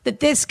is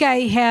that this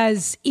guy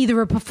has either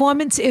a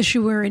performance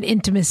issue or an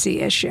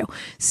intimacy issue.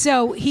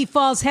 So he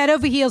falls head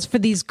over heels for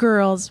these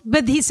girls,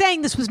 but he's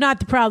saying this was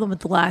not the problem with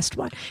the last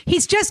one.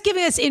 He's just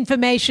giving us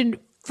information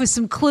for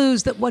some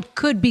clues that what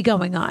could be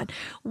going on.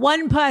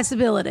 One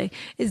possibility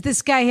is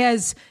this guy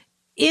has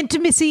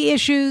intimacy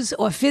issues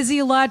or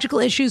physiological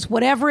issues,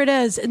 whatever it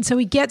is. And so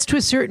he gets to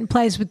a certain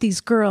place with these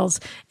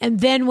girls. And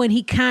then when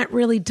he can't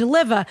really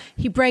deliver,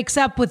 he breaks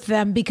up with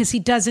them because he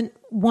doesn't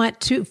want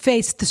to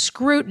face the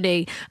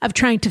scrutiny of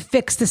trying to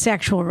fix the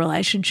sexual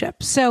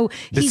relationship. So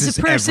this he's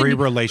a person every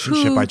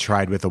relationship I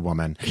tried with a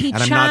woman. And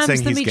I'm not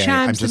saying he's gay.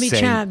 I'm just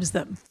saying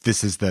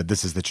this is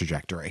the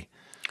trajectory.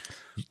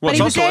 Well, but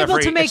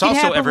it's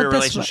also every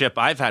relationship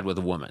I've had with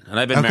a woman, and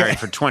I've been married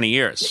for 20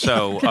 years.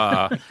 So,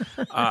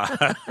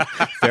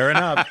 fair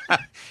enough.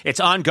 It's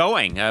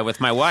ongoing with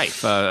my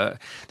wife. I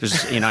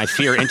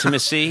fear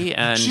intimacy,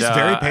 and she's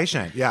very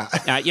patient. Yeah,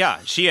 yeah,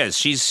 she is.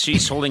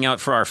 She's holding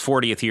out for our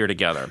 40th year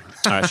together.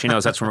 She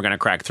knows that's when we're going to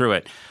crack through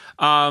it.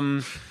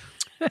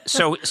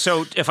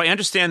 So if I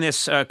understand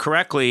this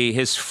correctly,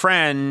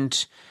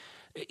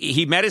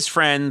 he met his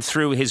friend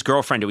through his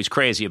girlfriend, who he's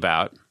crazy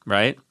about,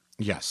 right?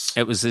 Yes.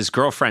 It was his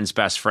girlfriend's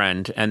best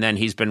friend, and then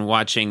he's been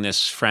watching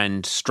this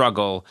friend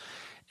struggle.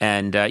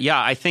 And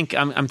I think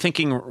I'm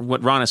thinking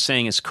what Ron is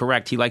saying is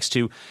correct. He likes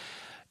to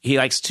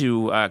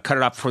cut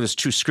it off before there's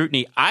true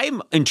scrutiny.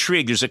 I'm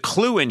intrigued. There's a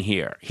clue in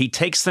here. He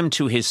takes them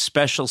to his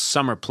special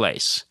summer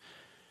place.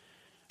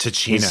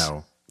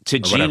 Ticino.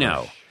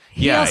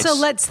 He also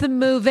lets them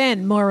move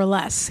in, more or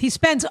less. He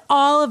spends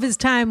all of his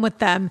time with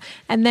them,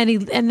 and then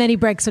he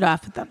breaks it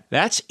off with them.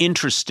 That's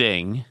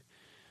interesting.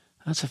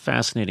 That's a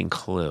fascinating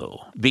clue,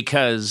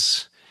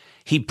 because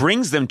he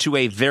brings them to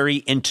a very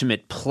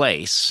intimate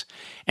place,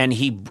 and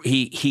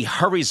he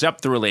hurries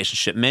up the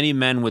relationship. Many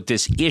men with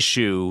this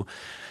issue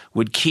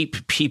would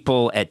keep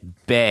people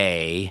at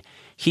bay.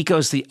 He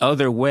goes the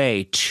other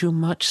way, too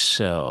much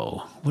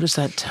so. What does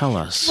that tell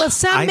us? Well,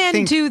 some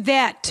men do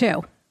that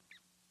too.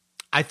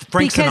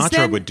 Frank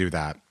Sinatra would do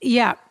that.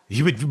 Yeah.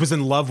 He was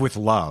in love with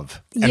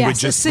love. And would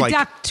just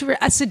a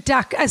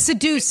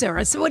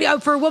seducer.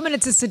 For a woman,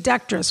 it's a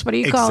seductress. What do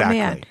you call a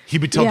man? He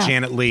would tell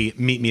Janet Leigh,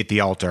 meet me at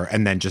the altar,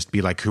 and then just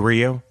be like, who are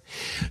you?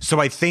 So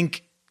I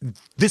think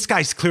this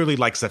guy clearly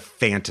likes a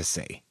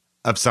fantasy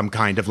of some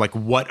kind of like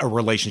what a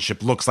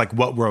relationship looks like,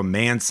 what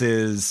romance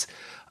is,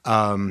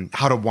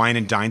 how to wine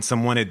and dine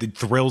someone. It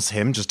thrills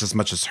him just as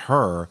much as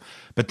her.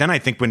 But then I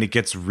think when it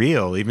gets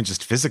real, even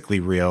just physically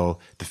real,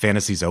 the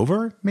fantasy's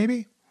over,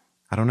 maybe?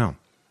 I don't know.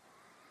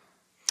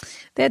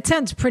 That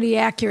sounds pretty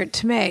accurate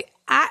to me.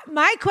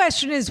 My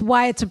question is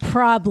why it's a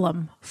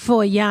problem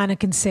for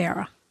Yannick and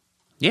Sarah.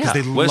 Yeah. Because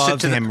they love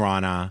him,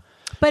 Rana.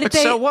 But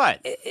so what?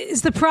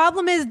 Is the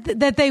problem is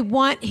that they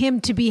want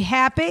him to be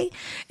happy?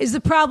 Is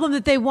the problem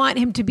that they want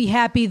him to be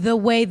happy the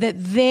way that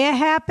they're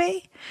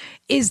happy?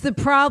 Is the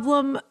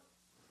problem...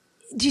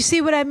 Do you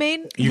see what I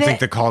mean? You think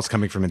the call's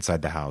coming from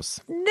inside the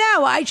house?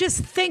 No, I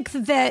just think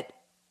that...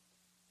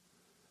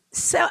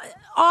 So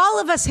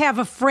all of us have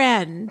a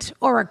friend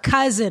or a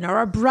cousin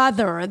or a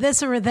brother or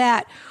this or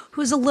that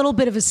who's a little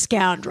bit of a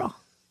scoundrel.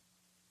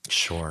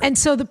 Sure. And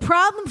so the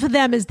problem for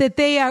them is that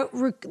they are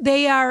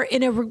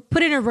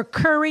put in a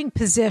recurring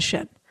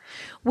position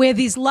where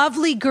these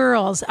lovely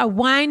girls are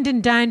wined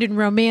and dined and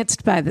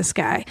romanced by this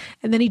guy,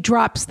 and then he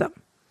drops them.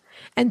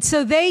 And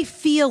so they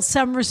feel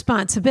some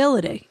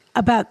responsibility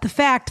about the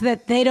fact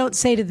that they don't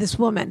say to this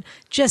woman,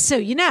 just so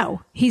you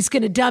know, he's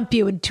going to dump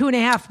you in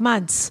 2.5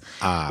 months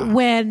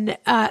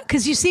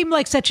because you seem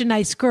like such a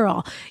nice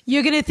girl.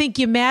 You're going to think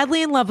you're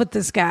madly in love with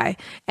this guy,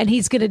 and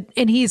he's going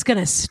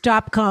to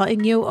stop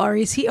calling you, or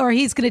he's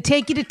going to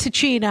take you to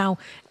Ticino,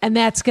 and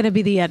that's going to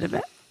be the end of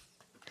it.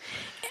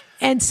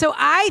 And so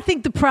I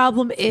think the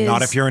problem is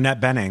not if you're Annette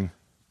Bening.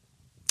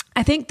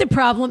 I think the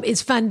problem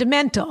is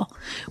fundamental,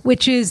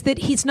 which is that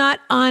he's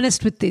not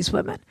honest with these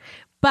women.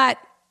 But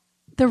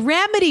the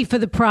remedy for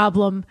the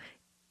problem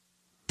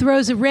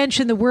throws a wrench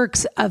in the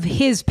works of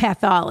his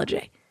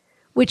pathology,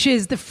 which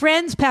is the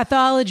friend's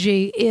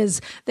pathology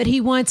is that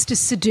he wants to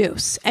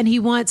seduce and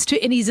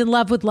he's in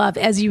love with love.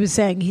 As you were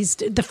saying, he's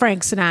the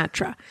Frank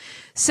Sinatra.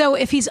 So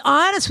if he's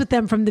honest with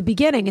them from the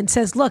beginning and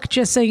says, look,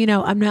 just so you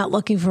know, I'm not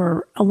looking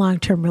for a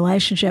long-term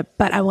relationship,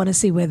 but I want to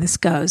see where this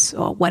goes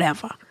or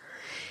whatever.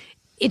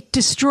 It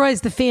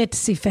destroys the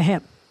fantasy for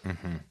him.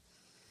 Mm-hmm.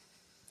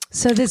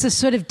 So there's a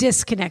sort of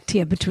disconnect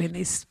here between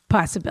these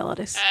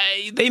possibilities.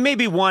 They may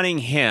be wanting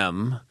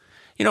him.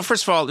 You know,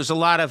 first of all, there's a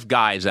lot of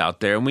guys out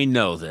there, and we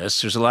know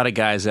this. There's a lot of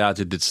guys out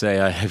there that say,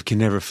 I can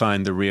never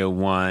find the real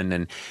one.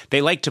 And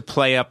they like to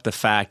play up the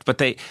fact that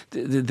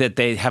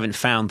they haven't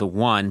found the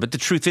one. But the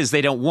truth is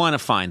they don't want to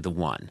find the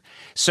one.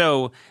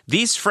 So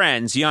these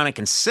friends, Yannick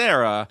and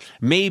Sarah,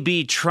 may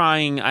be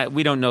trying,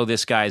 we don't know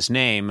this guy's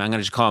name. I'm going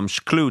to just call him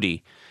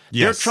Shkludi.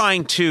 Yes. They're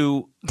trying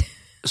to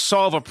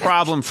solve a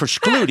problem for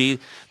Shkludi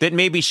that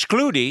may be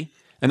Shkludi,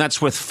 and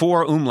that's with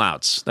 4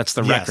 umlauts. That's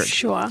the record.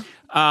 Sure.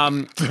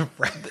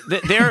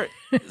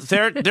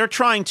 They're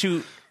trying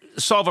to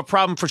solve a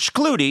problem for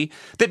Shkludi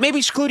that maybe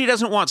Shkludi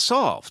doesn't want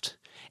solved.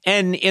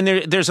 And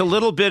there's a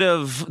little bit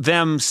of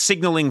them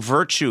signaling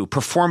virtue,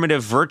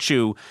 performative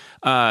virtue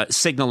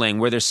signaling,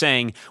 where they're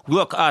saying,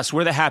 look,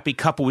 we're the happy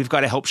couple. We've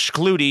got to help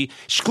Shkludi.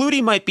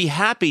 Shkludi might be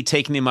happy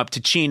taking them up to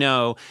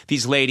Chino,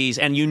 these ladies,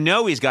 and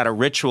he's got a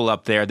ritual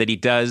up there that he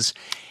does,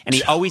 and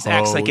he always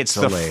acts like it's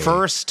the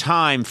first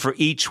time for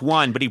each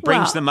one, but he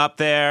brings them up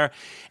there,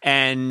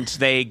 and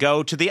they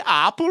go to the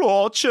apple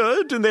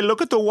orchard, and they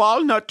look at the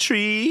walnut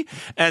tree,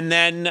 and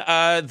then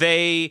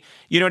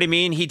you know what I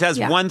mean? He does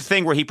one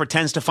thing where he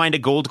pretends to find a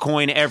gold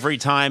coin every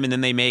time, and then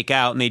they make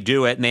out, and they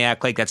do it, and they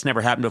act like that's never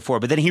happened before,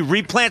 but then he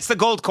replants the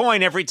gold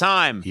coin every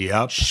time.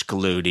 Yep.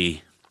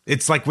 Shkludi.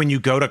 It's like when you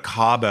go to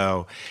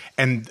Cabo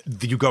and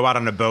you go out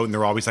on a boat and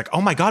they're always like,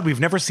 oh my God, we've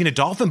never seen a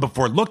dolphin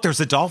before. Look,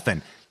 there's a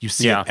dolphin. You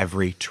see it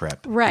every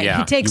trip. Right. Yeah.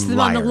 He takes them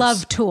on the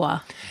love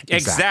tour.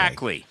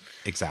 Exactly.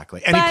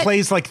 And he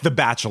plays like the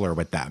Bachelor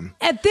with them.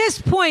 At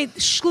this point,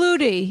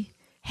 Shkludi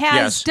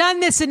has done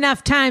this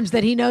enough times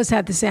that he knows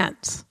how this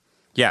ends.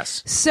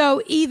 Yes.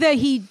 So either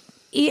he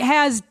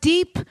has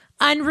deep,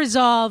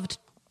 unresolved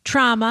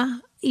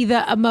trauma,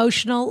 either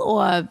emotional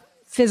or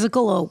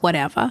physical or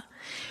whatever,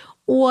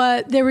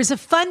 or there is a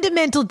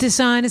fundamental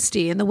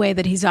dishonesty in the way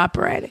that he's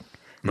operating,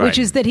 which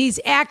is that he's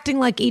acting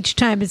like each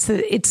time it's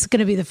going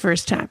to be the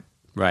first time.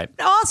 Right.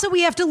 Also,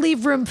 we have to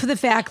leave room for the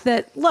fact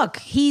that, look,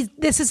 he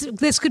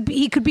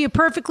could be a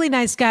perfectly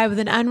nice guy with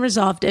an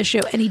unresolved issue,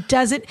 and he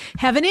doesn't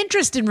have an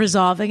interest in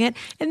resolving it.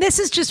 And this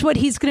is just what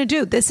he's going to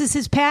do. This is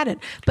his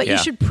pattern. But you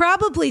should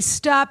probably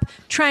stop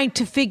trying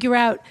to figure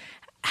out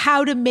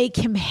how to make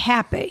him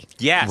happy.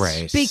 Yes.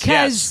 Right.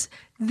 Because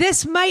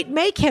this might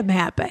make him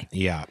happy.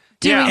 Yeah.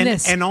 Doing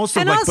this. And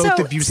also, like both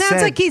of you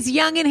sounds like he's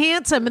young and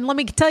handsome. And let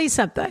me tell you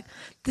something.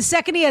 The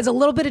second he has a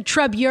little bit of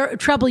trouble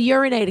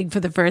urinating for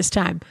the first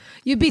time,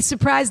 you'd be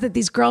surprised that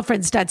these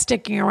girlfriends start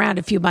sticking around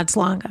a few months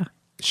longer.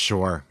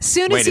 Sure. As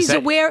soon as he's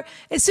aware,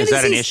 as soon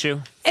as an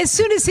issue? As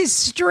soon as his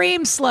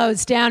stream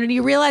slows down and he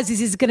realizes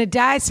he's going to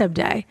die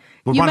someday,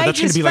 well, Ron, that's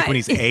going to be like when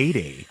he's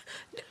 80.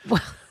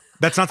 Well,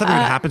 That's not something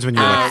that happens when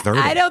you're like 30.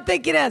 I don't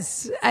think it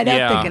is. I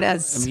don't think it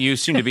is. You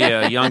seem to be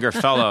a younger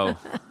fellow,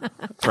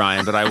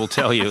 Brian, but I will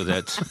tell you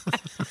that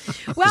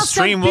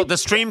the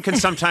stream can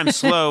sometimes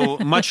slow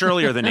much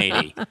earlier than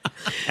 80,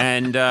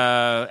 and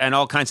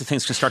all kinds of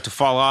things can start to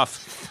fall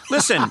off.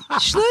 Listen,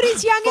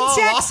 Schlutie's young and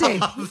sexy.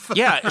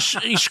 Yeah,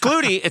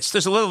 Schlutie.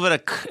 There's a little bit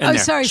of in there.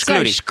 Sorry.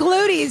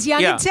 Schlutie is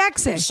young and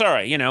sexy.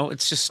 Sorry,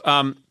 it's just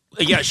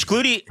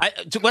Schlutie.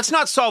 Let's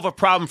not solve a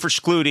problem for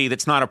Schlutie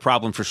that's not a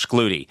problem for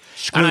Schlutie.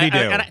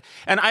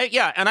 And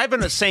I've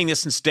been saying this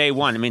since day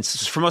one. I mean,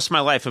 for most of my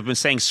life, I've been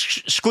saying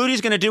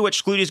Schlutie's going to do what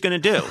Schlutie's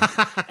going to do,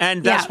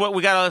 and that's what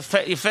we got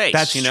to face.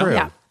 That's true.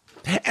 Yeah.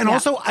 And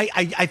also,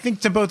 I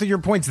think to both of your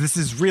points, this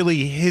is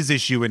really his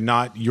issue and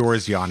not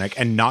yours, Yannick,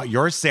 and not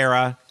yours,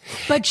 Sarah.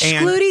 But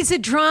Schlutie's a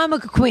drama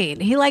queen.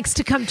 He likes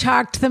to come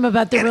talk to them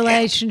about the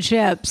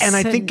relationships. And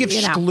I think if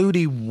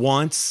Schlutie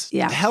wants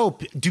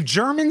help, do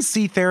Germans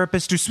see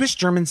therapists? Do Swiss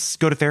Germans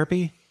go to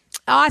therapy?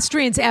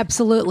 Austrians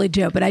absolutely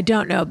do, but I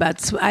don't know about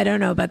the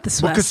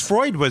Swiss. Well, because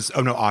Freud was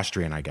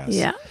Austrian, I guess.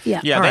 Yeah.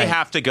 They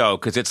have to go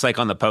because it's like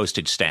on the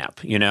postage stamp,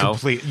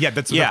 Complete. Yeah,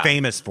 they're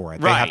famous for it.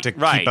 They have to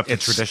keep up the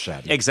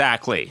tradition.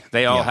 Exactly.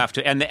 They all have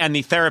to, and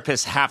the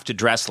therapists have to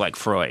dress like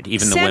Freud,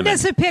 even the women. Send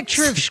us a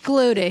picture of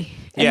Schlutie,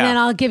 and then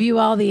I'll give you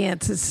all the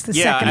answers the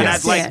second I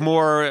see it. I'd like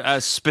more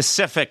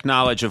specific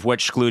knowledge of what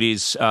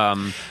Schlutie's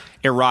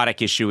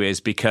erotic issue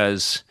is,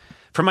 because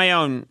for my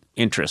own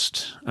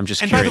interest, I'm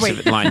just curious if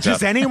it lines up.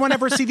 Does anyone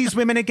ever see these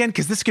women again?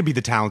 Because this could be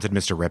the talented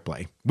Mr.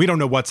 Ripley. We don't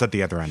know what's at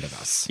the other end of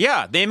this.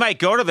 Yeah, they might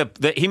go to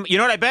you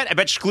know what I bet? I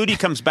bet Schlutie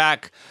comes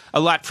back a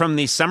lot from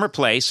the summer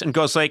place and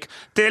goes like,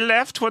 they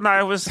left when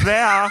I was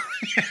there.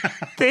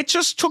 They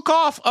just took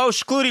off. Oh,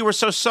 Schlutie, we're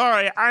so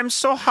sorry. I'm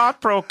so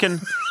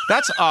heartbroken.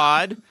 That's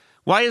odd.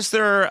 Why is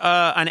there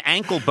an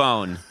ankle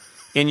bone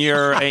in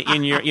your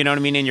you know what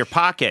I mean, in your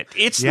pocket?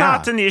 It's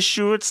not an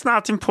issue. It's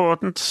not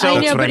important. So I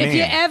know, but if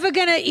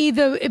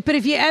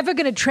you're ever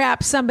gonna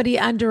trap somebody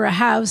under a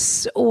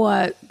house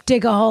or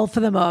dig a hole for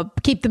them or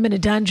keep them in a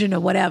dungeon or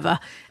whatever,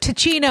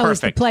 Ticino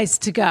is the place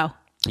to go.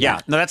 Yeah,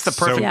 no, that's the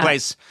perfect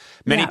place.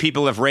 Many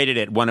people have rated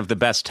it one of the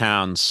best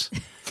towns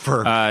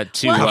anytime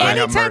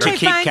they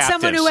find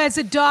someone who has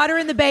a daughter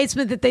in the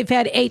basement that they've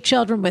had 8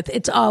 children with,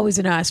 it's always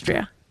in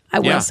Austria. I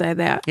will say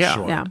that. Yeah.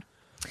 Sure. Yeah.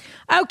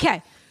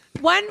 Okay.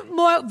 One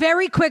more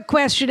very quick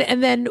question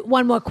and then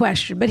one more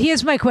question. But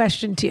here's my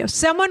question to you.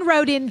 Someone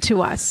wrote in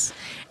to us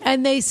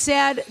and they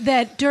said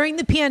that during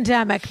the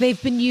pandemic,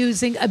 they've been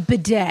using a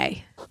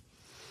bidet.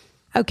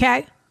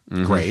 Okay?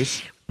 Mm-hmm.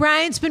 Great.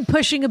 Brian's been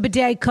pushing a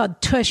bidet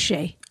called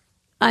Tushy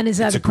on his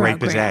other program.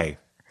 It's a great bidet.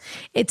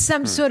 It's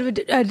some sort of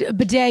a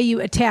bidet you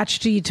attach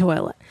to your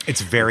toilet.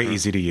 It's very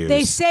easy to use.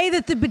 They say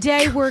that the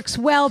bidet works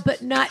well,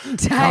 but not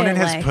entirely. Conan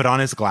has put on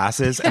his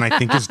glasses and I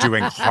think is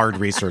doing hard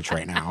research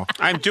right now.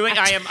 I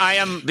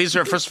am. These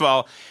are, first of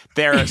all,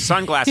 they're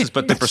sunglasses,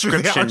 but the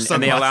prescription,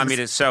 and they allow me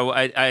to. So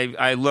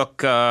I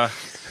look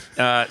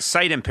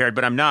sight impaired,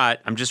 but I'm not.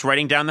 I'm just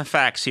writing down the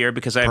facts here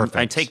because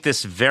I take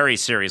this very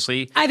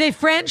seriously. Are they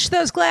French,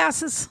 those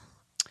glasses?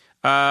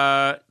 They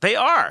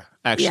are,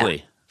 actually.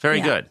 Yeah.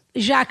 Very good.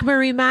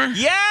 Jacques-Marie Ma?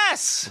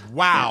 Yes!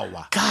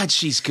 Wow. God,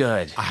 she's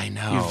good. I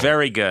know. You're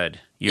very good.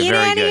 You're in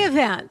very good. any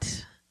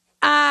event,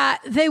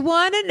 they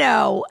want to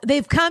know,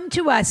 they've come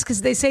to us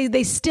because they say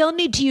they still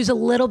need to use a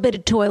little bit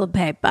of toilet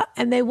paper,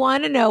 and they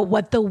want to know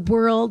what the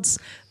world's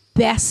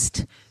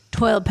best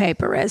toilet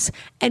paper is.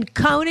 And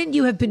Conan,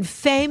 you have been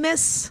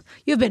famous.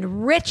 You've been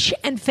rich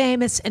and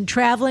famous and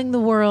traveling the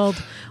world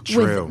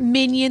with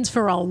minions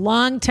for a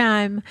long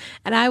time.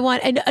 And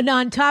and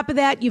on top of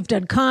that, you've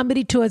done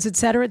comedy tours, et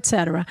cetera, et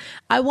cetera.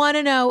 I want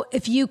to know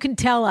if you can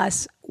tell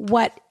us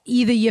what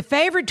either your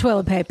favorite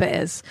toilet paper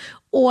is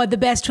or the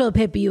best toilet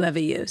paper you ever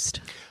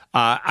used.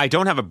 I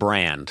don't have a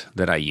brand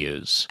that I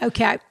use.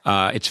 Okay.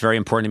 It's very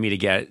important to me to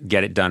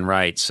get it done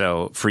right.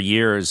 So for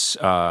years,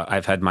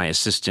 I've had my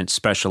assistant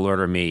special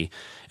order me,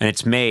 and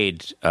it's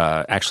made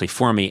actually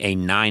for me a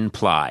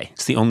 9-ply.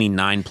 It's the only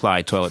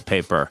 9-ply toilet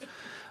paper in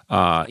the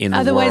world.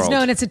 Otherwise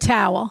known as a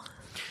towel.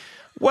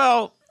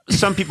 Well,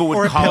 some people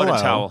would call it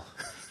a towel.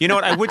 You know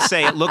what? I would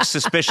say it looks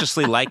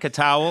suspiciously like a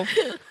towel.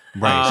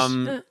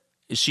 Right.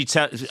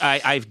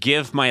 I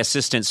give my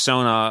assistant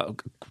Sona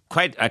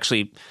quite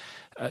actually.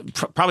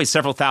 Probably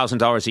several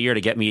 $1,000s a year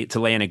to get me to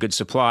lay in a good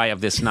supply of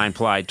this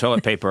 9-ply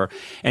toilet paper.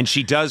 And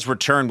she does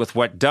return with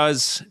what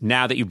does,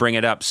 now that you bring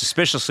it up,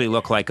 suspiciously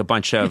look like a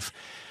bunch of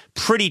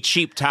pretty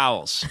cheap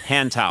towels,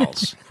 hand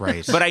towels.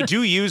 Right. But I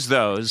do use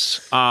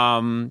those.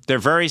 They're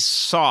very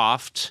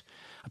soft.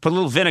 I put a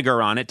little vinegar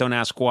on it. Don't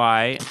ask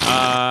why.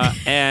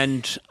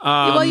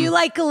 Well, you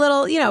like a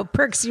little,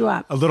 perks you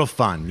up. A little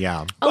fun,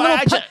 yeah.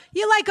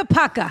 You like a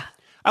pucka.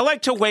 I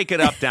like to wake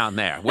it up down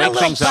there. Wake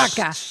things up.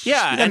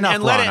 Yeah, and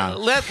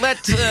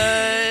let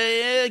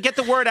get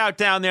the word out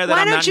down there that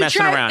I'm not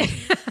messing around.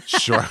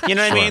 Sure. You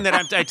know what I mean?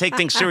 That I take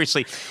things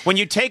seriously. When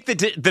you take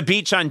the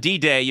beach on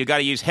D-Day, you got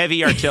to use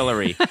heavy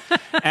artillery.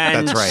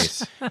 And,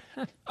 that's right.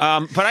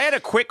 But I had a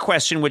quick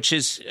question, which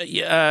is,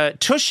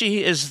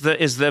 Tushy is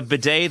the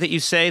bidet that you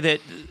say that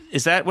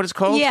Is that what it's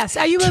called? Yes.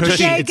 Are you a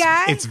bidet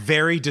guy? It's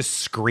very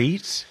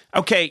discreet.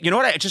 Okay, you know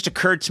what? It just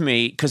occurred to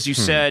me because you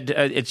said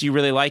you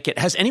really like it.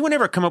 Has anyone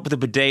ever come up with a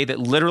bidet that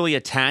literally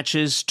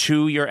attaches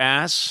to your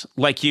ass?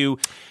 Like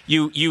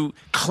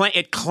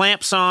it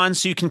clamps on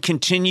so you can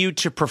continue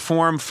to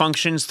perform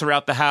functions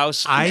throughout the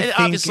house.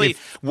 Obviously,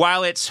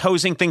 while it's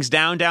hosing things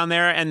down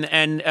there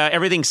and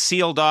everything's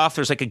sealed off,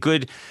 there's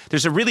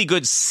a really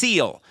good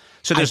seal,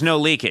 so there's no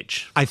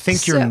leakage. I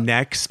think your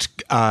next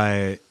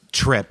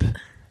trip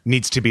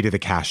needs to be to the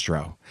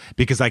Castro,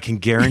 because I can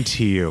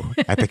guarantee you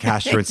at the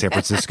Castro in San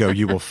Francisco,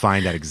 you will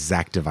find that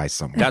exact device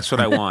somewhere. That's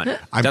what I want.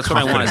 That's what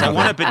I want. I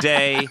want a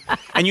bidet.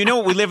 And you know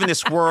what? We live in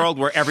this world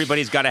where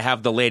everybody's got to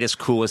have the latest,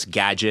 coolest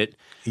gadget.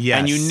 Yes.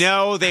 And you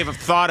know they've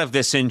thought of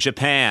this in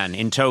Japan,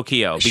 in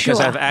Tokyo, because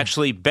I've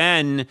actually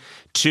been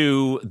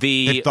to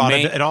the They thought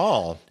of it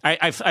all.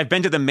 I've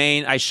been to the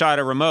main. I shot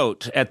a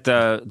remote at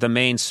the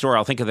main store.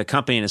 I'll think of the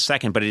company in a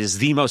second, but it is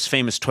the most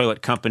famous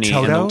toilet company.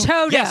 Toto?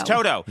 Toto. Yes,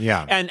 Toto.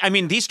 Yeah. And I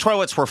mean, these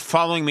toilets were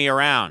following me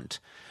around.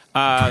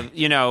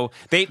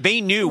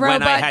 They knew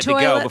when I had to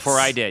go before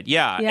I did.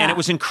 Yeah. And it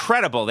was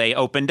incredible. They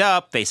opened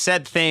up, they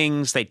said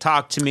things, they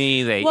talked to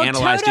me, they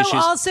analyzed Toto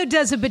issues. also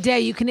does a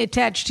bidet you can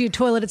attach to your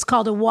toilet. It's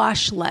called a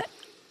washlet.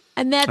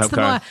 And that's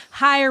the more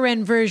higher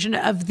end version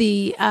of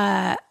the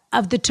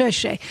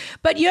Tushy.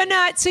 But you're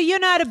not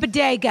a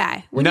bidet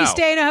guy. When you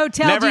stay in a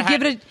hotel, do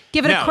you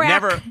give it a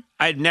crack?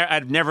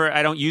 Never.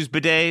 I don't use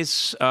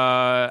bidets.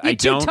 You're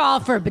too tall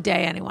for a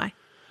bidet anyway.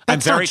 I'm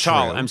very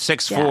tall. I'm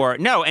 6'4".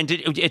 Yeah. No, and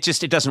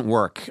it doesn't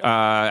work.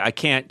 I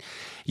can't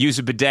use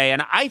a bidet,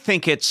 and I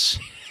think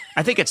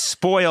it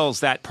spoils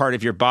that part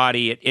of your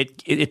body.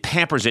 It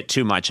pampers it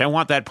too much. I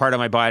want that part of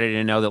my body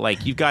to know that,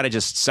 like, you've got to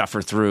just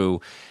suffer through.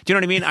 Do you know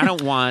what I mean? I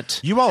don't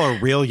want... You all are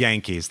real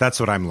Yankees.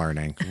 That's what I'm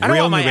learning.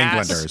 Real New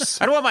Englanders.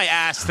 I don't want my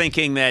ass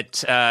thinking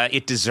that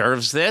it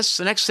deserves this.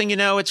 The next thing you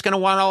know, it's going to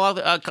want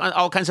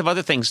all kinds of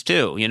other things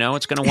too. You know,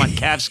 it's going to want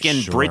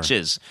calfskin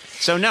britches.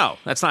 So no,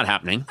 that's not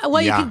happening.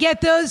 Well, you can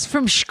get those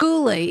from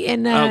Schuli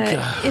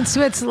in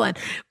Switzerland.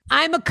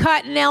 I'm a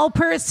Cottonelle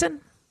person.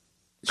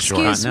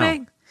 Excuse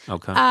me.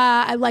 Okay.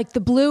 I like the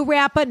blue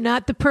wrapper,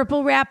 not the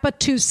purple wrapper,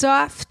 too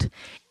soft.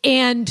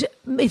 And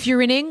if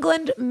you're in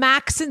England,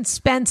 Marks and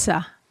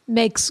Spencer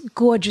makes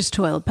gorgeous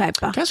toilet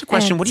paper. That's a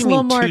question. What do you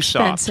mean too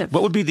expensive. soft?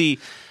 What would be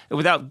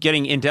without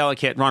getting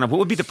indelicate, Ronna, what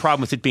would be the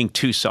problem with it being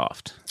too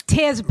soft?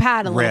 Tears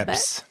apart a little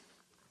bit.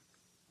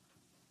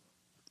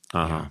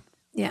 Uh-huh.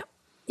 Yeah.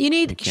 You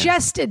need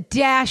just a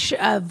dash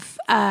of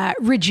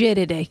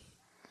rigidity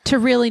to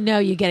really know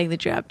you're getting the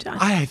job done.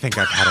 I think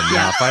I've had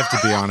enough. I have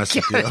to be honest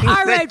with you.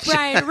 All right,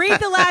 Brian, read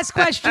the last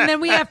question, then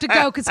we have to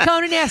go because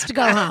Conan has to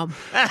go home.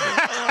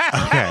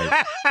 Okay.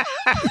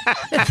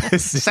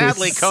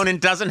 Sadly, Conan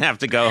doesn't have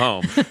to go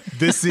home.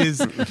 This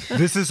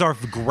is our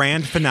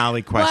grand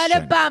finale question.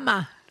 What a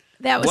bummer.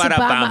 That was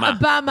a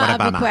bummer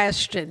of a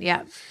question.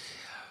 Yeah.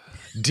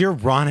 Dear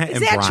Ronna and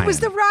Brian.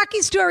 Was the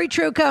Rocky story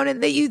true, Conan,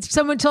 that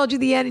someone told you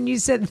the end and you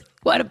said,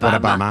 what a bummer? What a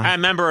bummer. I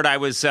remember it. I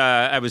was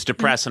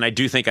depressed, and I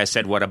do think I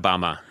said, what a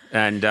bummer.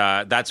 And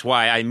that's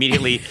why I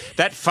immediately,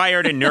 that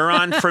fired a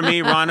neuron for me,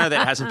 Ronna,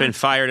 that hasn't been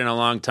fired in a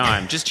long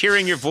time. Just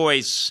hearing your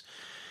voice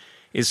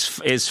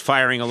is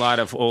firing a lot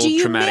of old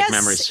traumatic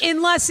memories.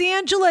 In Los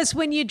Angeles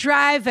when you're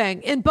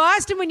driving, in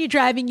Boston when you're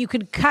driving, you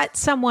can cut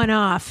someone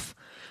off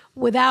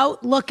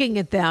without looking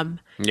at them,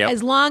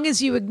 as long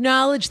as you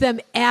acknowledge them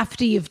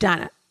after you've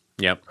done it.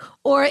 Yep.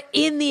 Or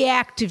in the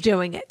act of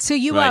doing it. So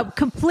you are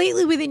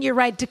completely within your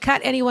right to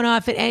cut anyone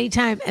off at any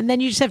time, and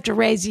then you just have to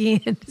raise your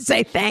hand and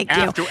say thank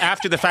you.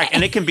 After the fact.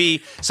 And it can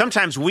be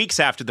sometimes weeks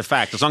after the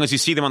fact, as long as you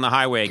see them on the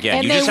highway again.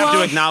 And you just have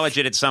to acknowledge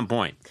it at some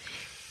point.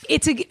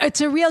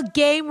 It's a real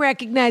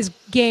recognized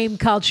game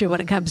culture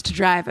when it comes to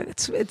driving.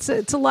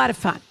 It's a lot of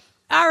fun.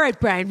 All right,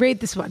 Brian, read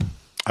this one.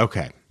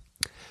 Okay.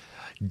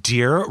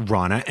 Dear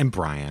Ronna and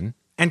Brian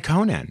and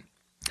Conan.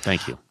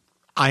 Thank you.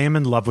 I am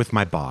in love with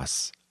my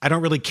boss. I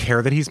don't really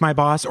care that he's my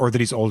boss or that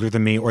he's older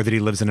than me or that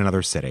he lives in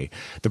another city.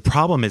 The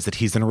problem is that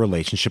he's in a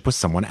relationship with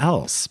someone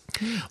else.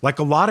 Like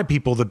a lot of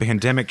people, the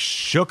pandemic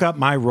shook up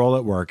my role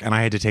at work and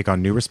I had to take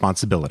on new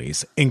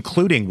responsibilities,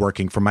 including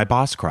working for my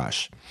boss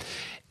crush.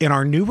 In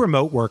our new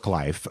remote work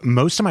life,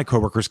 most of my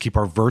coworkers keep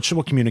our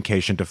virtual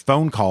communication to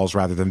phone calls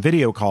rather than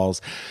video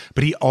calls,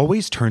 but he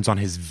always turns on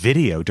his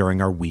video during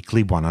our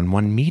weekly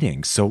one-on-one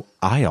meetings, so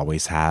I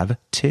always have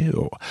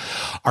too.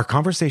 Our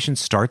conversation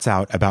starts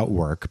out about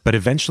work, but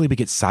eventually we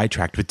get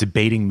sidetracked with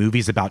debating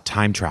movies about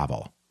time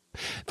travel.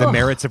 The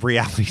merits of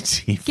reality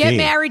TV. Get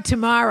married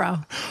tomorrow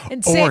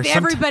and save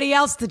everybody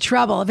else the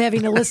trouble of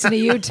having to listen to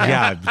you two.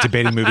 Yeah,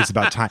 debating movies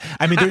about time.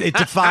 I mean, it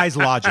defies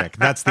logic.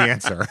 That's the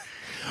answer.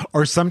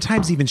 or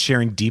sometimes even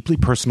sharing deeply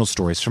personal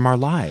stories from our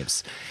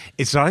lives.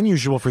 It's not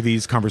unusual for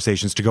these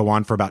conversations to go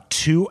on for about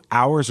 2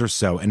 hours or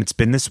so, and it's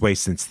been this way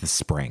since the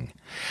spring.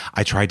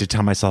 I tried to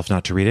tell myself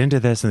not to read into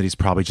this and that he's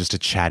probably just a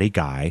chatty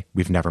guy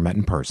we've never met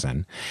in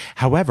person.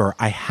 However,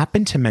 I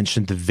happened to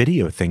mention the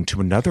video thing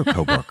to another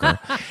coworker.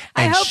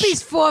 I hope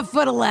he's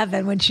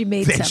 4'11" when she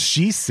meets him. And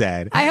she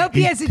said, I hope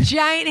he has a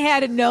giant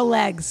head and no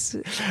legs.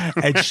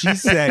 And she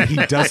said he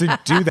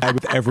doesn't do that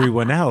with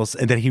everyone else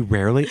and that he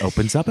rarely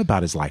opens up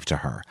about his life to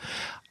her.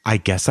 I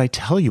guess I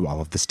tell you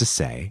all of this to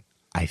say,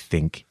 I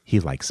think he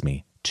likes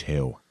me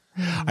too.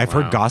 I've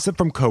heard gossip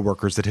from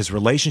coworkers that his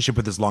relationship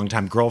with his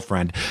longtime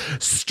girlfriend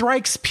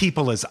strikes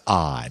people as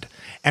odd.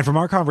 And from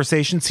our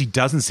conversations, he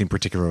doesn't seem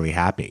particularly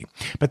happy.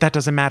 But that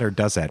doesn't matter,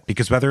 does it?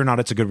 Because whether or not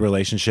it's a good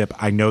relationship,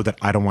 I know that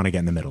I don't want to get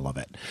in the middle of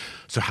it.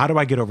 So how do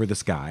I get over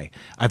this guy?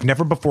 I've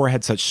never before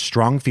had such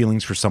strong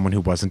feelings for someone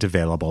who wasn't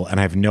available, and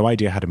I have no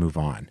idea how to move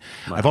on.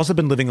 Wow. I've also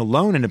been living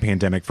alone in a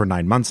pandemic for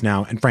 9 months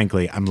now, and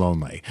frankly, I'm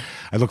lonely.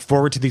 I look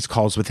forward to these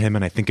calls with him,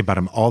 and I think about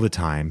him all the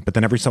time. But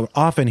then every so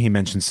often, he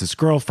mentions his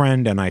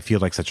girlfriend, and I feel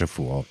like such a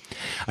fool.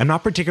 I'm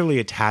not particularly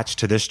attached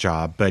to this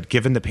job, but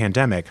given the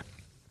pandemic,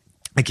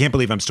 I can't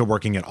believe I'm still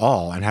working at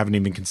all and haven't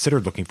even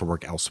considered looking for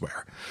work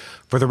elsewhere.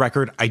 For the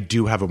record, I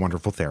do have a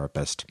wonderful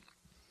therapist.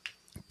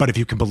 But if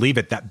you can believe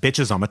it, that bitch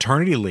is on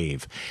maternity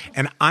leave.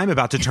 And I'm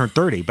about to turn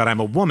 30, but I'm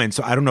a woman,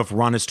 so I don't know if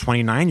Rana's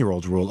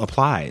 29-year-old rule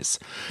applies.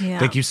 Yeah.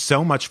 Thank you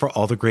so much for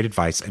all the great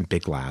advice and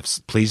big laughs.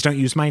 Please don't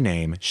use my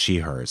name, she,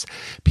 hers.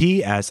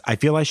 P.S. I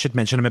feel I should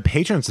mention I'm a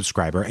Patreon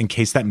subscriber in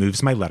case that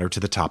moves my letter to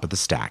the top of the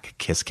stack.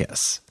 Kiss,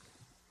 kiss.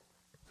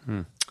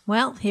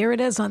 Well, here it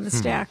is on the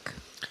stack.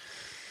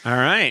 All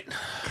right.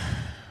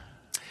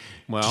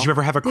 Well, did you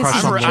ever have a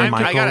crush on Lil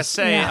Michaels? I gotta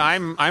say,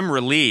 I'm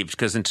relieved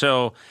because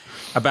until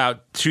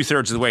about 2/3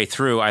 of the way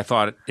through, I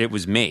thought it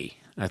was me.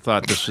 I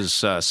thought this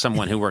was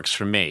someone who works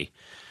for me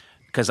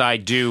because I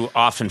do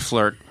often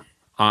flirt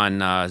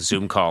on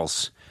Zoom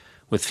calls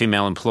with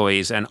female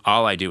employees, and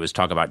all I do is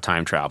talk about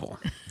time travel.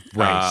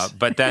 Right.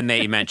 But then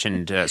they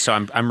mentioned, so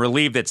I'm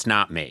relieved it's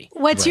not me.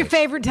 What's your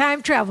favorite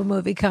time travel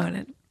movie,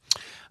 Conan?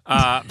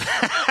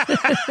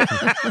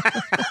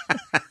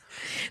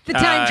 The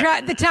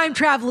time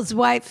traveler's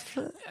wife.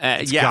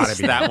 Yes,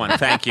 that one.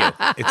 Thank you.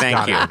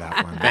 Thank you.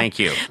 That one. Thank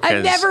you.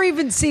 I've never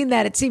even seen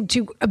that. It seemed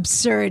too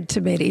absurd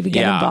to me to even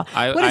get involved.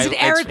 What is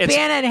it? Eric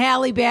Bana and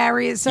Halle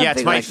Berry or something? Yeah,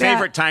 it's my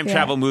favorite time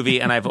travel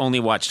movie, and I've only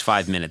watched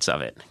 5 minutes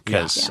of it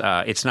because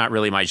it's not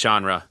really my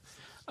genre.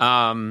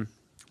 Wow.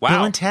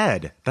 Bill and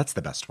Ted. That's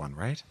the best one,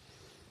 right?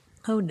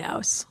 Who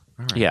knows?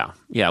 Right.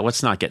 Yeah.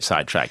 Let's not get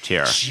sidetracked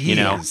here. Jeez. You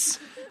know.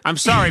 I'm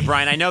sorry,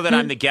 Brian. I know that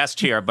I'm the guest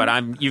here,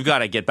 but you've got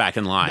to get back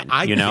in line.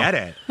 I get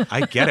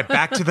it.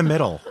 Back to the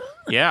middle.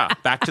 Yeah,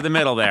 back to the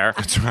middle there.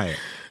 That's right.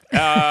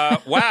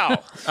 Wow.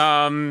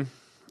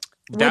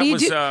 What do you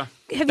do? Have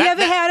you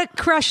ever had a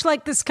crush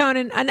like this,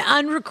 Conan? An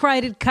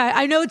unrequited cut?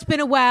 I know it's been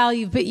a while.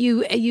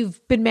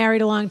 You've been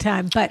married a long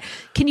time, but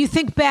can you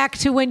think back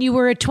to when you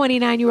were a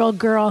 29-year-old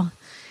girl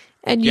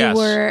and you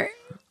were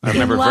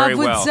in love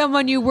with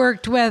someone you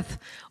worked with?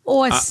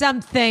 Or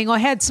something, or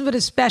had some sort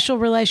of special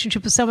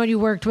relationship with someone you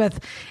worked with,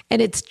 and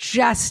it's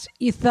just,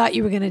 you thought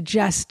you were going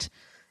to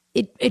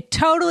it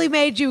totally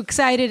made you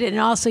excited, and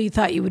also you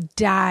thought you would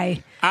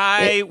die.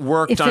 I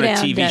worked on a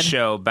TV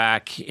show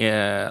back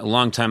a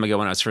long time ago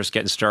when I was first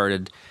getting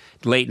started,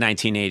 late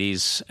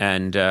 1980s,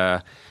 and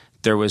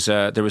there was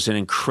an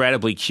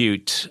incredibly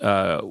cute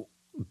young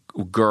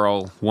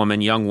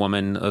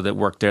woman that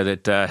worked there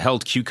that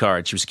held cue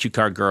cards. She was a cue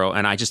card girl,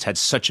 and I just had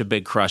such a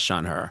big crush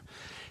on her.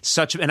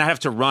 And I'd have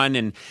to run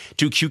and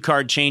do cue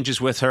card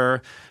changes with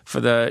her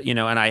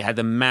and I had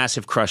the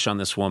massive crush on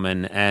this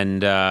woman.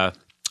 And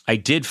I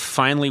did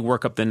finally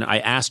work up I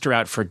asked her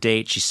out for a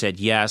date. She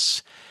said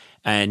yes.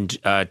 And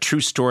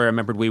true story, I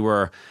remembered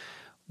it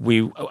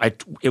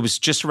was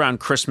just around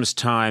Christmas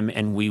time,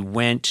 and we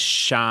went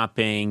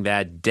shopping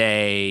that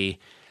day.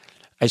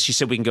 As she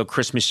said, we can go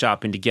Christmas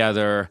shopping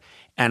together.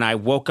 And I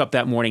woke up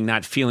that morning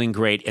not feeling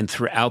great, and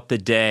throughout the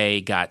day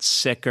got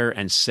sicker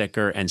and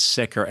sicker and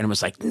sicker, and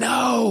was like,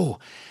 no,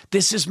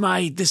 it's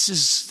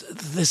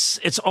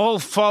all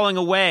falling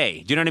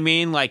away. Do you know what I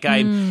mean? Like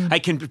I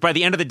can, by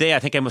the end of the day, I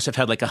think I must have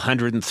had like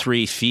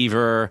 103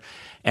 fever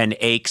and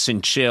aches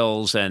and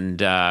chills.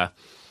 And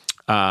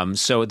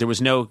so there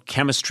was no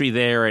chemistry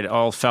there. It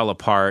all fell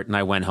apart, and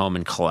I went home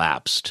and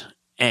collapsed.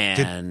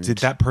 And did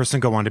that person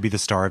go on to be the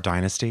star of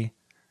Dynasty?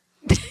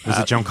 Was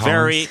it Joan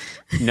Collins?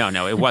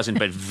 No, it wasn't.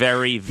 But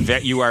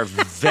you are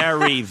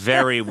very,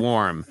 very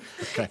warm.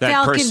 Okay.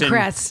 Falcon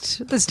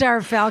Crest, the star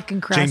of Falcon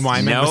Crest. Jane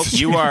Wyman. No,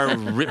 you are.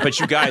 But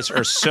you guys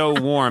are so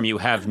warm. You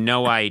have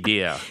no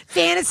idea.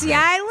 Fantasy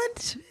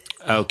Island.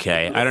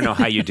 Okay, I don't know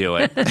how you do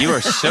it. You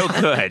are so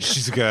good.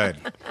 She's good.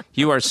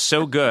 You are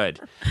so good.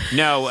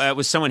 No, it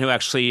was someone who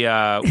actually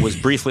was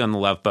briefly on the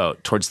Love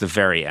Boat towards the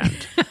very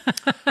end.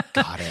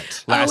 Got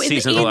it. Last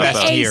season of the Love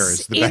Boat.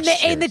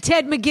 In the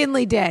Ted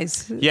McGinley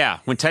days. Yeah,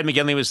 when Ted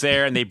McGinley was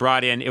there and they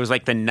brought in, it was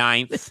like the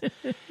 9th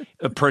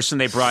a person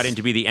they brought in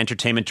to be the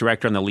entertainment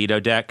director on the Lido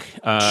deck.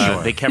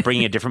 Sure. They kept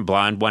bringing a different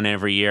blonde one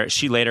every year.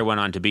 She later went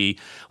on to be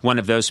one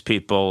of those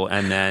people.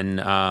 And then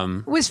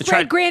was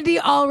Fred Grandy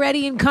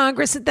already in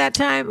Congress at that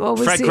time? Or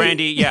was Fred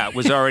Grandy,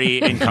 was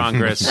already in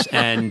Congress,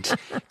 and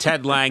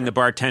Ted Lang, the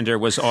bartender,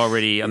 was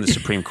already on the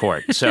Supreme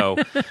Court. So,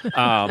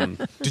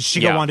 did she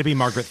go on to be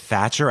Margaret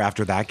Thatcher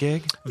after that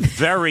gig?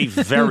 Very,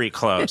 very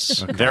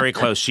close. Okay. Very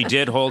close. She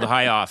did hold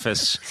high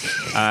office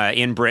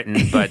in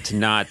Britain, but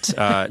not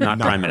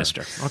prime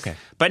minister. Okay.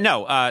 But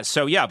no,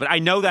 but I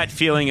know that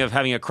feeling of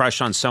having a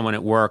crush on someone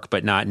at work,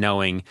 but not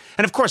knowing.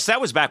 And of course,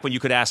 that was back when you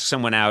could ask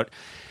someone out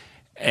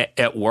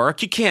at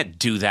work. You can't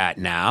do that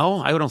now.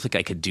 I don't think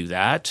I could do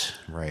that.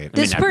 Right.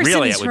 This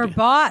person is her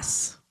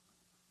boss.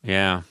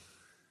 Yeah.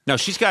 No,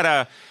 she's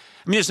got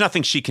there's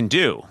nothing she can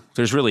do.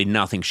 There's really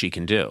nothing she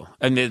can do.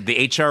 And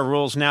the HR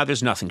rules now,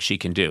 there's nothing she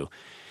can do.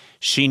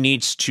 She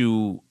needs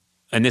to,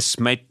 and this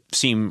might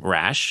seem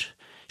rash,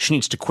 she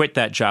needs to quit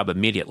that job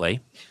immediately.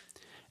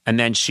 And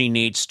then she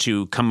needs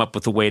to come up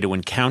with a way to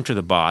encounter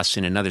the boss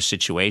in another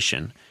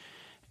situation.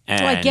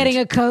 And like getting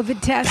a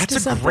COVID test That's or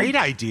something? A great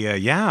idea,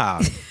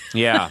 yeah.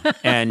 Yeah.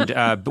 And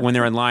when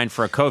they're in line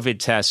for a COVID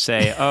test,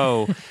 say,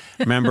 oh,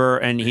 remember?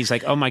 And he's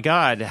like, oh, my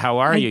God, how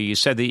are you? You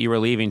said that you were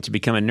leaving to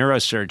become a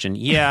neurosurgeon.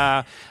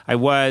 Yeah, I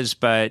was,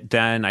 but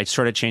then I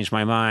sort of changed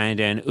my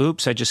mind. And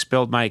oops, I just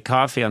spilled my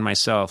coffee on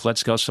myself.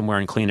 Let's go somewhere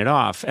and clean it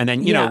off. And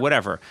then, you know,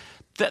 whatever.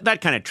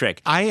 That kind of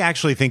trick. I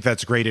actually think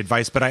that's great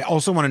advice, but I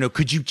also want to know,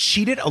 could you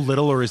cheat it a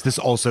little, or is this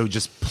also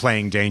just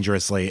playing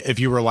dangerously? If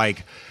you were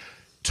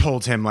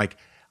told him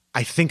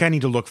I think I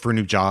need to look for a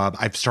new job.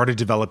 I've started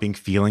developing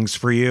feelings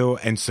for you.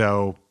 And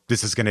so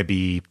this is going to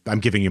be, I'm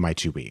giving you my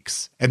 2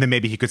 weeks. And then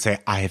maybe he could say,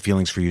 I have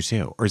feelings for you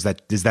too. Or is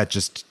that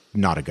just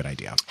not a good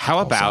idea? How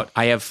about,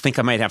 think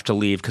I might have to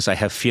leave because I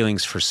have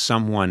feelings for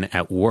someone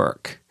at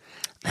work.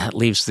 That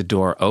leaves the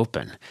door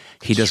open.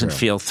 He doesn't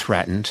feel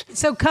threatened.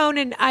 So,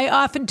 Conan, I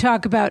often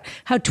talk about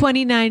how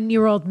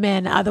 29-year-old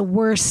men are the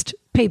worst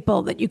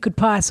people that you could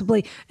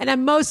possibly, and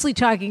I'm mostly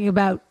talking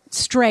about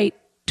straight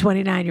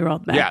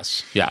 29-year-old men.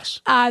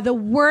 Yes. Are the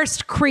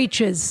worst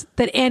creatures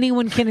that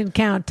anyone can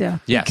encounter.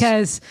 Yes.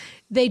 Because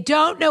they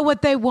don't know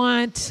what they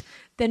want.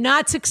 They're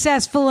not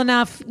successful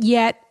enough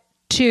yet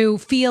to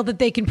feel that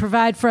they can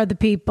provide for other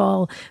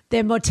people.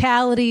 Their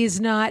mortality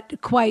is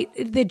not quite,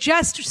 they're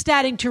just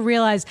starting to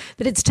realize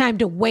that it's time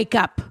to wake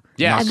up.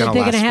 Yeah, and that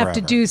they're going to have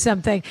to do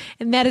something.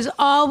 And that is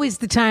always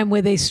the time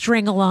where they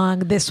string along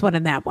this one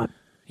and that one.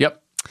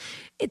 Yep.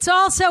 It's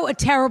also a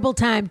terrible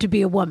time to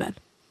be a woman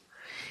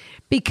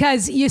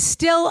because you're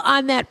still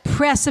on that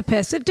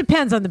precipice. It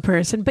depends on the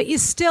person, but you're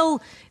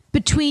still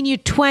between your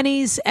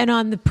 20s and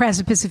on the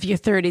precipice of your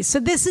 30s. So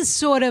this is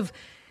sort of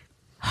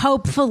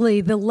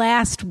hopefully the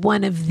last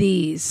one of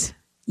these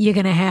you're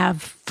going to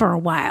have for a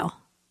while,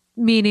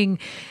 meaning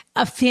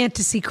a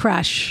fantasy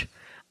crush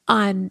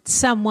on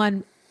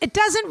someone. It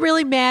doesn't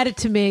really matter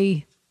to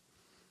me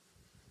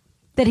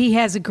that he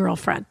has a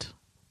girlfriend.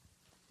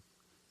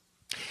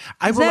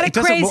 Is that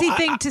a crazy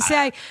thing to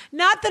say?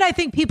 Not that I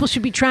think people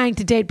should be trying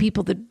to date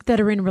people that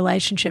are in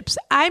relationships.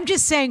 I'm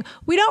just saying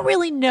we don't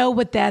really know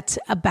what that's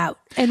about.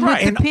 And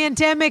with the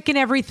pandemic and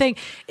everything,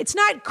 it's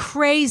not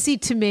crazy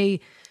to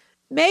me.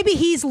 Maybe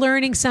he's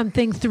learning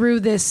something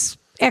through this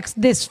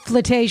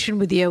flirtation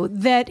with you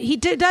that he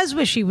does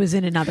wish he was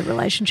in another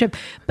relationship,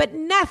 but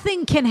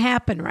nothing can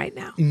happen right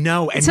now.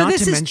 No, and so not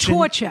this to is mention,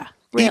 torture.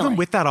 Really. Even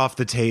with that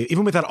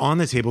on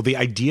the table, the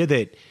idea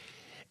that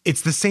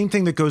it's the same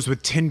thing that goes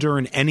with Tinder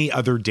and any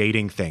other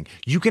dating thing.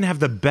 You can have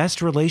the best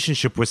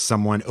relationship with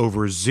someone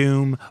over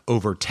Zoom,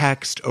 over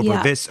text,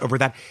 over this, over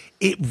that.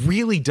 It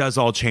really does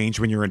all change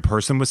when you're in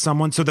person with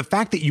someone. So the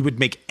fact that you would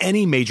make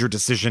any major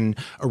decision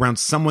around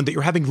someone that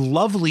you're having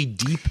lovely,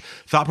 deep,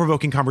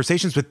 thought-provoking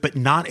conversations with, but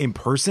not in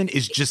person,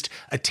 is just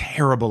a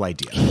terrible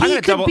idea. I'm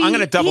going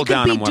to double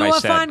down on what I said.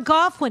 He could be on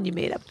golf when you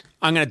meet him.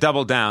 I'm going to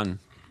double down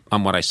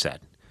on what I said.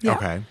 Yeah.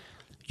 Okay.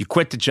 You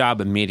quit the job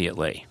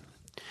immediately.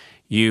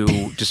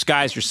 You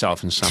disguise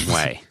yourself in some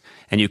way,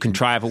 and you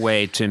contrive a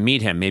way to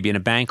meet him, maybe in a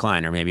bank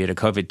line or maybe at a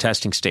COVID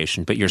testing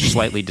station, but you're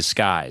slightly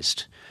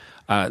disguised.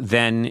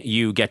 Then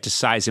you get to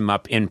size him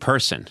up in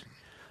person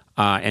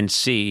and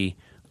see,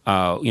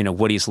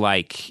 what he's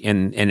like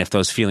and if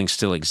those feelings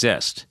still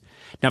exist.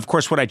 Now, of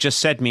course, what I just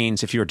said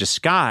means if you're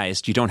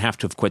disguised, you don't have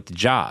to have quit the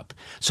job.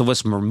 So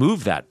let's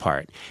remove that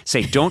part.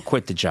 Say, don't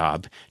quit the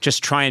job.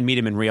 Just try and meet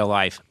him in real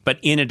life, but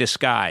in a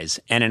disguise,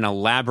 and an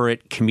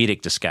elaborate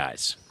comedic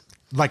disguise.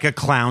 Like a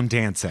clown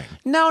dancing.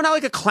 No, not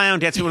like a clown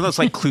dancing. One of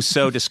those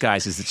Clouseau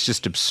disguises. It's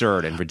just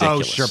absurd and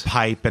ridiculous. Oh, sure,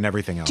 pipe and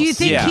everything else. Do you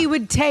think he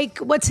would take,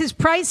 what's his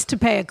price to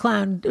play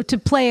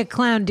a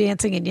clown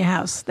dancing in your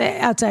house,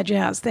 outside your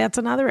house? That's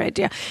another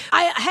idea.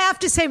 I have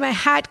to say my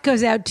hat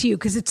goes out to you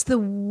because it's the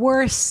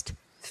worst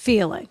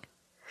feeling.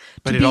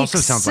 But it also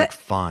sounds like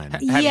fun.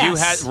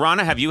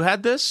 Rana, have you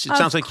had this? It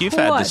sounds like you've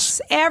had this.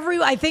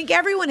 I think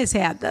everyone has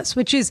had this,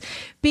 which is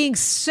being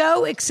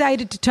so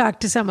excited to talk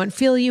to someone,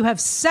 feel you have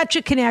such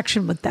a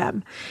connection with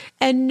them,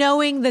 and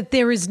knowing that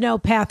there is no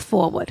path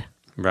forward.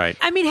 Right.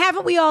 I mean,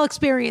 haven't we all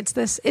experienced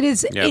this?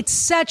 It's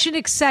such an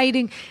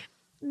exciting...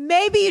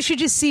 Maybe you should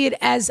just see it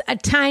as a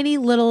tiny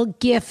little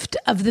gift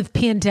of the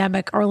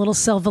pandemic or a little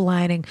silver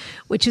lining,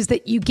 which is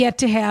that you get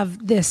to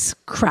have this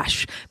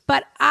crush.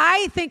 But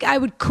I think I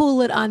would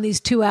cool it on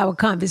these 2-hour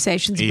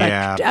conversations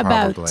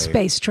about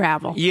space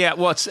travel. Yeah,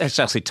 well, it's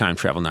actually time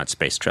travel, not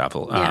space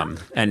travel.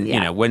 And you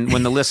know, when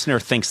the listener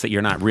thinks that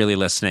you're not really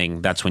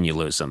listening, that's when you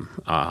lose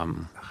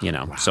them. You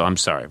know, so I'm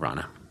sorry,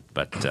 Rana.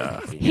 But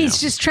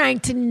he's just trying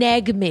to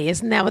neg me,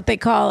 isn't that what they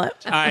call it?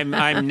 I'm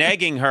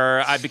negging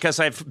her because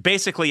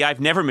I've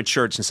never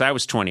matured since I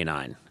was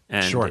 29,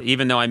 and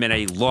even though I'm in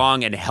a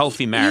long and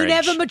healthy marriage, you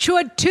never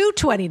matured to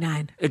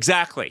 29.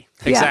 Exactly.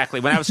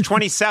 When I was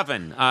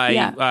 27,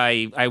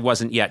 I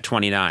wasn't yet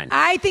 29.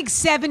 I think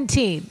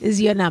 17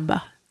 is your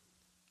number.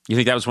 You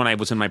think that was when I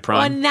was in my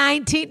prime? Or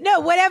 19? No,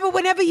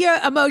 whenever your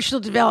emotional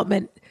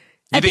development.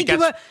 I think you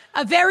were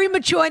a very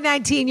mature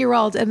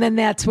 19-year-old, and then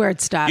that's where it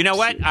stopped. You know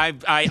what?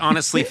 I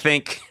honestly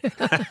think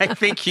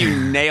you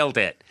nailed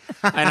it.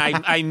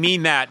 And I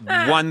mean that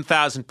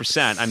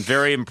 1,000%. I'm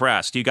very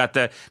impressed. You got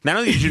not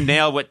only did you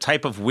nail what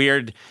type of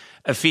weird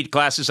feet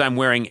glasses I'm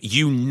wearing,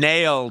 you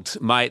nailed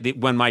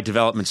when my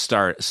development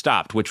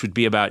stopped, which would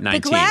be about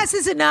 19. The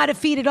glasses are not a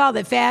feat at all.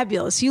 They're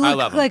fabulous. You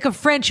look like a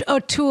French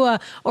auteur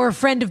or a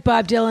friend of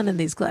Bob Dylan in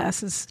these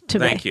glasses to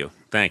me. Thank you.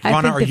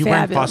 Rana, are you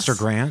wearing Foster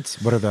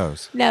Grants? What are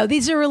those? No,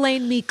 these are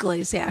Elaine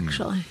Meekleys,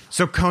 actually.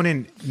 So,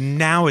 Conan,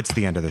 now it's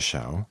the end of the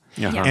show.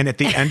 And at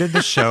the end of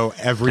the show,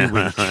 every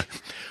week,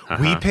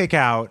 we pick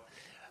out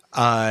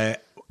a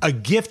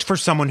gift for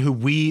someone who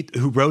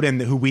wrote in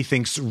who we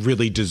think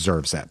really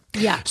deserves it.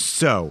 Yeah.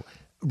 So,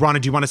 Rana,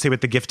 do you want to say what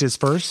the gift is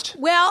first?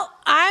 Well,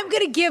 I'm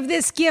going to give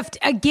this gift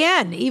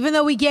again, even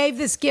though we gave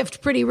this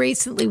gift pretty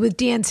recently with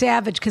Dan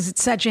Savage because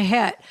it's such a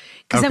hit.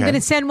 Because I'm going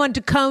to send one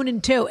to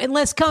Conan, too,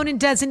 unless Conan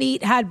doesn't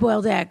eat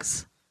hard-boiled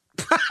eggs.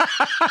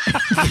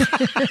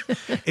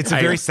 It's a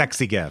very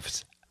sexy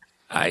gift.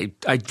 I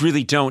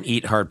really don't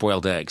eat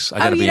hard-boiled eggs. I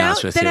got to be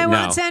honest with you. Then I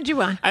won't send you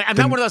one. I'm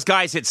not one of those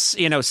guys that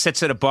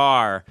sits at a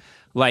bar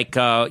like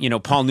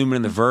Paul Newman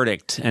in The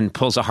Verdict and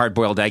pulls a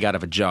hard-boiled egg out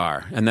of a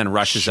jar and then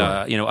rushes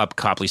up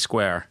Copley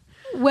Square.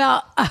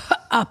 Well,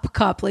 up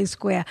Copley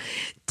Square.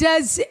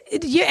 Does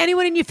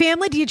anyone in your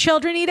family, do your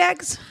children eat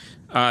eggs?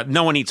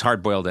 No one eats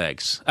hard-boiled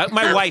eggs.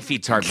 My wife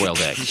eats hard-boiled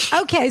eggs.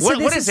 Okay, so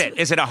what is it?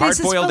 Is it a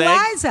hard-boiled egg?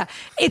 Liza.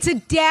 It's a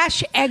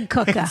Dash egg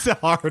cooker. It's a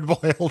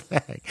hard-boiled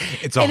egg.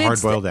 It's a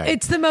hard-boiled egg.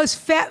 It's the most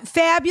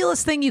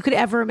fabulous thing you could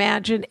ever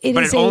imagine.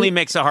 But it only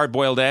makes a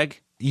hard-boiled egg?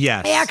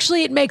 Yes.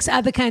 Actually, it makes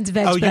other kinds of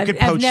eggs, but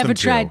I've never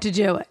tried to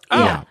do it.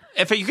 Oh, yeah.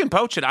 If you can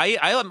poach it.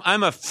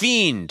 I'm a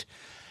fiend.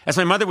 As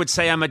my mother would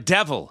say, I'm a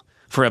devil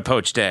for a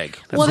poached egg.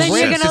 Then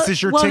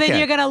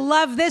you're gonna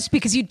love this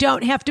because you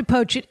don't have to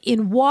poach it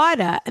in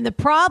water. And the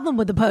problem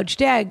with the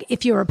poached egg,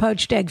 if you're a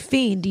poached egg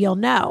fiend, you'll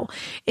know,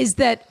 is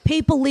that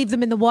people leave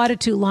them in the water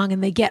too long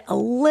and they get a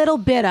little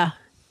bitter.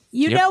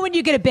 You know when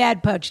you get a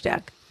bad poached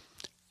egg.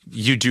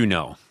 You do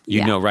know.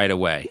 You know right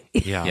away.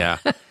 Yeah.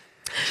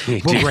 Well,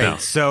 great.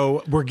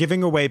 So we're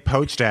giving away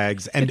poached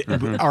eggs, and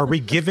are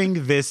we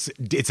giving this?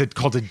 It's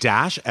called a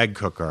Dash egg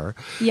cooker.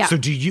 Yeah. So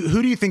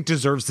who do you think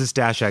deserves this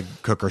Dash egg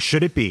cooker?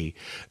 Should it be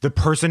the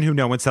person who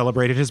no one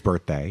celebrated his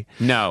birthday?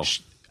 No.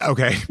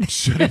 Okay.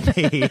 Should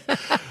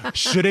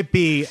it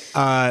be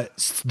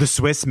the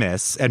Swiss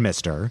Miss and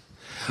Mister,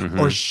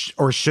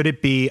 or should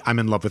it be I'm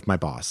in love with my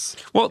boss?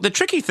 Well, the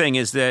tricky thing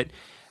is that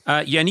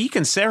Yannick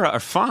and Sarah are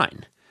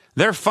fine.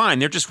 They're fine.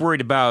 They're just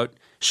worried about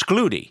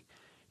Schluty.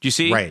 Do you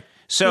see? Right.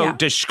 So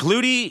does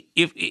Schluty,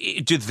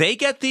 do they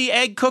get the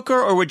egg cooker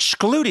or would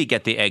Schluty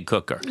get the egg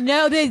cooker?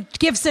 No, the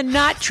gifts are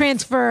not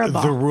transferable.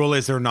 The rule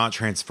is they're not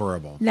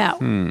transferable. No.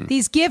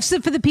 These gifts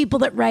are for the people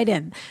that write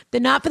in.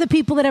 They're not for the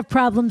people that have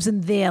problems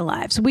in their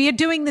lives. We are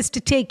doing this to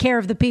take care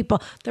of the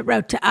people that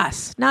wrote to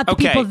us, not the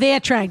people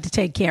they're trying to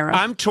take care of.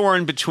 I'm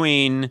torn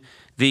between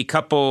the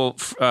couple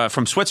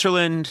from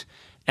Switzerland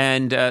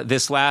and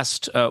this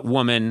last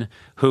woman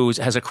who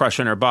has a crush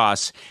on her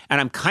boss. And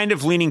I'm kind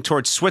of leaning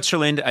towards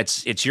Switzerland.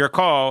 It's your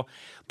call.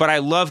 But I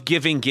love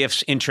giving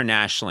gifts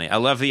internationally. I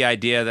love the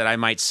idea that I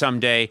might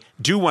someday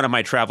do one of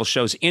my travel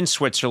shows in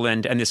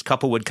Switzerland and this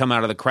couple would come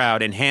out of the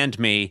crowd and hand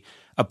me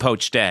a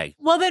poached egg.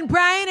 Well, then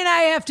Brian and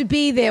I have to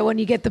be there when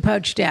you get the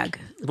poached egg.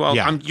 Well,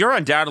 you're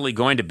undoubtedly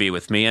going to be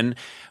with me. And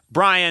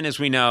Brian, as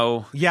we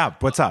know... Yeah,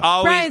 what's up?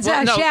 Brian's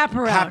a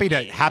chaperone.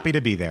 Happy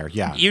to be there,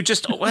 yeah. You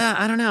just... Well,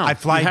 I don't know. I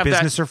fly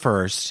businesser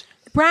first.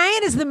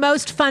 Brian is the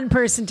most fun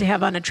person to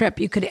have on a trip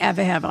you could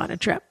ever have on a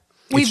trip.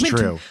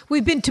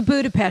 We've been to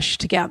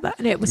Budapest together,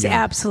 and it was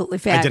absolutely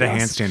fabulous. I did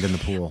a handstand in the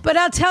pool. But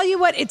I'll tell you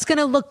what, it's going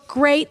to look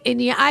great.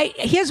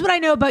 Here's what I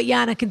know about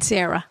Yannick and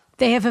Sarah.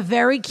 They have a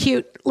very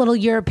cute little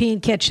European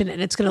kitchen,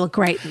 and it's going to look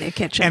great in their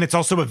kitchen. And it's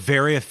also a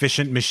very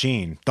efficient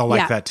machine. They'll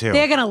like that, too.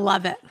 They're going to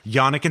love it.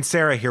 Yannick and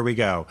Sarah, here we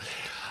go.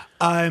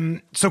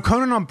 So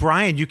Conan on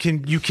Brian, you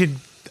can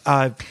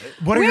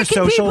what are your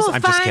socials?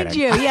 I'm just kidding.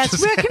 You?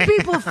 Yes, where can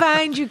people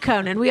find you,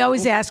 Conan? We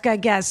always ask our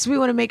guests. We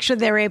want to make sure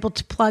they're able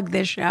to plug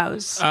their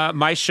shows.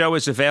 My show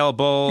is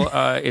available.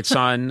 It's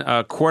on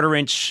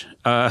quarter-inch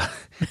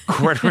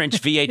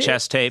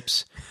VHS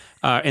tapes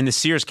in the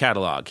Sears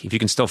catalog, if you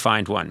can still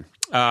find one.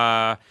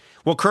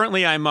 Well,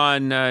 currently I'm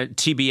on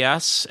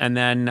TBS, and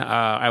then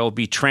I will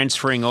be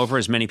transferring over,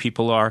 as many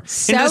people are,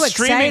 into the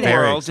streaming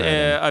world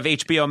of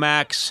HBO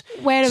Max.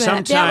 Wait a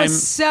minute. That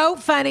was so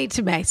funny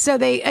to me. So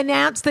they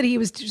announced that he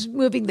was just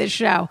moving the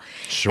show.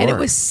 Sure. And it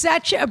was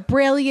such a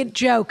brilliant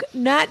joke,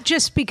 not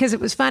just because it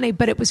was funny,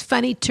 but it was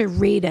funny to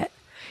read it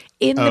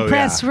in the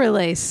press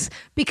release.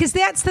 Because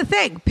that's the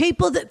thing.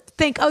 People that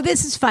think, oh,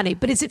 this is funny,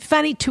 but is it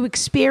funny to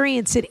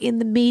experience it in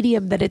the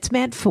medium that it's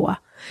meant for?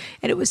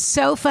 And it was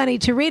so funny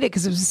to read it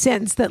because it was a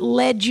sentence that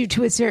led you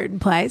to a certain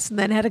place and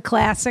then had a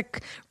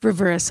classic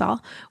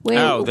reversal.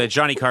 The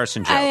Johnny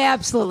Carson joke. I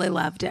absolutely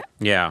loved it.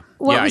 Yeah.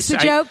 What was the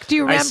joke? Do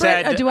you remember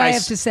it, or do I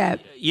have to say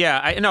it?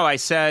 Yeah. I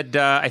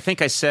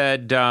think I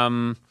said,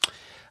 I'm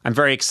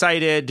very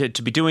excited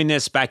to be doing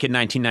this back in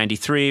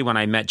 1993 when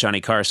I met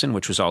Johnny Carson,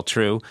 which was all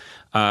true.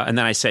 And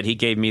then I said he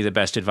gave me the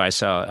best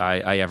advice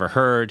I ever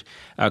heard.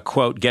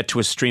 Quote, get to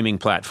a streaming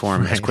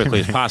platform as quickly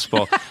as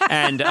possible.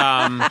 And,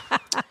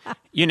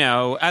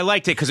 I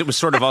liked it because it was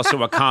sort of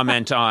also a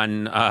comment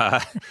on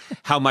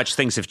how much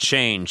things have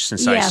changed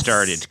since I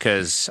started.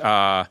 Because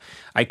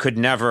I could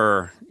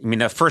never –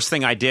 the first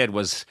thing I did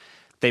was –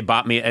 they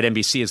bought me at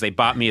NBC they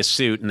bought me a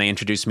suit and they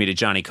introduced me to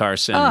Johnny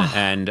Carson.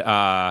 And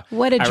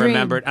what a dream. I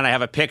remembered, and I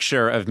have a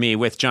picture of me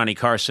with Johnny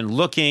Carson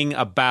looking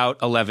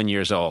about 11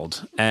 years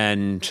old.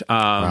 And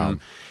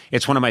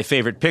it's one of my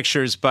favorite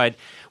pictures. But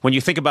when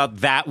you think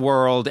about that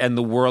world and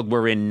the world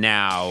we're in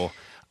now,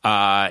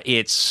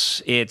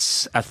 it's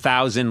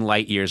 1,000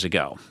 light years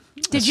ago.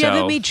 Did you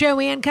ever meet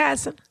Joanne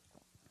Carson?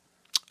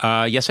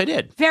 Yes, I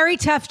did. Very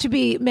tough to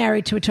be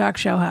married to a talk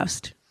show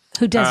host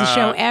who does a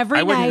show every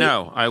night. I wouldn't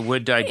know. I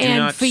do and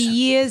not. For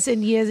years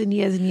and years and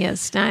years and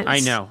years.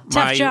 I know.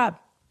 Tough job.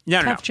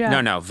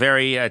 No.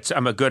 Very.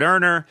 I'm a good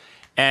earner,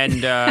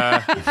 and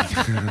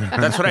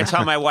that's what I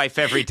tell my wife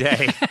every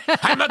day.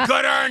 I'm a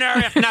good earner,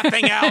 if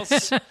nothing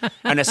else.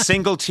 And a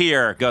single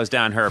tear goes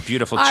down her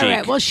beautiful cheek. All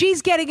right. Well,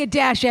 she's getting a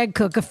Dash egg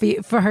cooker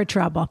for her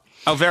trouble.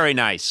 Oh, very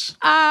nice.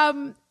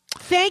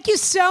 Thank you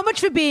so much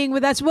for being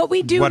with us. What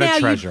we do now, what a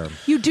treasure.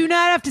 You do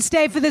not have to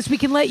stay for this. We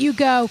can let you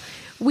go.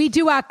 We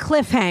do our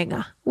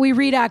cliffhanger. We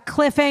read our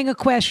cliffhanger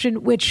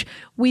question, which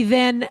we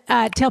then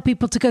tell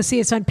people to go see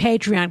us on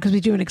Patreon because we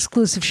do an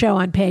exclusive show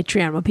on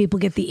Patreon where people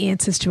get the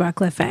answers to our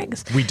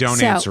cliffhangers. We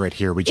don't answer it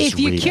here. We just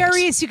read it. If you're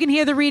curious, you can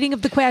hear the reading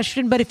of the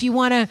question. But if you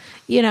want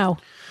to,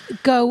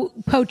 go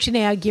poach an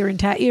egg, you're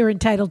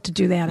entitled to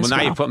do that as well. Well,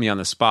 now you put me on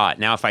the spot.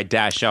 Now if I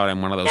dash out,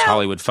 I'm one of those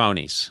Hollywood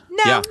phonies.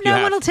 No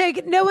one will take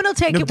it. No one will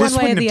take it one way or the other. This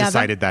wouldn't have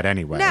decided that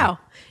anyway. No.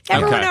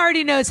 Everyone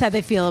already knows how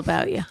they feel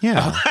about you.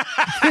 Yeah.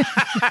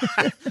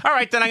 All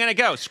right, then I'm going to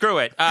go. Screw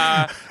it.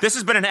 This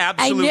has been an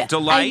absolute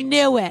delight. I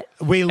knew it.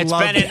 It's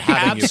been an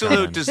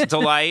absolute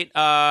delight.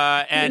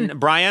 And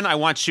Brian, I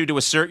want you to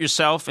assert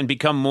yourself and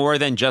become more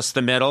than just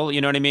the middle.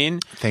 You know what I mean?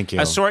 Thank you.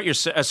 Assert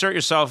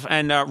yourself.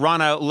 And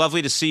Rana,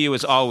 lovely to see you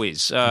as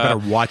always. Better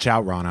watch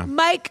out, Rana.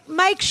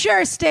 Mike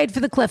sure stayed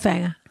for the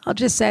cliffhanger. I'll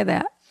just say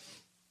that.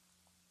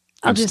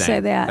 I'll just say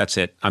that. That's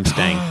it. I'm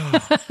staying.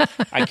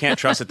 I can't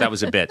trust that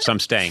was a bit, so I'm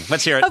staying.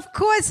 Let's hear it. Of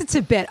course it's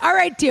a bit. All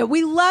right, dear.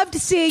 We loved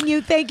seeing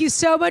you. Thank you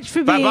so much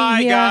for being here.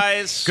 Bye-bye,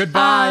 guys.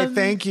 Goodbye.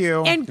 Thank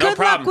you. And good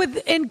luck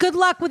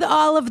with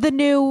all of the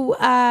new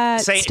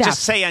stuff.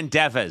 Just say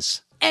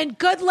endeavors. And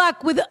good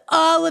luck with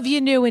all of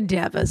your new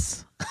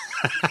endeavors.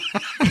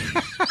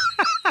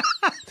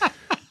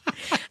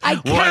 I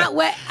can't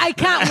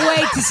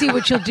wait to see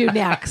what you'll do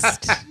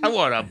next.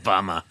 What a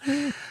bummer.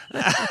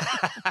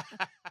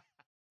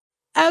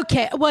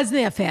 Okay,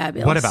 wasn't that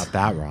fabulous? What about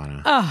that,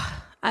 Rana?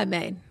 Oh,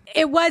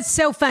 it was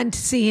so fun to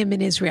see him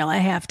in Israel, I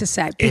have to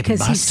say,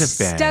 because he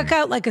stuck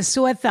out like a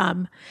sore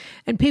thumb,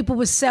 and people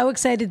were so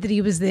excited that he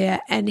was there.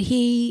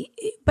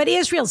 But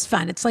Israel's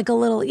fun. It's like a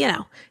little,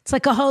 it's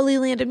like a Holy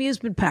Land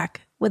amusement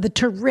park with a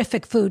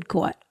terrific food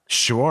court.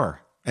 Sure.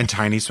 And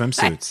tiny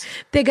swimsuits.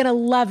 They're going to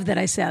love that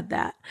I said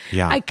that.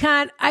 Yeah. I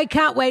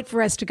can't wait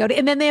for us to go to,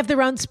 and then they have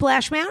their own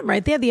Splash Mountain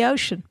right there, the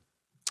ocean.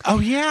 Oh,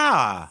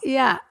 yeah.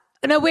 Yeah.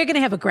 No, we're going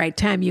to have a great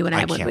time, you and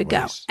I when we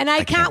go. And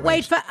I can't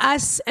wait for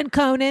us and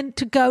Conan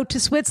to go to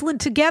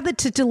Switzerland together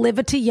to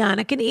deliver to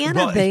Yannick and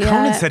Anna. Well,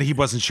 Conan said he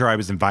wasn't sure I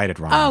was invited,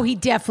 Ron. Oh, he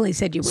definitely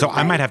said you were invited.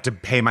 I might have to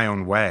pay my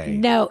own way.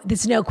 No,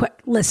 there's no question.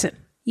 Listen,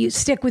 you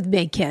stick with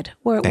me, kid.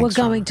 We're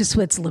going to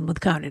Switzerland with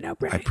Conan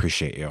O'Brien. I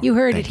appreciate you. You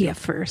heard it here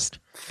first.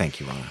 Thank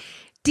you, Rana.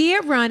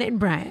 Dear Ron and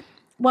Brian,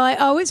 while I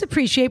always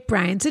appreciate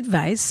Brian's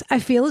advice, I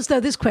feel as though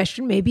this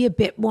question may be a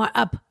bit more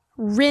up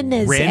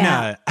Rinna's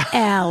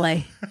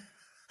alley.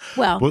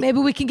 Well, maybe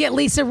we can get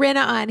Lisa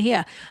Rinna on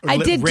here.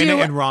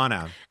 Rinna and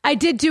Rana. I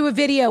did do a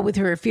video with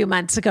her a few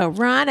months ago.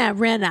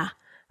 Rinna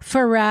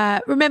for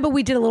remember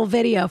we did a little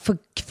video for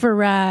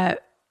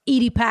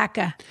Edie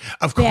Parker.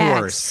 Of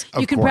course.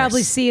 You can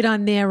probably see it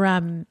on their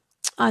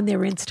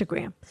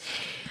Instagram.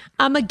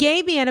 I'm a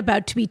gay man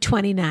about to be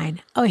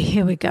 29. Oh,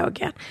 here we go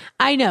again.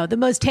 I know, the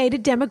most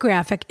hated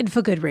demographic, and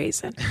for good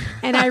reason.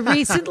 And I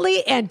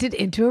recently entered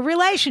into a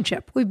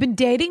relationship. We've been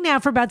dating now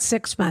for about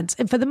 6 months,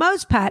 and for the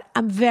most part,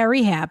 I'm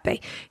very happy.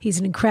 He's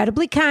an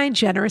incredibly kind,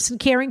 generous, and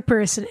caring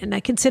person, and I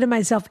consider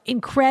myself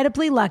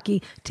incredibly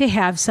lucky to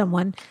have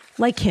someone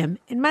like him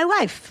in my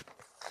life.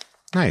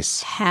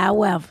 Nice.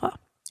 However,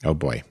 oh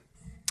boy,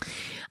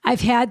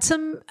 I've had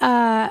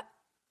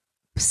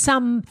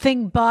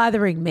something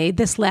bothering me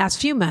this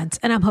last few months,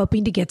 and I'm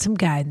hoping to get some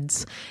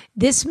guidance.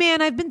 This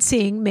man I've been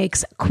seeing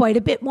makes quite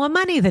a bit more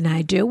money than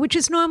I do, which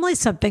is normally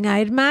something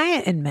I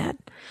admire in men.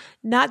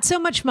 Not so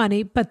much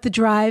money, but the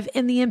drive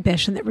and the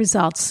ambition that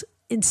results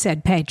in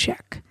said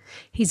paycheck.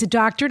 He's a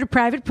doctor at a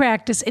private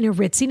practice in a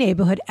ritzy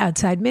neighborhood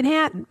outside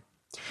Manhattan.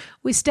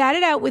 We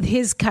started out with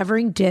his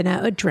covering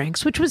dinner or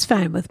drinks, which was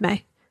fine with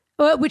me,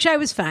 which I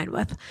was fine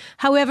with.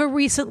 However,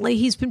 recently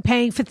he's been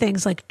paying for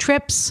things like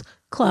trips,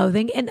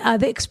 clothing, and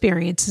other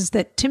experiences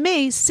that, to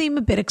me, seem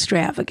a bit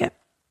extravagant.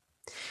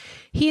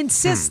 He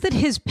insists that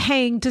his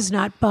paying does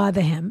not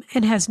bother him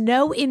and has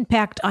no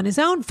impact on his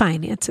own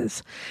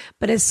finances.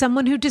 But as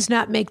someone who does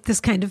not make this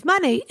kind of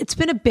money, it's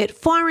been a bit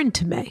foreign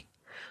to me.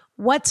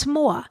 What's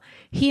more,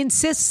 he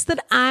insists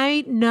that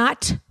I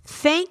not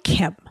thank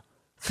him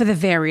for the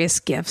various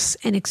gifts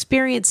and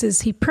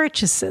experiences he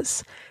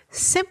purchases,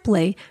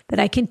 simply that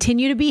I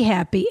continue to be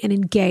happy and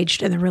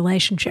engaged in the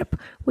relationship,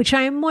 which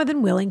I am more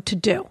than willing to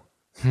do.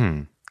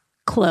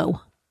 Clue.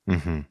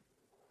 Mm-hmm.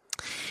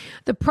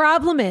 The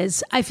problem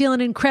is I feel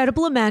an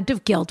incredible amount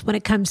of guilt when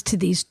it comes to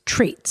these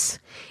treats.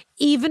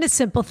 Even a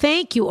simple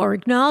thank you or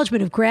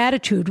acknowledgement of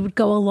gratitude would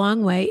go a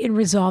long way in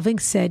resolving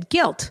said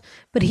guilt,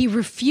 but he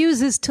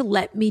refuses to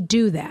let me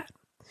do that.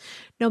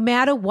 No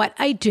matter what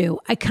I do,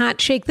 I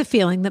can't shake the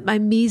feeling that my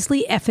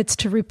measly efforts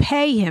to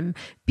repay him,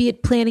 be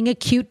it planning a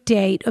cute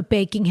date or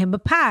baking him a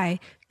pie,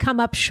 come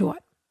up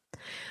short.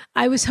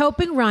 I was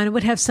hoping Rana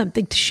would have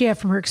something to share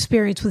from her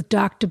experience with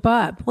Dr.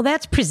 Bob. Well,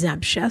 that's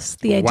presumptuous,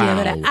 the idea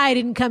that I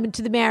didn't come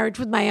into the marriage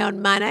with my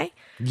own money.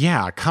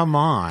 Yeah, come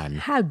on.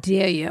 How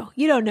dare you?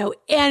 You don't know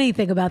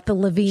anything about the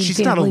Levine She's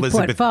family not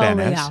Elizabeth portfolio.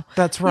 Bennet.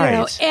 That's right. You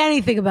don't know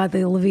anything about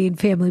the Levine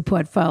family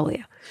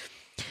portfolio.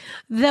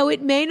 Though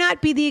it may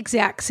not be the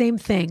exact same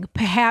thing,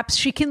 perhaps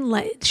she can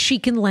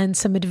lend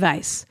some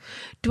advice.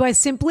 Do I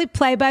simply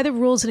play by the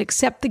rules and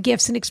accept the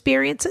gifts and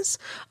experiences?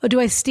 Or do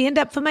I stand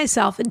up for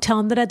myself and tell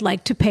him that I'd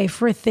like to pay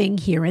for a thing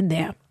here and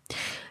there?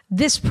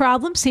 This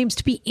problem seems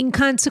to be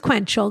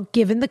inconsequential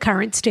given the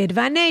current state of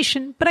our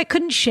nation, but I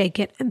couldn't shake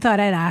it and thought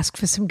I'd ask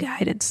for some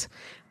guidance.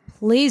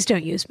 Please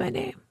don't use my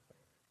name.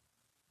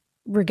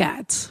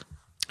 Regards.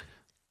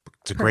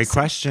 It's a great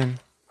question.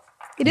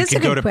 It is a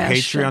good question.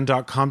 You can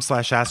go to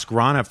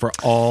patreon.com/AskRana for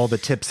all the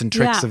tips and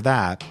tricks of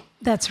that.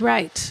 That's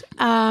right.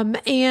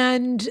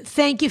 And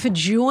thank you for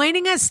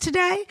joining us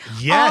today.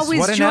 Yes, Always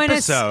what an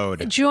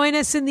episode. Join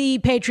us in the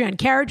Patreon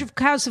Carriage of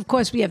House. Of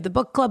course, we have the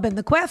book club and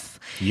the quiff.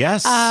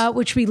 Yes.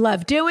 Which we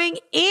love doing.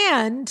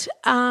 And,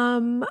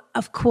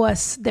 of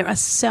course, there are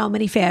so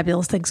many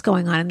fabulous things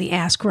going on in the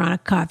Ask Rana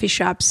coffee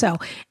shop. So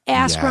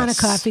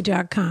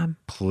AskRanaCoffee.com.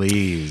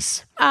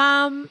 Please.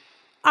 All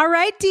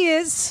right,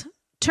 dears.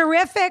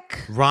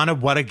 Terrific. Rana,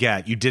 what a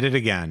get. You did it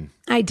again.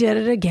 I did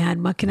it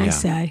again. What can I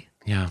say?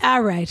 Yeah.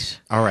 All right.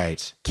 All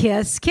right.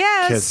 Kiss,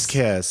 kiss. Kiss,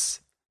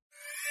 kiss.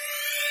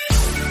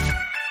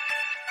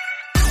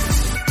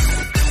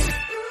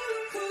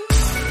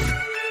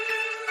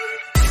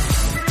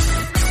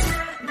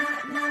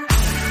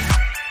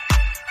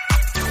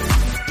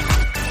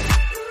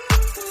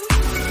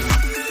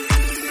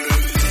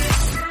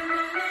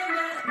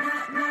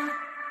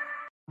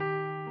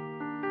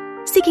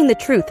 Seeking the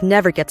truth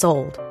never gets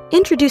old.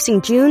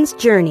 Introducing June's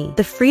Journey,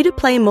 the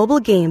free-to-play mobile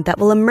game that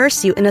will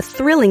immerse you in a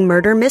thrilling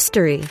murder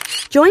mystery.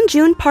 Join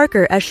June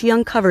Parker as she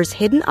uncovers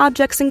hidden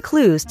objects and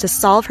clues to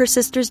solve her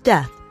sister's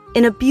death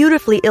in a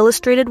beautifully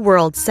illustrated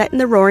world set in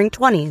the Roaring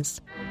 '20s.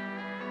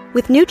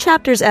 With new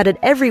chapters added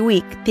every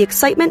week, the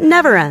excitement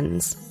never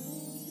ends.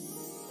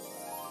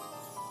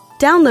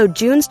 Download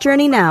June's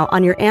Journey now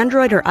on your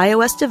Android or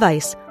iOS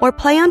device or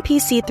play on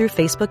PC through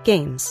Facebook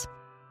Games.